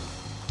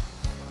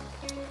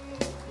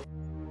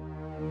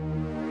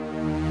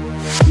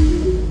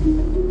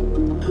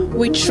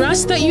 We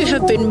trust that you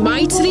have been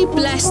mightily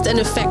blessed and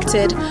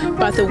affected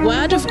by the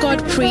word of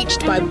God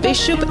preached by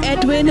Bishop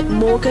Edwin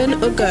Morgan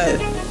Ogo.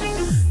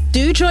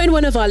 Do join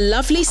one of our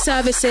lovely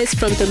services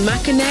from the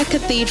Mackinac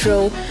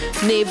Cathedral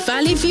near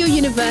Valley View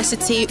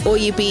University,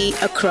 Oyibi,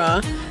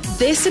 Accra,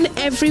 this and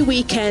every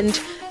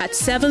weekend at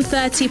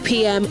 7:30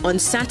 p.m. on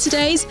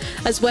Saturdays,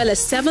 as well as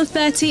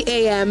 7:30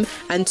 a.m.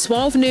 and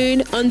 12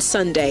 noon on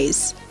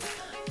Sundays.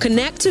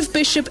 Connect with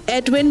Bishop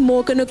Edwin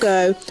Morgan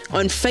Ogo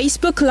on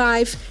Facebook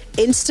Live,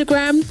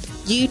 Instagram,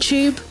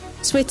 YouTube,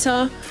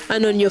 Twitter,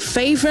 and on your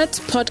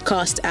favorite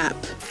podcast app.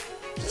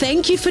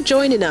 Thank you for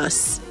joining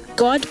us.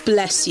 God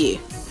bless you.